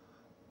tackle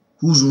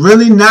who's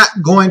really not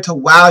going to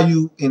wow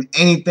you in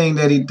anything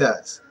that he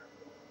does.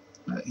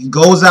 He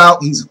goes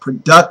out, he's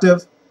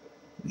productive,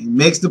 he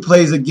makes the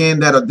plays again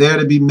that are there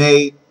to be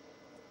made,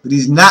 but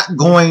he's not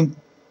going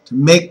to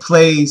make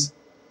plays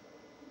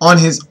on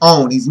his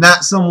own. He's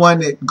not someone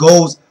that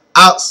goes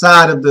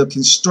outside of the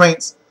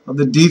constraints of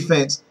the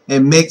defense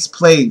and makes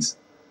plays.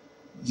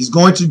 He's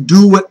going to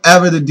do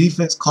whatever the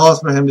defense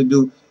calls for him to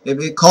do. If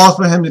it calls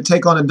for him to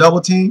take on a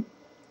double team,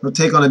 he'll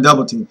take on a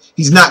double team.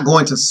 He's not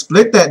going to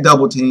split that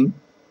double team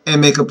and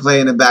make a play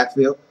in the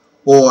backfield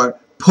or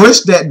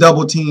push that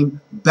double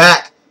team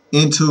back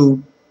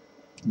into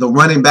the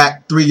running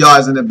back 3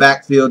 yards in the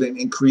backfield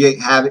and create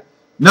havoc.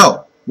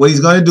 No. What he's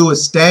going to do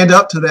is stand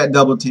up to that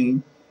double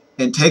team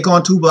and take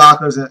on 2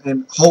 blockers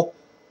and hope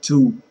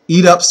to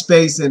eat up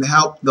space and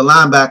help the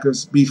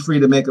linebackers be free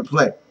to make a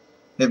play.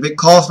 If it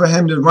calls for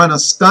him to run a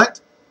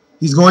stunt,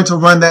 he's going to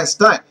run that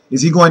stunt.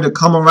 Is he going to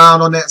come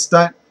around on that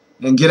stunt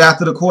and get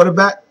after the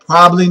quarterback?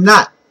 Probably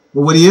not.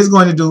 But what he is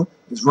going to do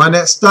is run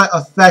that stunt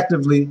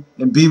effectively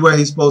and be where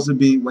he's supposed to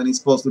be when he's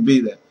supposed to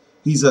be there.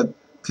 He's a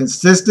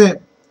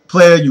consistent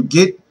player. You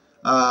get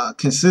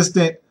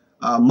consistent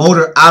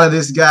motor out of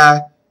this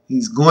guy.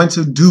 He's going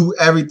to do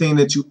everything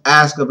that you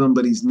ask of him,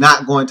 but he's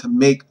not going to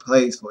make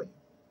plays for you.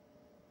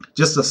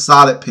 Just a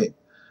solid pick.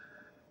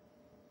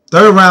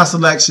 3rd round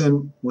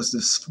selection was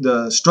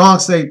the strong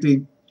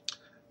safety,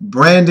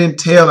 Brandon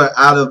Taylor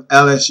out of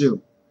LSU.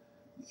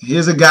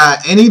 Here's a guy,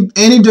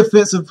 any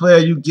defensive player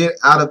you get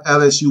out of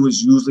LSU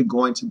is usually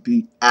going to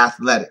be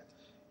athletic,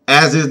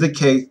 as is the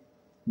case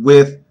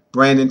with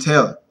Brandon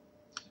Taylor.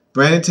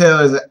 Brandon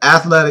Taylor is an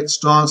athletic,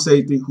 strong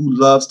safety who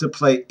loves to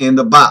play in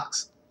the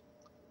box.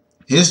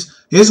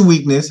 His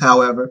weakness,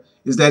 however,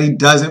 is that he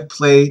doesn't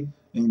play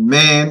in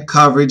man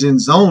coverage and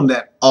zone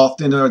that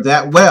often or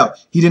that well.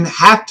 He didn't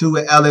have to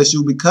at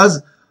LSU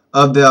because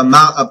of the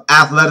amount of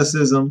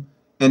athleticism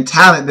and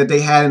talent that they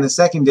had in the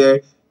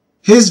secondary.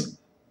 His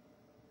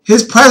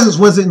presence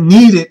wasn't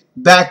needed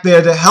back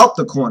there to help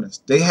the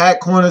corners. They had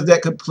corners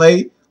that could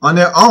play on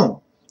their own.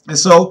 And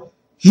so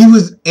he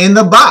was in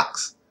the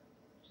box,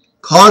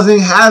 causing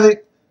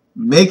havoc,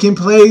 making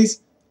plays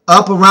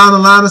up around the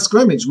line of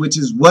scrimmage, which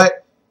is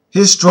what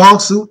his strong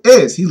suit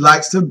is. He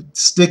likes to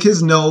stick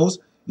his nose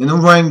in the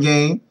run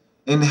game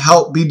and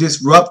help be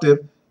disruptive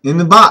in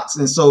the box.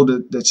 And so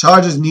the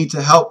Chargers need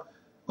to help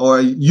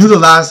or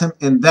utilize him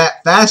in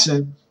that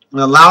fashion and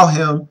allow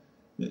him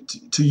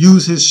to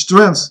use his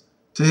strengths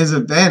to his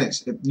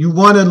advantage. If you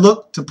want to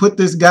look to put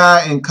this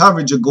guy in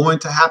coverage, you're going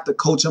to have to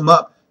coach him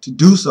up to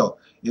do so.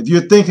 If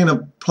you're thinking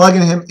of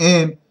plugging him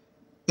in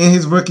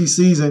his rookie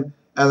season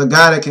as a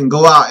guy that can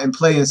go out and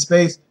play in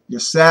space, you're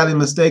sadly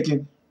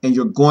mistaken, and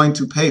you're going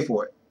to pay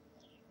for it.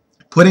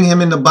 Putting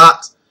him in the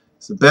box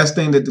is the best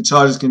thing that the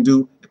Chargers can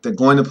do if they're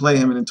going to play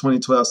him in the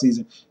 2012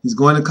 season. He's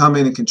going to come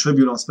in and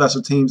contribute on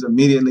special teams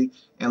immediately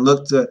and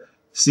look to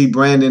see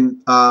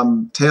Brandon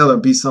Taylor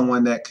be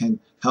someone that can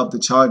help the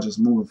Chargers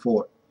moving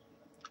forward.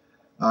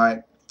 All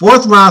right,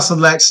 4th round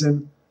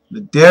selection,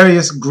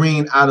 Darius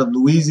Green out of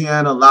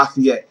Louisiana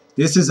Lafayette.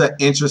 This is an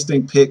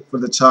interesting pick for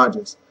the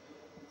Chargers.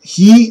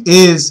 He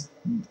is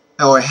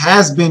or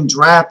has been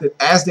drafted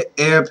as the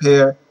heir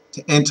apparent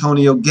to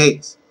Antonio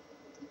Gates.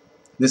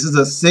 This is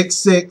a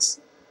 6'6",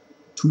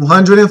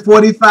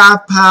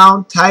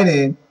 245-pound tight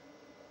end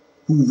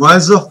who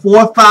runs a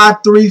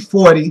 4.53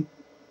 40,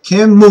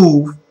 can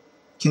move,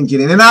 can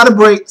get in and out of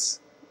breaks,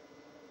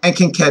 and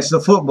can catch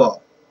the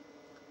football.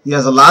 He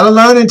has a lot of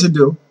learning to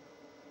do,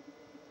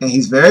 and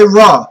he's very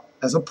raw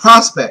as a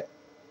prospect.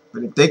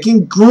 But if they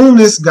can groom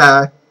this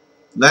guy,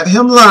 let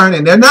him learn,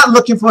 and they're not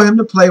looking for him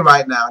to play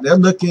right now. They're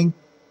looking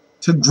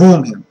to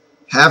groom him.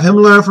 Have him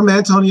learn from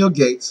Antonio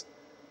Gates.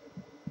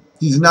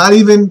 He's not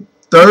even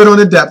 3rd on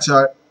the depth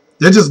chart.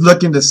 They're just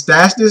looking to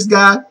stash this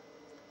guy,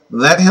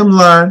 let him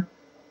learn,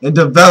 and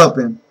develop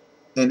him.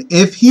 And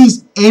if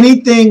he's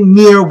anything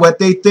near what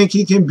they think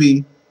he can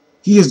be,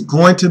 he is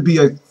going to be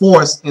a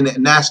force in the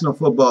National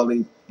Football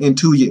League in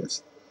 2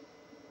 years.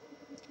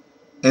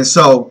 And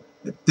so,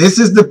 if this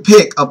is the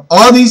pick of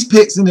all these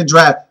picks in the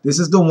draft, this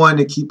is the one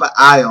to keep an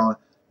eye on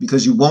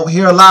because you won't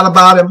hear a lot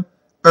about him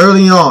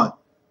early on.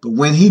 But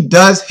when he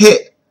does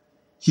hit,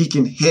 he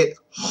can hit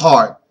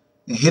hard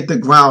and hit the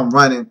ground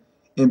running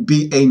and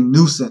be a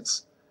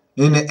nuisance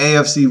in the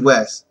AFC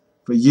West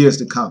for years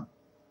to come.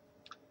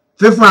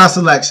 5th round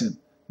selection,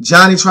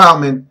 Johnny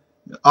Troutman,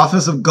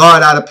 offensive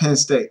guard out of Penn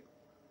State.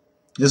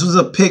 This was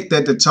a pick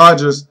that the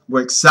Chargers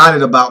were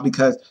excited about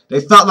because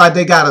they felt like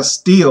they got a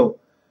steal.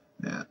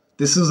 Yeah.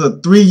 This was a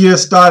 3-year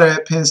starter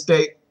at Penn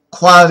State,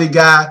 quality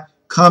guy,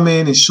 come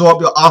in and show up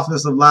your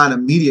offensive line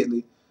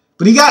immediately.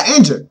 But he got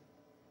injured.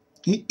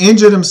 He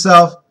injured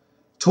himself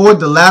toward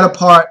the latter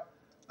part,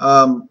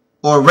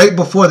 or right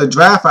before the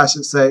draft, I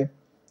should say.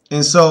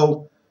 And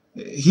so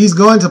he's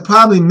going to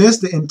probably miss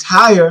the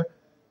entire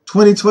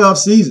 2012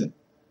 season.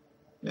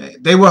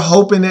 They were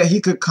hoping that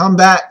he could come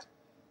back,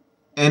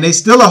 and they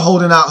still are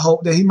holding out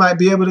hope that he might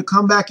be able to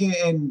come back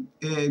and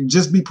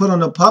just be put on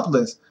the PUP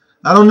list.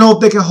 I don't know if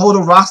they can hold a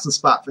roster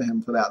spot for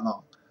him for that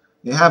long.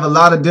 They have a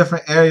lot of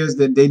different areas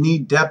that they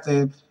need depth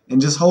in,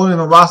 and just holding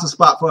a roster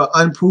spot for an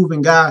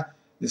unproven guy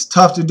is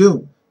tough to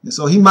do. And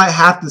so he might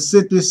have to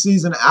sit this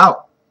season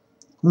out.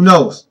 Who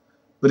knows?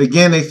 But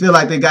again, they feel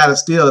like they got a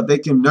steal. If they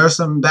can nurse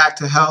him back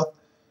to health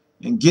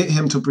and get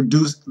him to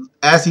produce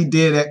as he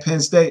did at Penn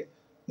State,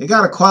 they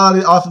got a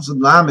quality offensive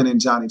lineman in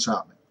Johnny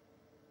Troutman.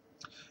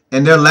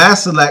 And their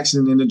last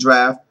selection in the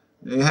draft,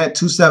 they had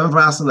 2 7th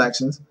round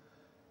selections.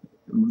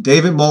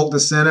 David Moak, the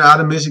center out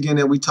of Michigan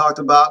that we talked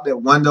about, that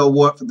won the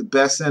award for the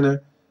best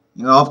center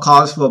in all of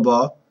college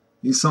football.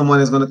 He's someone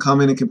that's going to come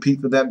in and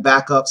compete for that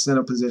backup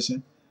center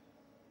position.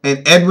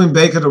 And Edwin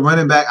Baker, the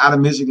running back out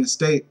of Michigan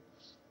State.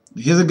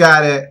 He's a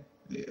guy that,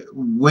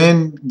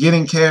 when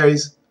getting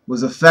carries,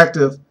 was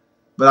effective,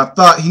 but I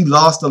thought he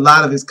lost a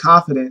lot of his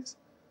confidence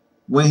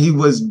when he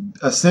was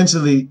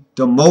essentially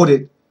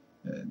demoted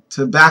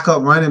to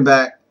backup running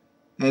back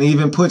and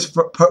even pushed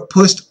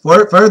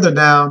further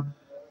down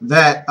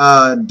that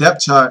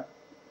depth chart.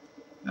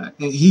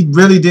 He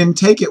really didn't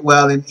take it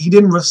well, and he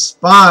didn't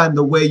respond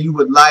the way you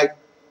would like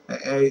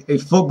a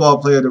football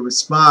player to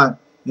respond.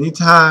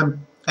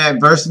 Anytime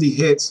adversity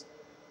hits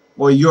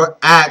or you're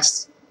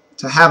asked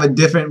to have a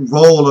different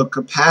role or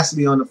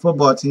capacity on the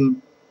football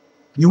team,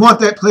 you want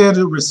that player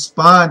to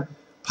respond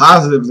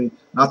positively.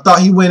 And I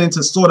thought he went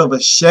into sort of a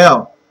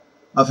shell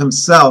of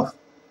himself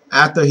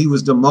after he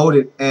was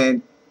demoted,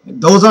 and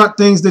those aren't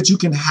things that you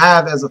can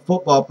have as a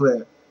football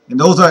player. And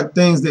those aren't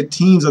things that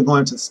teams are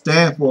going to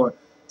stand for.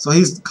 So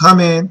he's come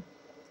in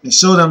and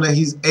show them that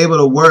he's able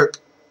to work,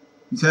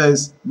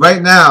 because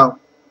right now,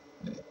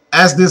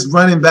 as this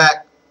running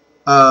back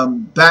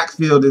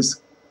backfield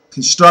is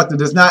constructed,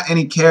 there's not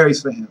any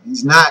carries for him.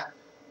 He's not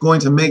going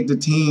to make the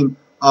team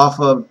off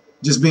of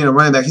just being a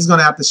running back. He's going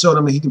to have to show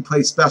them that he can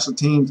play special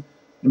teams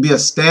and be a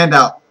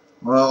standout,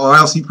 or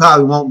else he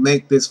probably won't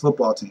make this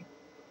football team.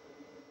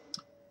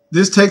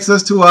 This takes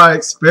us to our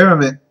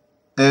experiment,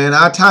 and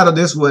I titled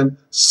this one,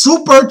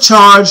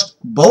 Supercharged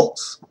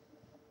Bolts?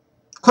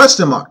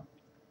 Question mark.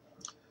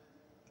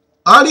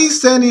 Are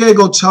these San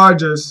Diego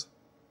Chargers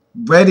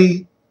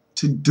ready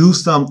to do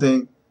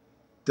something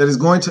that is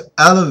going to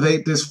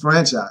elevate this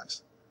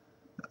franchise?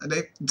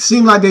 They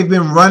seem like they've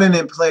been running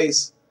in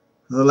place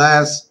for the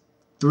last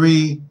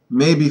 3,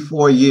 maybe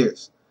 4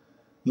 years.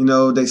 You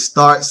know, they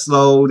start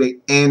slow, they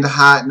end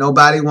hot,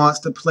 nobody wants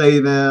to play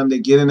them, they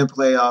get in the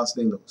playoffs,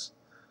 they lose.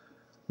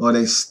 Or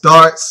they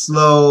start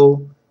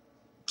slow,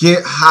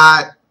 get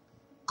hot,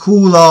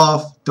 cool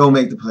off, don't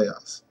make the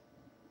playoffs.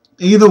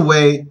 Either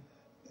way,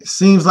 it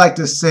seems like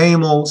the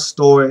same old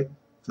story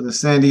for the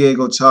San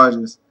Diego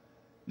Chargers.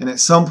 And at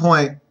some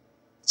point,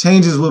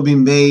 changes will be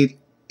made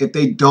if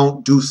they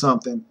don't do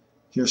something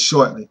here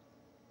shortly.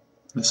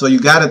 And so you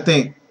got to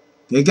think,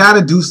 they got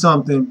to do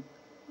something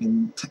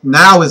And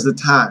now is the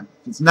time.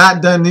 If it's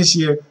not done this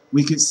year,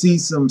 we could see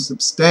some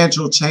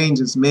substantial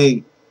changes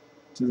made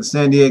to the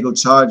San Diego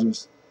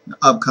Chargers in the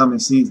upcoming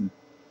season.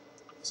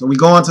 So we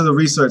go on to the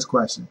research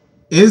question.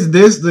 Is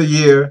this the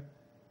year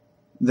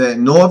that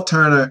Norv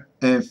Turner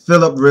and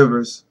Phillip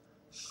Rivers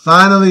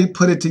finally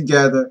put it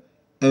together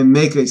and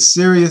make a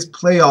serious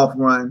playoff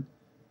run?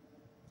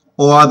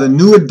 Or are the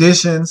new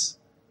additions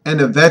and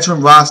the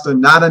veteran roster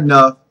not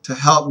enough to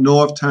help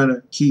Norv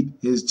Turner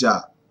keep his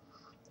job?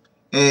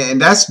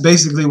 And that's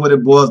basically what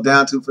it boils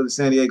down to for the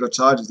San Diego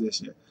Chargers this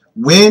year.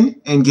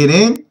 Win and get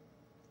in,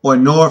 or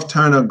Norv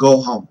Turner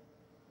go home.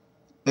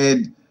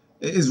 And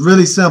it's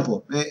really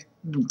simple.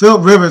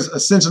 Phillip Rivers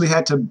essentially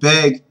had to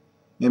beg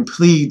and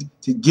plead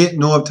to get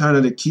Norv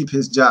Turner to keep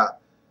his job.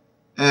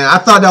 And I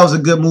thought that was a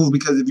good move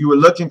because if you were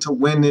looking to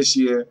win this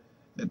year,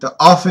 the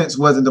offense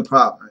wasn't the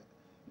problem.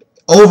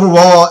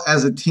 Overall,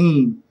 as a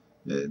team,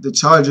 the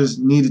Chargers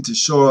needed to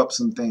shore up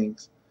some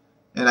things.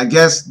 And I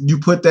guess you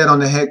put that on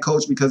the head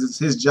coach because it's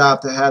his job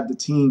to have the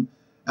team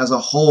as a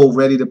whole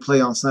ready to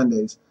play on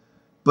Sundays.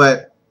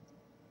 But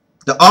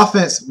the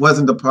offense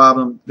wasn't the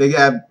problem. They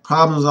had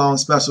problems on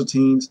special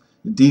teams.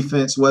 The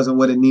defense wasn't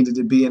what it needed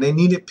to be, and they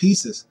needed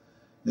pieces.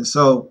 And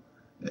so,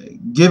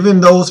 given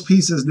those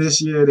pieces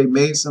this year, they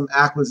made some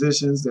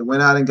acquisitions. They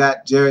went out and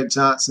got Jared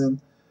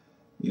Johnson.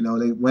 You know,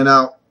 they went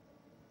out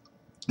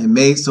and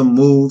made some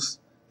moves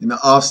in the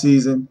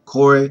offseason.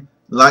 Corey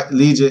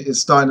Liuget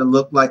is starting to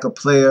look like a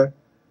player.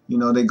 You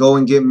know, they go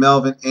and get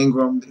Melvin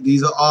Ingram.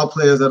 These are all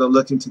players that are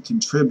looking to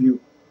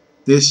contribute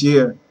this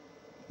year.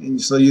 And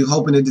so you're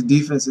hoping that the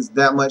defense is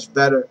that much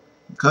better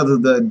because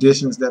of the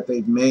additions that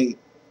they've made.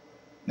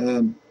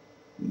 And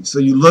so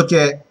you look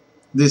at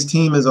this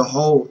team as a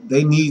whole,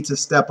 they need to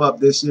step up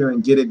this year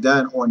and get it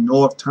done, or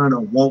Norv Turner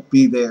won't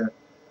be there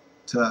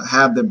to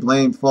have the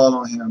blame fall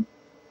on him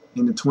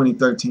in the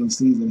 2013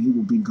 season. He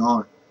will be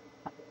gone.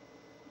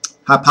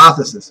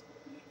 Hypothesis.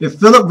 If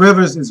Phillip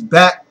Rivers is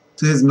back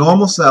to his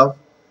normal self,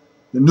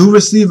 the new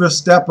receivers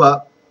step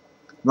up,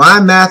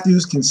 Ryan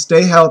Matthews can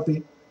stay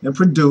healthy and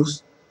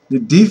produce, the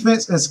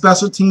defense and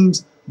special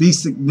teams be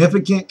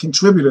significant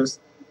contributors,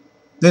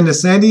 then the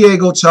San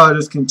Diego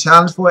Chargers can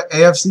challenge for an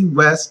AFC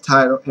West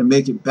title and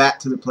make it back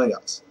to the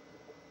playoffs.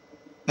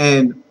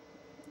 And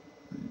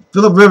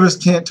Phillip Rivers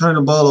can't turn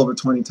the ball over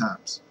 20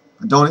 times.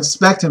 I don't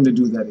expect him to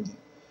do that again.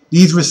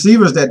 These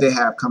receivers that they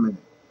have coming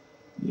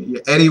in,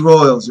 your Eddie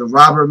Royals, your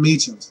Robert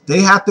Meachams,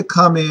 they have to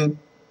come in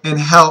and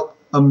help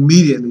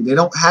immediately. They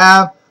don't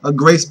have a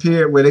grace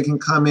period where they can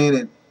come in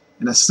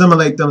and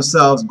assimilate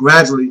themselves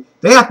gradually.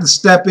 They have to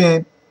step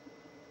in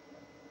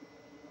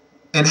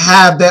and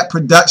have that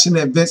production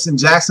that Vincent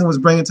Jackson was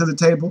bringing to the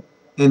table,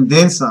 and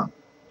then some.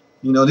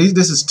 You know,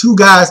 this is two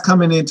guys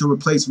coming in to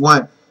replace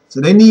one.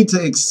 So they need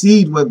to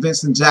exceed what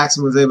Vincent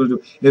Jackson was able to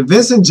do. If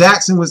Vincent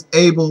Jackson was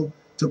able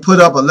to put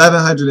up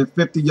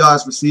 1,150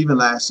 yards receiving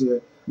last year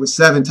with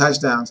 7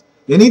 touchdowns,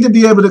 they need to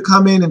be able to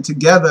come in and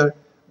together,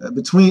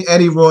 between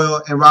Eddie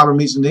Royal and Robert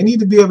Meacham, they need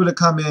to be able to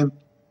come in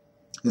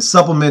and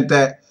supplement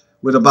that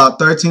with about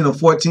 13 or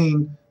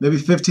 14, maybe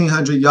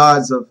 1,500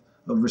 yards of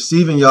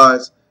receiving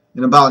yards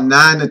and about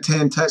 9 to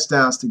 10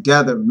 touchdowns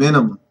together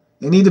minimum.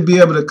 They need to be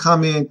able to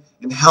come in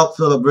and help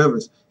Phillip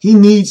Rivers. He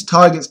needs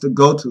targets to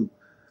go to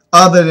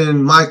other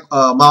than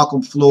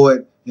Malcolm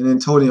Floyd and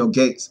Antonio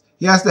Gates.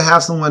 He has to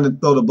have someone to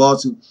throw the ball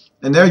to.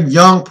 And their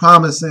young,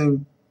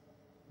 promising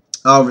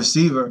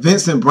receiver,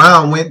 Vincent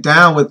Brown, went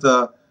down with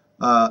a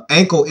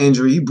ankle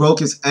injury. He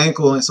broke his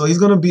ankle, and so he's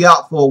going to be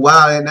out for a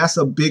while, and that's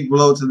a big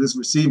blow to this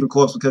receiving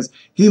corps because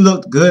he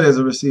looked good as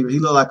a receiver. He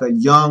looked like a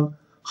young,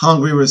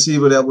 hungry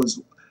receiver that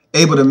was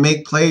able to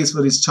make plays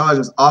for this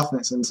Chargers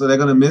offense, and so they're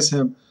going to miss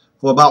him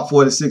for about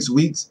 4 to 6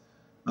 weeks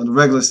of the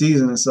regular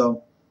season. And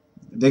so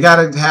they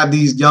got to have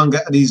these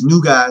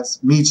new guys,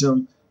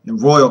 Meacham and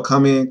Royal,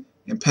 come in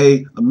and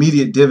pay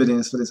immediate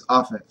dividends for this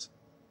offense.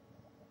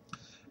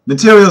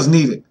 Materials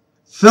needed.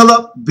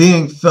 Phillip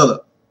being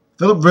Phillip.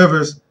 Phillip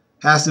Rivers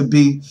has to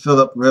be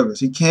Phillip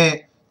Rivers. He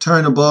can't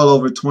turn the ball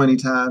over 20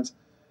 times.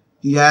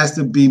 He has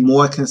to be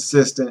more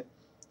consistent.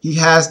 He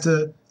has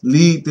to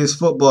lead this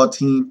football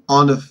team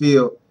on the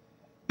field.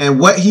 And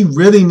what he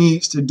really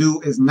needs to do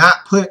is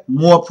not put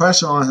more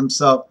pressure on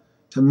himself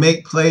to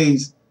make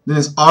plays than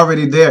is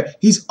already there.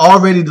 He's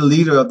already the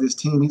leader of this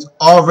team. He's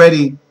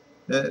already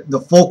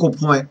the focal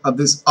point of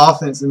this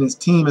offense and his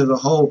team as a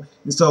whole.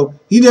 And so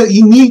he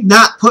need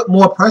not put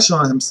more pressure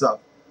on himself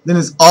than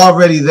is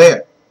already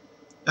there.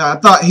 I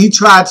thought he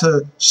tried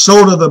to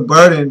shoulder the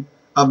burden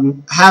of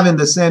having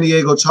the San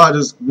Diego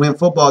Chargers win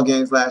football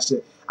games last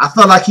year. I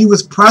felt like he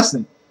was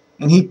pressing,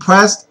 and he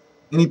pressed,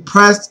 and he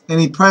pressed, and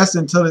he pressed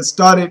until it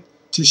started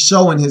to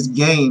show in his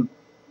game.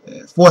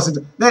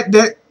 Forcing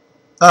that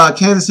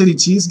Kansas City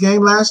Chiefs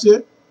game last year,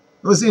 it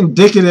was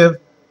indicative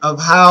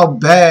of how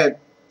bad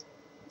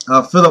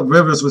Phillip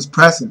Rivers was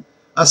pressing.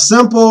 A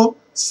simple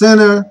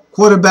center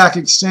quarterback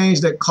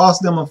exchange that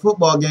cost them a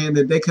football game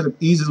that they could have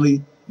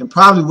easily and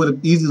probably would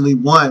have easily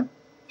won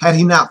had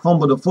he not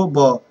fumbled the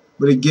football.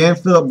 But again,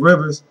 Phillip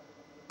Rivers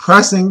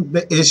pressing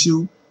the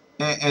issue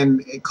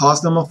and it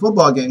cost them a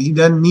football game. He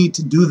doesn't need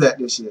to do that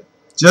this year.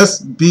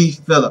 Just be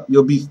Phillip.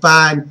 You'll be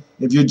fine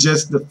if you're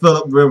just the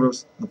Phillip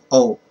Rivers of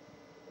old.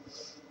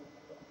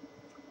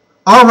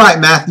 All right,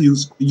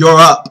 Matthews, you're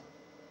up.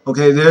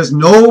 Okay, there's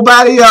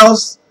nobody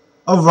else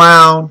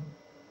around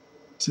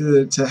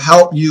to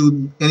help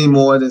you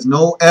anymore. There's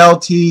no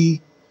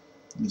LT.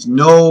 There's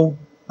no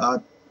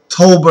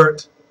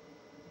Tolbert.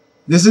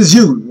 This is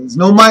you. There's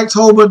no Mike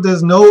Tolbert.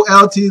 There's no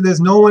LT. There's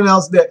no one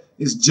else there.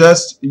 It's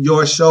just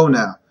your show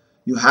now.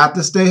 You have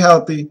to stay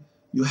healthy.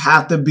 You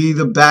have to be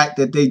the back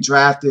that they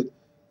drafted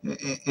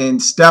and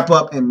step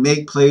up and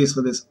make plays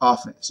for this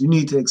offense. You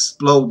need to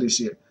explode this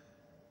year.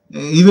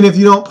 And even if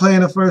you don't play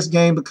in the first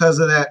game because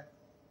of that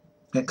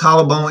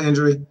collarbone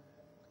injury,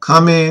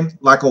 come in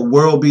like a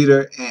world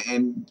beater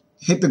and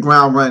hit the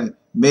ground running.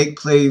 Make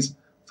plays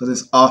for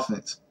this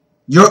offense.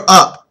 You're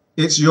up.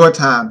 It's your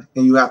time,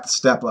 and you have to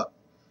step up.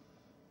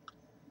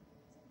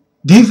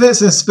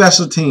 Defense and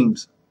special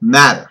teams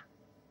matter.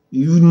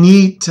 You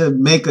need to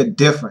make a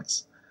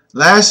difference.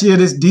 Last year,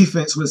 this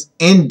defense was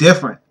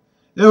indifferent.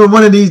 They were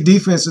one of these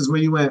defenses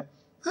where you went,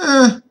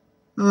 You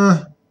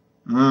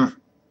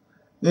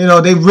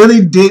know, they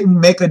really didn't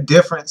make a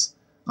difference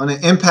on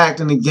the impact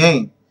in the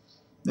game.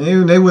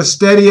 They were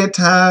steady at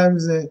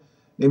times. They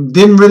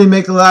didn't really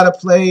make a lot of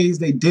plays.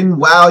 They didn't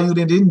wow you.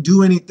 They didn't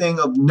do anything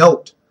of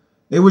note.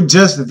 They were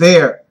just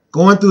there,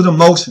 going through the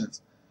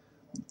motions.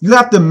 You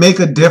have to make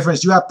a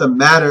difference. You have to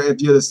matter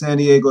if you're the San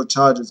Diego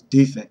Chargers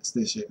defense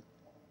this year.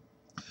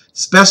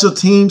 Special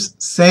teams,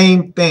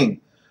 same thing.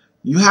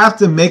 You have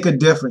to make a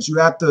difference. You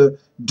have to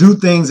do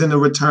things in the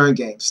return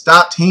game.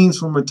 Stop teams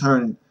from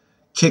returning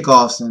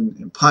kickoffs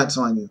and punts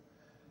on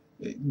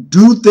you.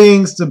 Do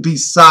things to be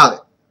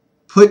solid.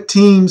 Put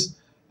teams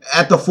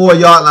at the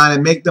 4-yard line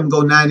and make them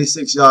go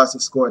 96 yards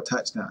to score a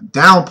touchdown.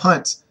 Down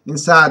punts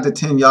inside the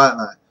 10-yard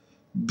line.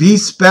 Be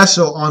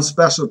special on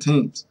special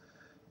teams.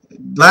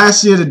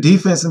 Last year, the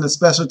defense and the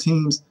special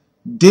teams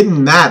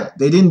didn't matter.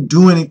 They didn't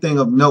do anything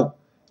of note.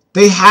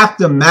 They have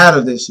to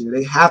matter this year.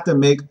 They have to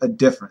make a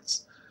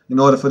difference in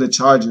order for the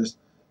Chargers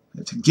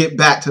to get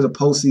back to the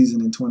postseason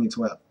in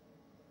 2012.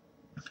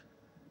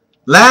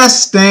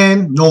 Last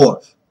stand,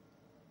 Norv.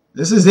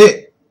 This is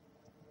it.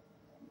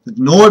 If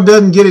Norv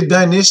doesn't get it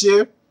done this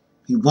year,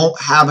 he won't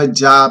have a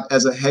job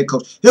as a head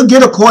coach. He'll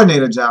get a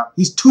coordinator job.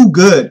 He's too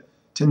good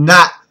to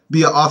not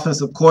be an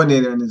offensive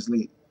coordinator in this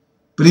league.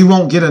 But he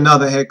won't get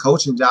another head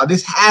coaching job.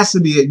 This has to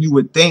be it, you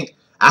would think.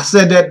 I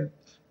said that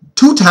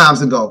 2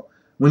 times ago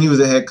when he was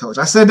a head coach.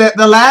 I said that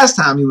the last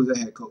time he was a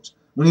head coach,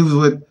 when he was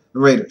with the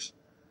Raiders.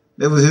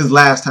 It was his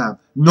last time.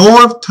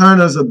 Norv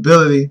Turner's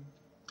ability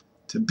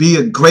to be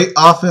a great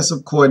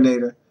offensive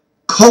coordinator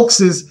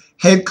coaxes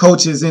head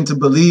coaches into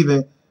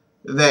believing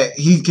that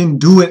he can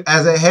do it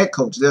as a head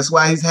coach. That's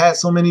why he's had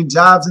so many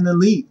jobs in the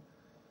league.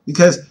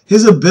 Because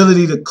his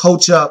ability to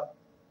coach up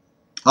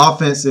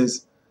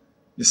offenses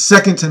is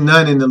second to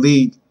none in the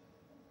league.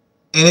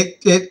 And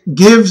it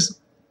gives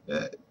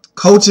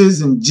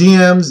coaches and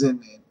GMs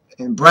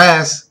and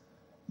brass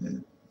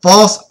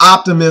false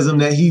optimism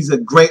that he's a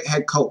great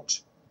head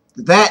coach.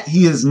 That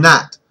he is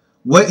not.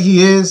 What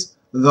he is,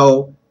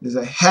 though, is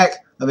a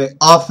heck of an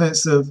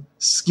offensive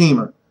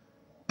schemer.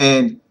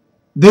 And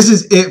this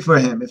is it for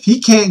him. If he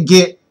can't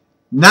get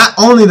not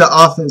only the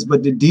offense,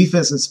 but the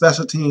defense and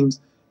special teams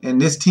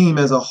and this team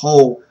as a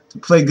whole to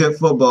play good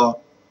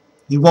football,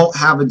 he won't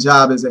have a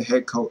job as a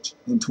head coach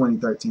in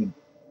 2013.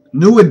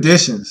 New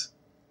additions.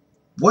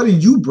 What do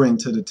you bring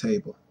to the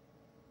table?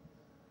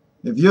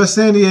 If you're a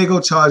San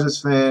Diego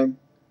Chargers fan,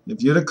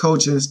 if you're the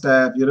coaching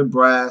staff, you're the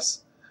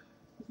brass,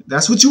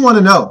 that's what you want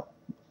to know.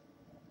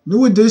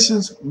 New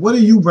additions, what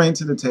do you bring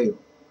to the table?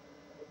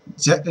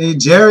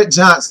 Jarrett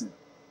Johnson,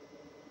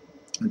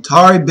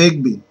 Atari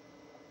Bigby,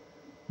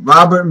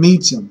 Robert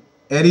Meacham,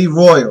 Eddie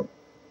Royal.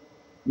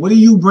 What do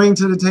you bring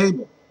to the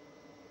table?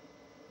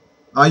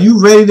 Are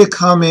you ready to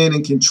come in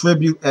and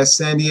contribute as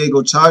San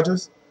Diego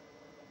Chargers?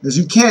 Because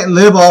you can't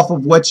live off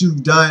of what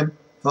you've done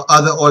for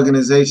other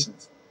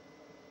organizations.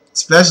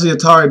 Especially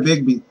Atari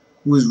Bigby,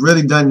 who has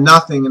really done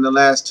nothing in the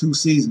last 2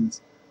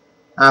 seasons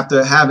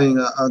after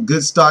having a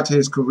good start to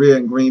his career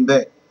in Green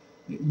Bay.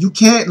 You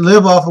can't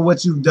live off of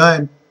what you've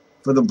done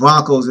for the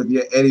Broncos if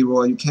you're Eddie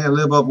Roy. You can't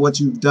live off what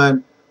you've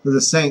done for the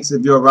Saints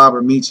if you're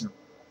Robert Meacham.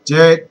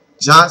 Jarrett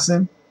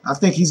Johnson, I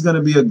think he's going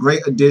to be a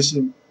great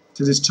addition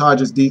to this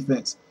Chargers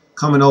defense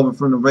coming over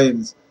from the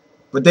Ravens.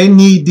 But they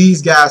need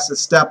these guys to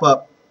step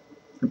up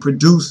and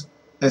produce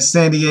as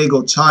San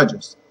Diego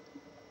Chargers.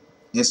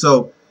 And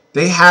so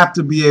they have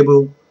to be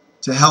able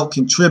to help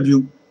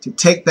contribute to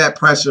take that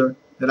pressure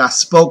that I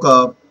spoke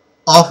of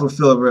off of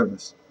Phillip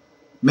Rivers.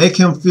 Make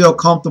him feel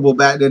comfortable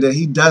back there that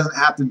he doesn't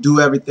have to do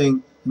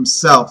everything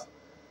himself.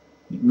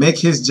 Make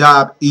his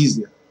job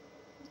easier.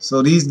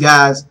 So these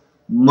guys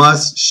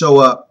must show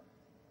up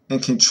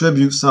and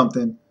contribute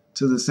something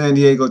to the San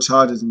Diego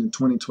Chargers in the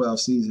 2012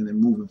 season and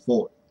moving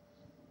forward.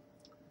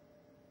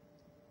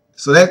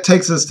 So that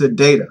takes us to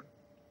data.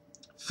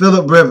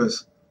 Phillip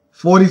Rivers,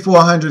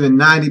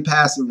 4,490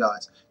 passing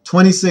yards,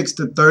 26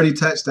 to 30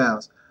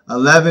 touchdowns,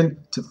 11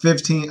 to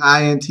 15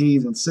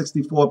 INTs, and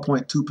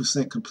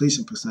 64.2%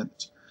 completion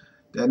percentage.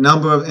 That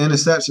number of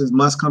interceptions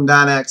must come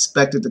down. I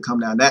expect it to come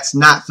down. That's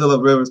not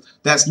Phillip Rivers.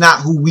 That's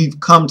not who we've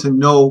come to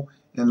know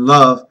and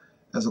love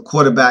as a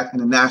quarterback in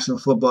the National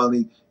Football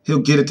League. He'll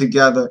get it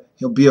together.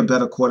 He'll be a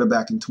better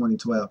quarterback in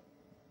 2012.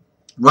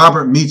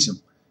 Robert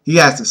Meacham, he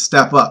has to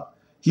step up.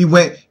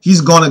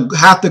 He's going to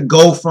have to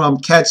go from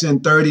catching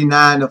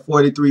 39 to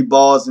 43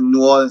 balls in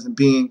New Orleans and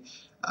being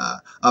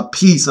a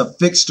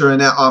fixture in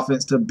that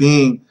offense to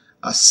being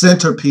a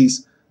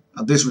centerpiece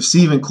of this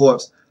receiving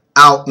corps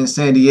out in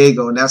San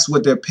Diego. And that's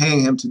what they're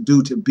paying him to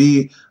do, to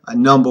be a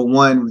number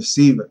one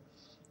receiver.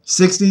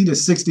 60 to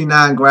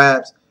 69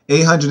 grabs,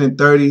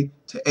 830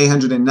 to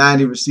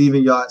 890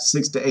 receiving yards,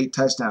 6 to 8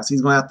 touchdowns.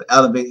 He's going to have to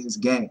elevate his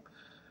game.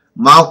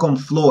 Malcolm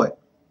Floyd.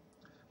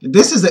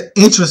 This is an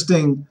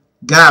interesting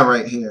guy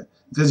right here,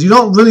 because you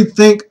don't really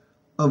think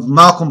of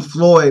Malcolm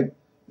Floyd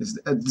as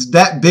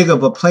that big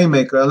of a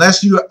playmaker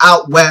unless you're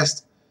out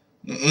west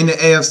in the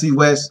AFC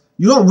West.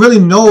 You don't really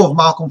know of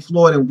Malcolm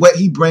Floyd and what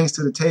he brings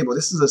to the table.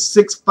 This is a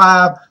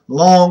 6'5",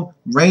 long,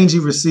 rangy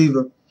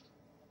receiver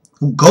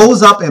who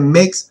goes up and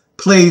makes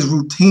plays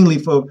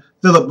routinely for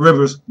Phillip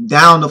Rivers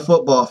down the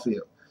football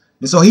field.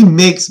 And so he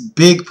makes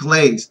big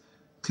plays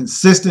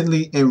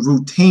consistently and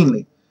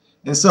routinely.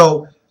 And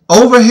so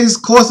over his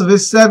course of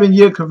his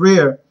 7-year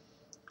career,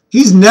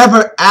 he's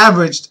never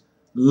averaged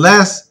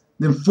less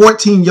than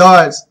 14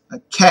 yards a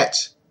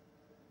catch.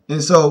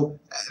 And so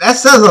that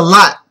says a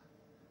lot.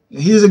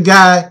 Here's a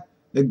guy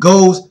that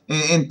goes,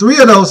 in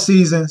 3 of those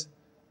seasons,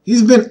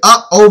 he's been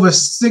up over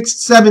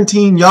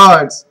 17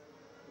 yards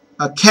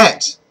a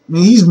catch. I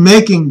mean, he's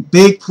making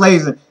big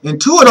plays. In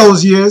 2 of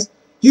those years,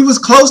 he was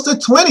close to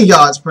 20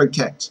 yards per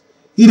catch.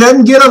 He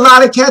doesn't get a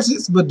lot of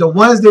catches, but the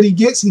ones that he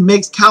gets, he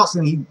makes counts,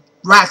 and he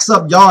racks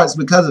up yards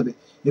because of it.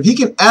 If he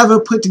can ever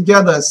put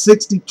together a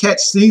 60-catch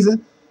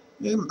season,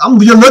 you're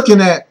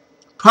looking at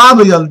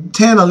probably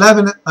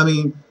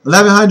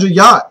 1,100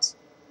 yards.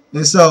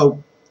 And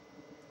so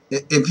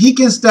if he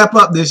can step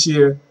up this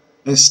year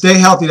and stay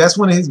healthy, that's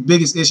one of his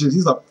biggest issues.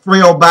 He's a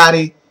frail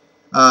body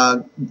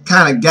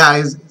kind of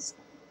guy.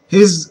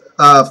 His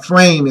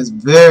frame is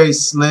very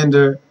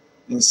slender,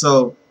 and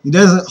so he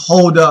doesn't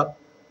hold up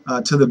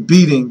to the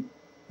beating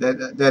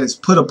that is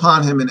put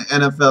upon him in the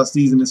NFL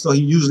season, and so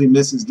he usually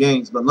misses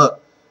games. But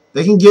look,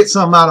 they can get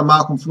something out of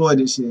Malcolm Floyd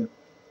this year.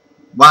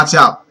 Watch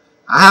out.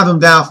 I have him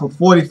down for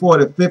 44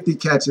 to 50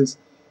 catches,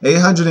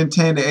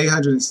 810 to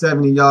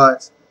 870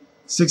 yards,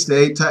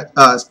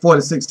 4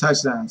 to 6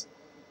 touchdowns.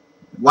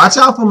 Watch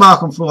out for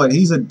Malcolm Floyd.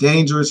 He's a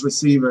dangerous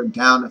receiver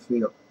down the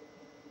field.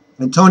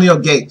 Antonio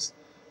Gates,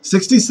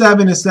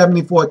 67 to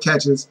 74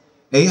 catches,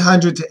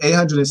 800 to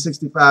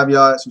 865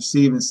 yards,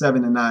 receiving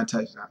 7 to 9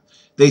 touchdowns.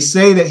 They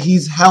say that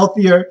he's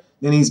healthier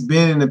than he's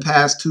been in the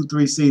past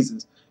 2-3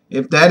 seasons.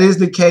 If that is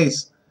the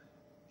case,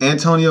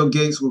 Antonio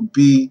Gates will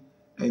be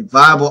a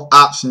viable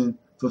option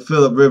for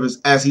Phillip Rivers,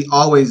 as he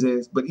always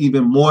is, but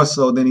even more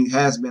so than he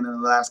has been in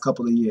the last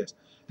couple of years.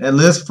 That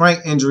Liz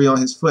Frank injury on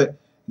his foot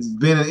has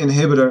been an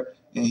inhibitor,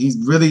 and he's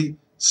really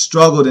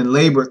struggled and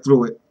labored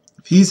through it.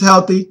 If he's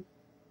healthy,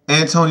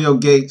 Antonio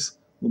Gates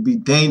will be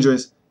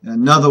dangerous and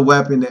another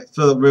weapon that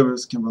Phillip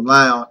Rivers can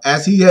rely on,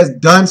 as he has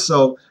done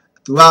so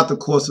throughout the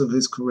course of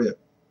his career.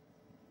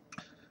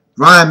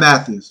 Ryan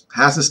Matthews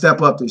has to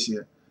step up this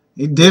year.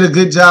 He did a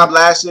good job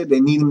last year.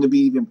 They need him to be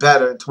even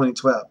better in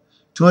 2012.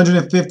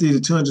 250 to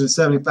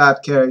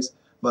 275 carries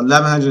for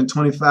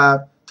 1,125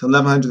 to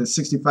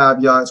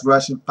 1,165 yards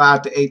rushing,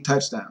 5 to 8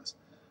 touchdowns.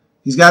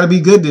 He's got to be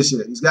good this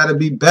year. He's got to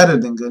be better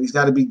than good. He's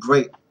got to be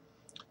great.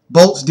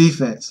 Bolts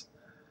defense.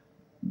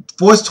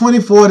 Force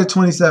 24 to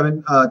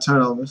 27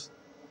 turnovers.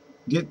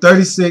 Get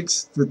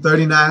 36 to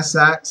 39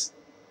 sacks.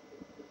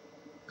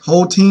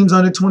 Hold teams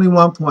under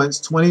 21 points,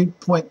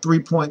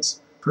 20.3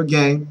 points per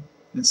game,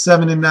 and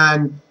 7 to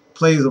 9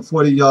 plays of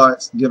 40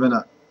 yards given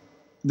up.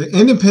 The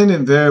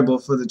independent variable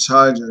for the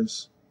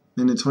Chargers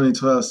in the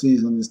 2012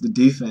 season is the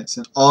defense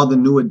and all the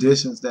new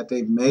additions that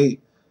they've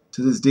made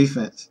to this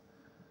defense.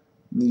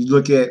 You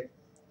look at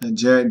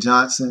Jared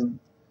Johnson,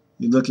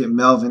 you look at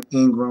Melvin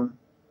Ingram,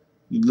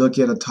 you look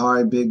at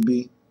Atari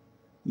Bigby,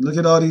 you look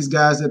at all these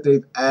guys that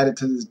they've added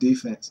to this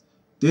defense.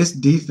 This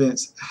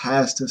defense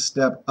has to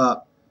step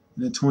up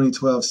in the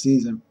 2012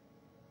 season.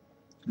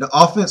 The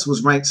offense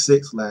was ranked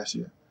 6th last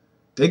year.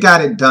 They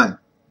got it done.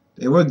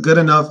 They were good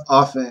enough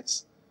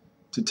offense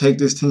to take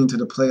this team to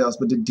the playoffs,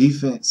 but the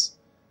defense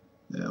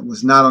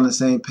was not on the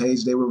same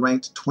page. They were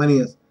ranked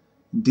 20th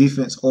in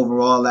defense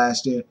overall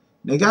last year.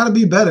 They got to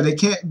be better. They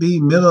can't be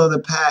middle of the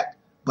pack,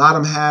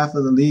 bottom half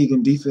of the league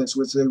in defense,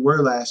 which they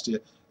were last year.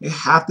 They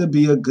have to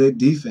be a good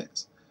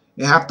defense.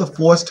 They have to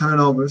force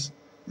turnovers.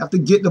 They have to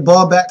get the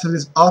ball back to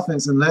this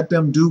offense and let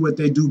them do what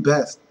they do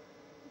best.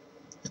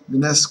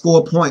 And that's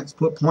score points,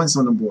 put points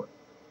on the board.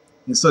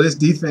 And so this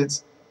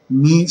defense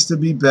needs to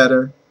be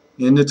better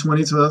in the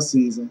 2012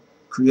 season,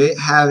 create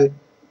havoc,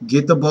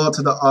 get the ball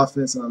to the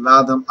offense, and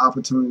allow them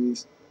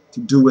opportunities to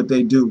do what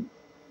they do.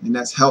 And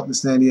that's help the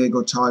San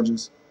Diego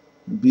Chargers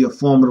and be a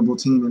formidable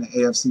team in the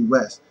AFC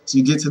West. So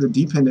you get to the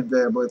dependent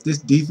variable. If this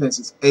defense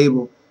is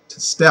able to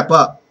step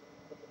up,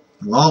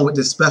 along with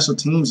this special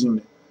teams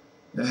unit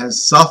that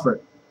has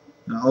suffered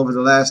over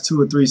the last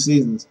 2 or 3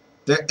 seasons,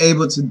 they're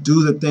able to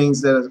do the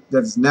things that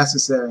is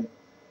necessary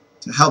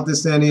to help the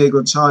San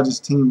Diego Chargers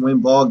team win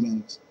ball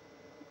games.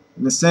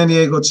 And the San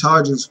Diego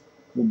Chargers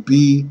will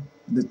be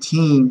the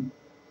team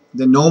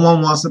that no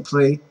one wants to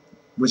play,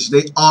 which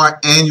they are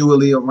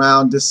annually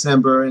around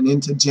December and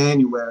into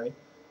January.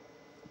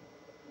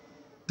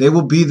 They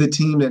will be the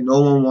team that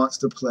no one wants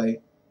to play,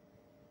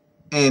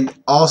 and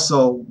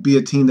also be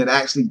a team that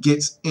actually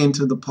gets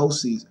into the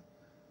postseason.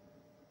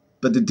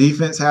 But the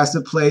defense has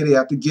to play. They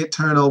have to get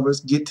turnovers,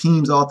 get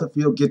teams off the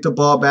field, get the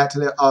ball back to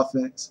their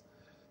offense.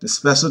 The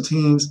special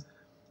teams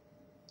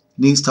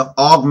needs to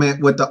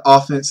augment what the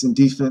offense and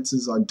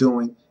defenses are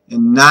doing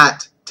and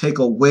not take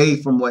away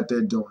from what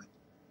they're doing.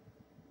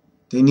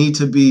 They need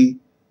to be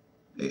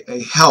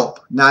a help,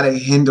 not a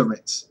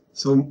hindrance.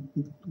 So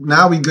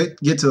now we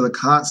get to the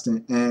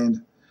constant,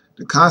 and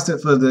the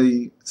constant for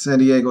the San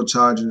Diego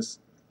Chargers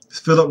is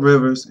Phillip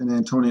Rivers and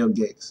Antonio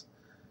Gates.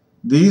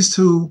 These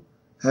two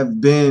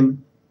have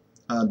been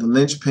the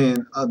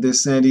linchpin of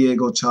this San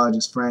Diego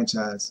Chargers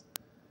franchise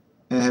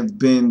and have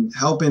been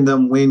helping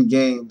them win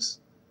games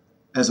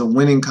as a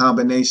winning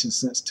combination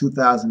since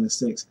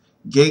 2006.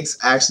 Gates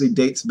actually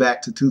dates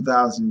back to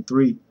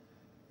 2003,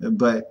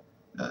 but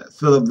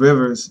Phillip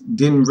Rivers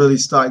didn't really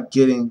start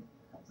getting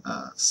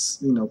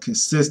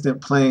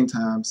consistent playing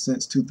time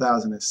since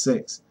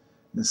 2006.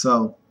 And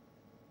so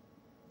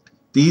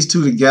these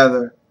two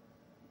together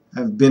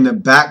have been the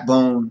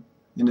backbone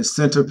and the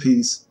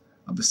centerpiece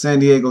of the San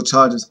Diego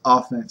Chargers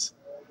offense.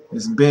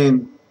 It's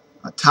been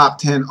a top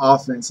 10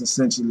 offense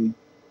essentially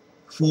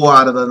 4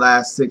 out of the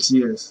last 6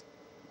 years.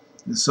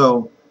 And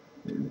so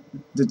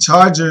the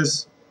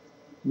Chargers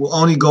will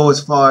only go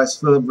as far as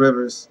Phillip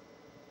Rivers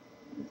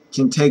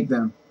can take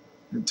them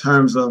in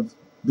terms of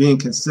being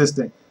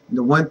consistent. And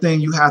the one thing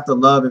you have to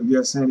love if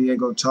you're a San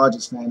Diego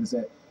Chargers fan is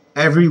that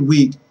every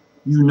week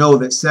you know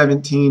that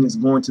 17 is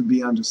going to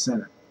be under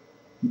center.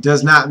 He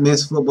does not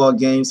miss football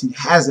games. He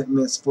hasn't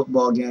missed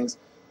football games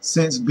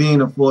since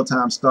being a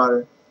full-time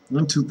starter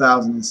in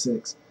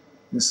 2006.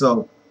 And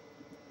so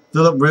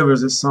Phillip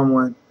Rivers is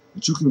someone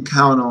that you can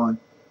count on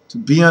to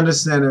be under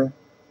center,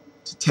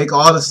 to take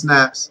all the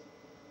snaps,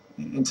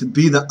 and to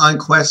be the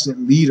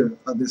unquestioned leader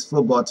of this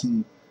football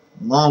team,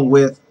 along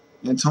with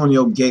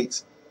Antonio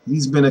Gates.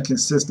 He's been a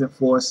consistent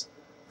force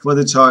for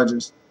the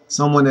Chargers,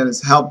 someone that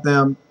has helped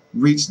them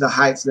reach the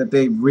heights that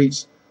they've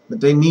reached, but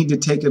they need to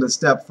take it a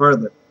step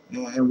further.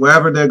 And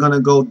wherever they're going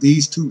to go,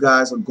 these two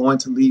guys are going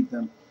to lead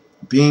them,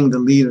 being the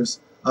leaders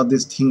of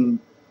this team.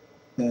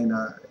 And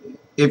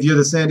if you're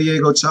the San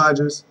Diego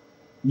Chargers,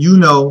 you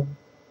know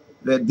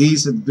that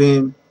these have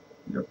been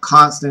your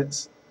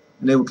constants,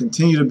 and they will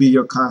continue to be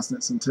your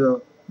constants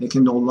until they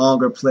can no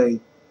longer play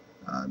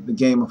the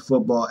game of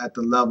football at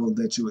the level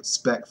that you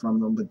expect from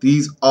them. But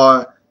these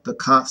are the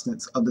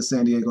constants of the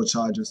San Diego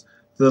Chargers: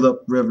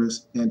 Phillip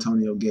Rivers,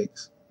 Antonio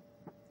Gates.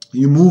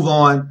 You move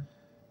on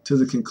to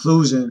the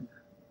conclusion,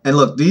 and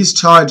look, these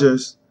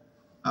Chargers,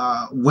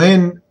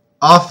 when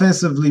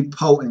offensively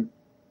potent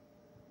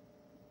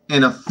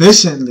and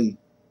efficiently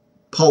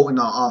potent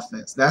on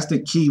offense, that's the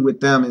key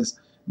with them, is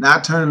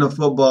not turning the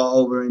football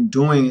over and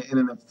doing it in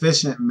an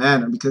efficient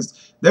manner,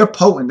 because they're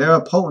potent. They're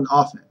a potent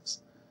offense.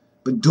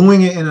 But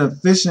doing it in an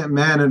efficient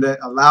manner that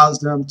allows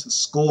them to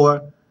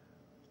score,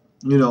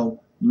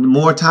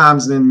 more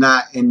times than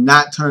not, and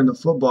not turn the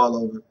football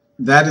over.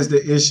 That is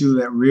the issue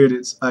that reared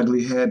its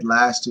ugly head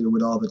last year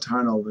with all the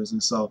turnovers.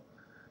 And so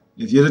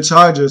if you're the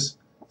Chargers,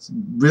 it's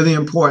really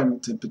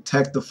important to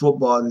protect the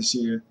football this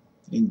year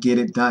and get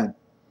it done.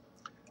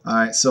 All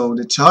right, so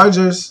the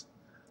Chargers,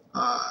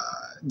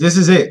 this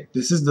is it.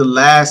 This is the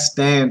last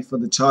stand for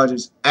the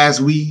Chargers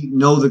as we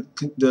know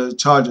the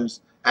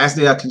Chargers, as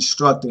they are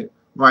constructed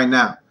right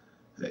now.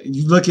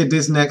 You look at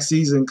this next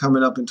season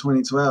coming up in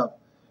 2012,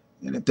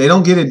 and if they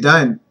don't get it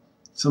done,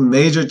 some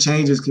major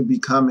changes could be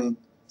coming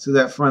to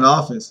that front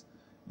office.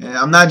 And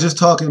I'm not just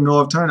talking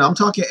Norv Turner. I'm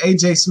talking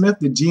A.J. Smith,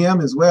 the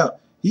GM, as well.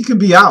 He could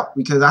be out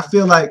because I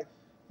feel like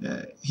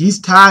he's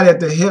tied at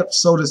the hip,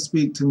 so to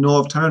speak, to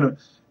Norv Turner.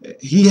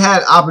 He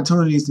had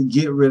opportunities to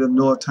get rid of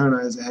Norv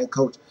Turner as a head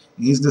coach,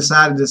 and he's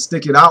decided to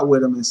stick it out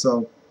with him. And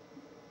so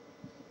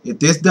if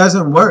this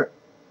doesn't work,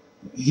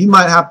 he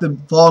might have to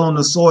fall on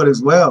the sword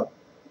as well.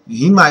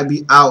 He might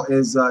be out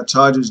as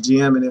Chargers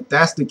GM, and if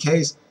that's the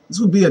case, this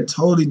would be a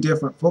totally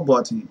different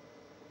football team.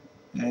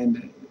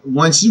 And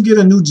once you get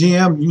a new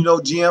GM,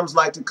 GMs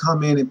like to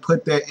come in and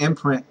put their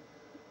imprint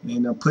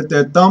and put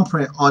their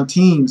thumbprint on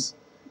teams.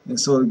 And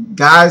so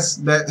guys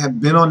that have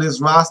been on this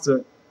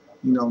roster,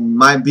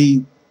 might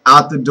be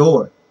out the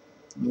door.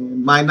 It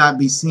might not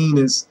be seen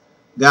as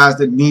guys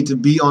that need to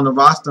be on the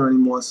roster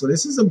anymore. So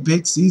this is a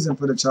big season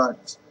for the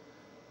Chargers.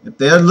 If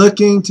they're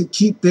looking to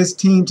keep this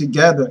team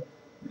together,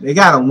 they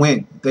got to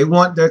win. If they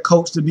want their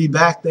coach to be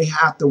back, they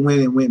have to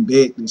win and win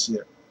big this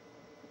year.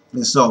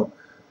 And so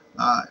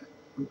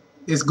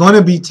it's going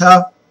to be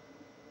tough,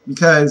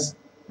 because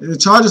the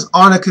Chargers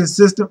aren't a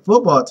consistent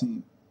football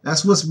team.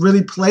 That's what's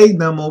really plagued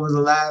them over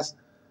the last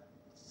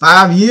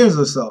 5 years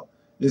or so,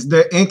 is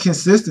their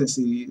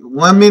inconsistency.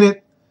 1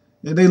 minute,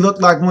 they look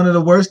like one of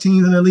the worst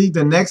teams in the league.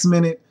 The next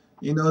minute,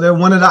 they're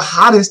one of the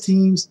hottest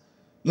teams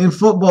in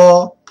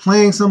football,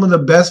 playing some of the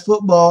best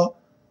football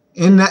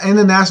in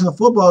the National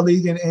Football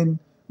League. And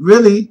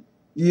really,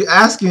 you're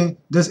asking,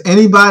 does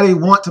anybody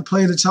want to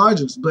play the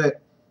Chargers?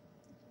 But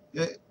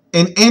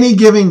in any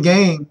given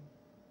game,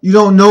 you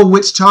don't know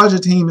which Charger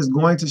team is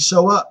going to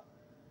show up.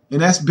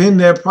 And that's been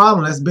their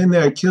problem. That's been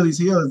their Achilles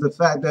heel, is the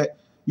fact that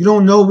you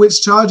don't know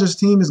which Chargers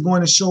team is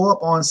going to show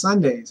up on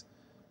Sundays.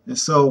 And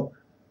so,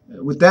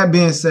 with that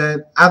being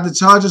said, I have the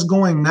Chargers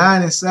going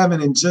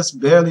 9-7 and just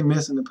barely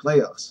missing the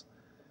playoffs.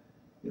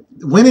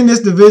 Winning this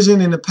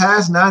division in the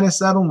past,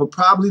 9-7, will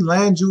probably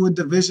land you a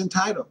division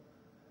title.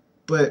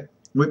 But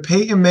with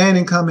Peyton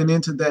Manning coming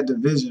into that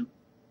division,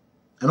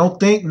 I don't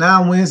think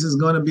 9 wins is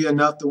going to be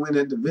enough to win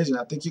that division.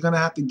 I think you're going to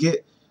have to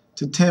get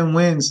to 10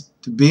 wins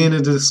to be in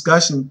a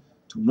discussion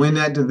to win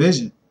that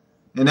division.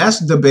 And that's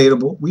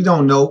debatable. We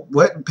don't know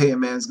what Peyton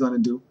Manning's going to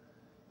do.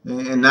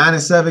 And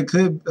 9-7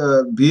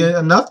 could be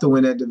enough to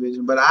win that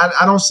division. But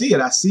I don't see it.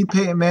 I see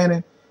Peyton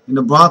Manning and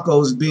the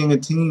Broncos being a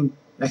team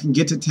that can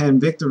get to 10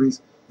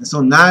 victories. And so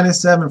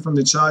 9-7 from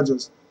the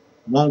Chargers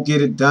won't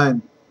get it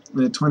done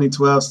in the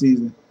 2012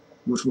 season,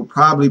 which will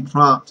probably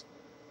prompt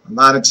a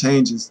lot of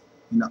changes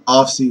in the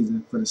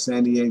offseason for the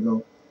San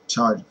Diego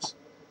Chargers.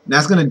 And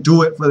that's going to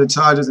do it for the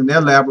Chargers and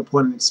their lab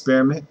reporting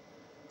experiment.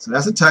 So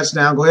that's a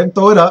touchdown. Go ahead and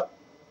throw it up.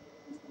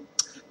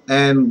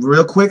 And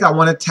real quick, I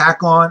want to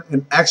tack on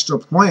an extra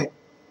point.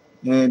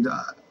 And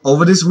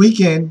over this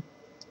weekend,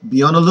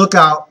 be on the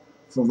lookout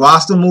for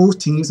roster moves.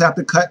 Teams have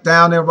to cut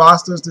down their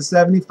rosters to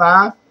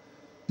 75.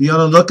 Be on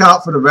the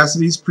lookout for the rest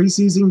of these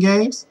preseason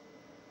games.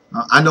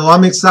 I know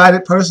I'm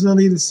excited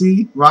personally to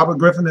see Robert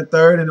Griffin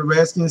III and the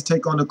Redskins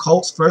take on the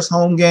Colts, first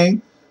home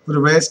game for the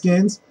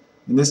Redskins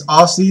in this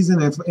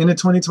offseason and in the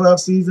 2012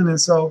 season. And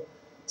so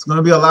it's going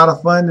to be a lot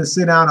of fun to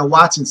sit down and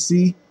watch and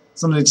see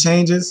some of the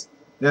changes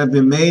that have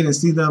been made and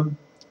see them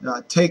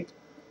take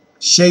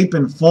shape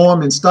and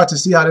form and start to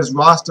see how this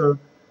roster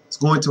is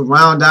going to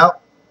round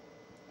out.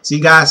 See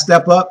guys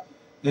step up,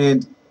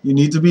 and you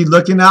need to be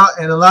looking out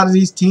at a lot of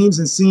these teams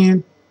and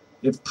seeing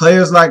if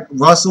players like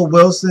Russell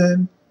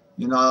Wilson,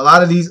 a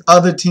lot of these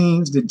other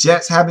teams, the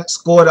Jets haven't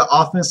scored an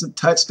offensive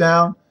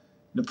touchdown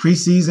in the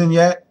preseason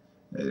yet.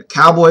 The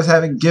Cowboys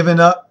haven't given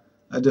up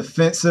a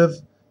defensive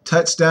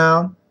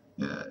touchdown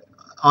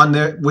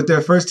with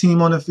their first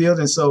team on the field.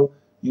 And so,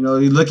 you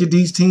look at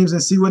these teams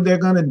and see what they're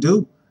going to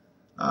do.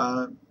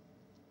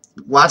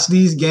 Watch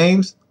these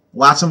games.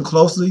 Watch them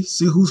closely.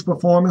 See who's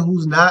performing,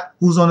 who's not,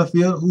 who's on the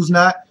field, who's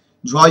not.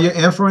 Draw your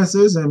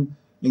inferences and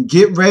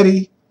get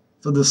ready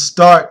for the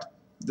start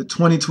of the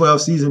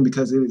 2012 season,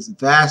 because it is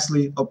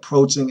vastly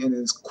approaching and it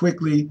is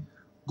quickly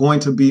going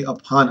to be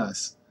upon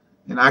us.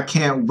 And I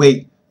can't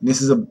wait. And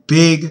this is a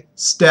big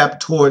step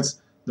towards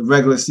the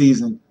regular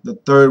season. The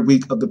third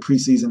week of the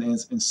preseason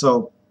ends. And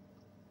so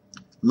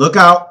look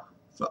out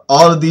for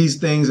all of these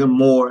things and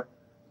more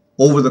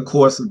over the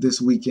course of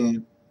this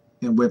weekend.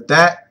 And with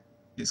that,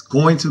 it's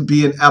going to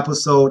be an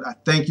episode. I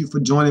thank you for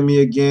joining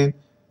me again.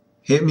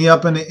 Hit me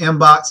up in the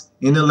inbox,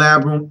 in the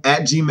lab room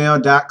at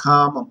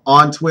gmail.com. I'm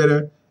on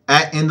Twitter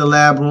at In the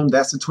Lab Room.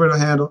 That's the Twitter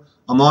handle.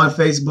 I'm on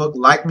Facebook.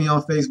 Like me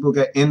on Facebook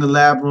at In the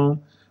Lab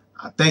Room.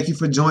 I thank you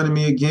for joining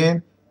me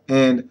again.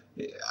 And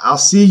I'll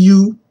see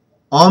you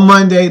on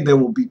Monday. There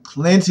will be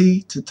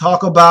plenty to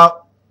talk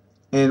about,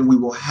 and we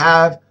will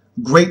have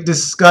great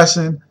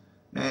discussion.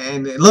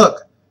 And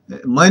look,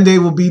 Monday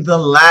will be the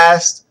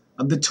last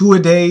of the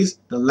tour-a-days,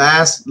 the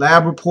last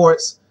lab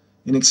reports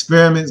and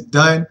experiments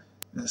done.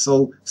 And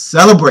so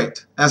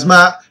celebrate. As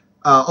my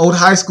old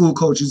high school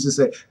coach used to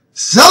say,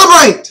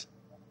 celebrate!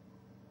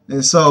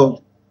 And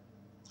so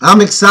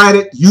I'm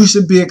excited. You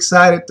should be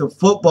excited. The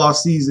football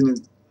season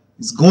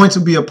is going to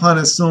be upon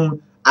us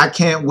soon. I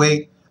can't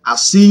wait. I'll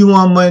see you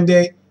on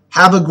Monday.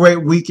 Have a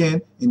great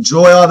weekend.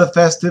 Enjoy all the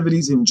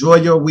festivities. Enjoy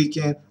your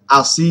weekend.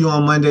 I'll see you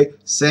on Monday.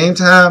 Same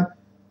time,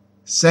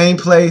 same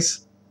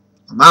place.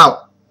 I'm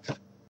out.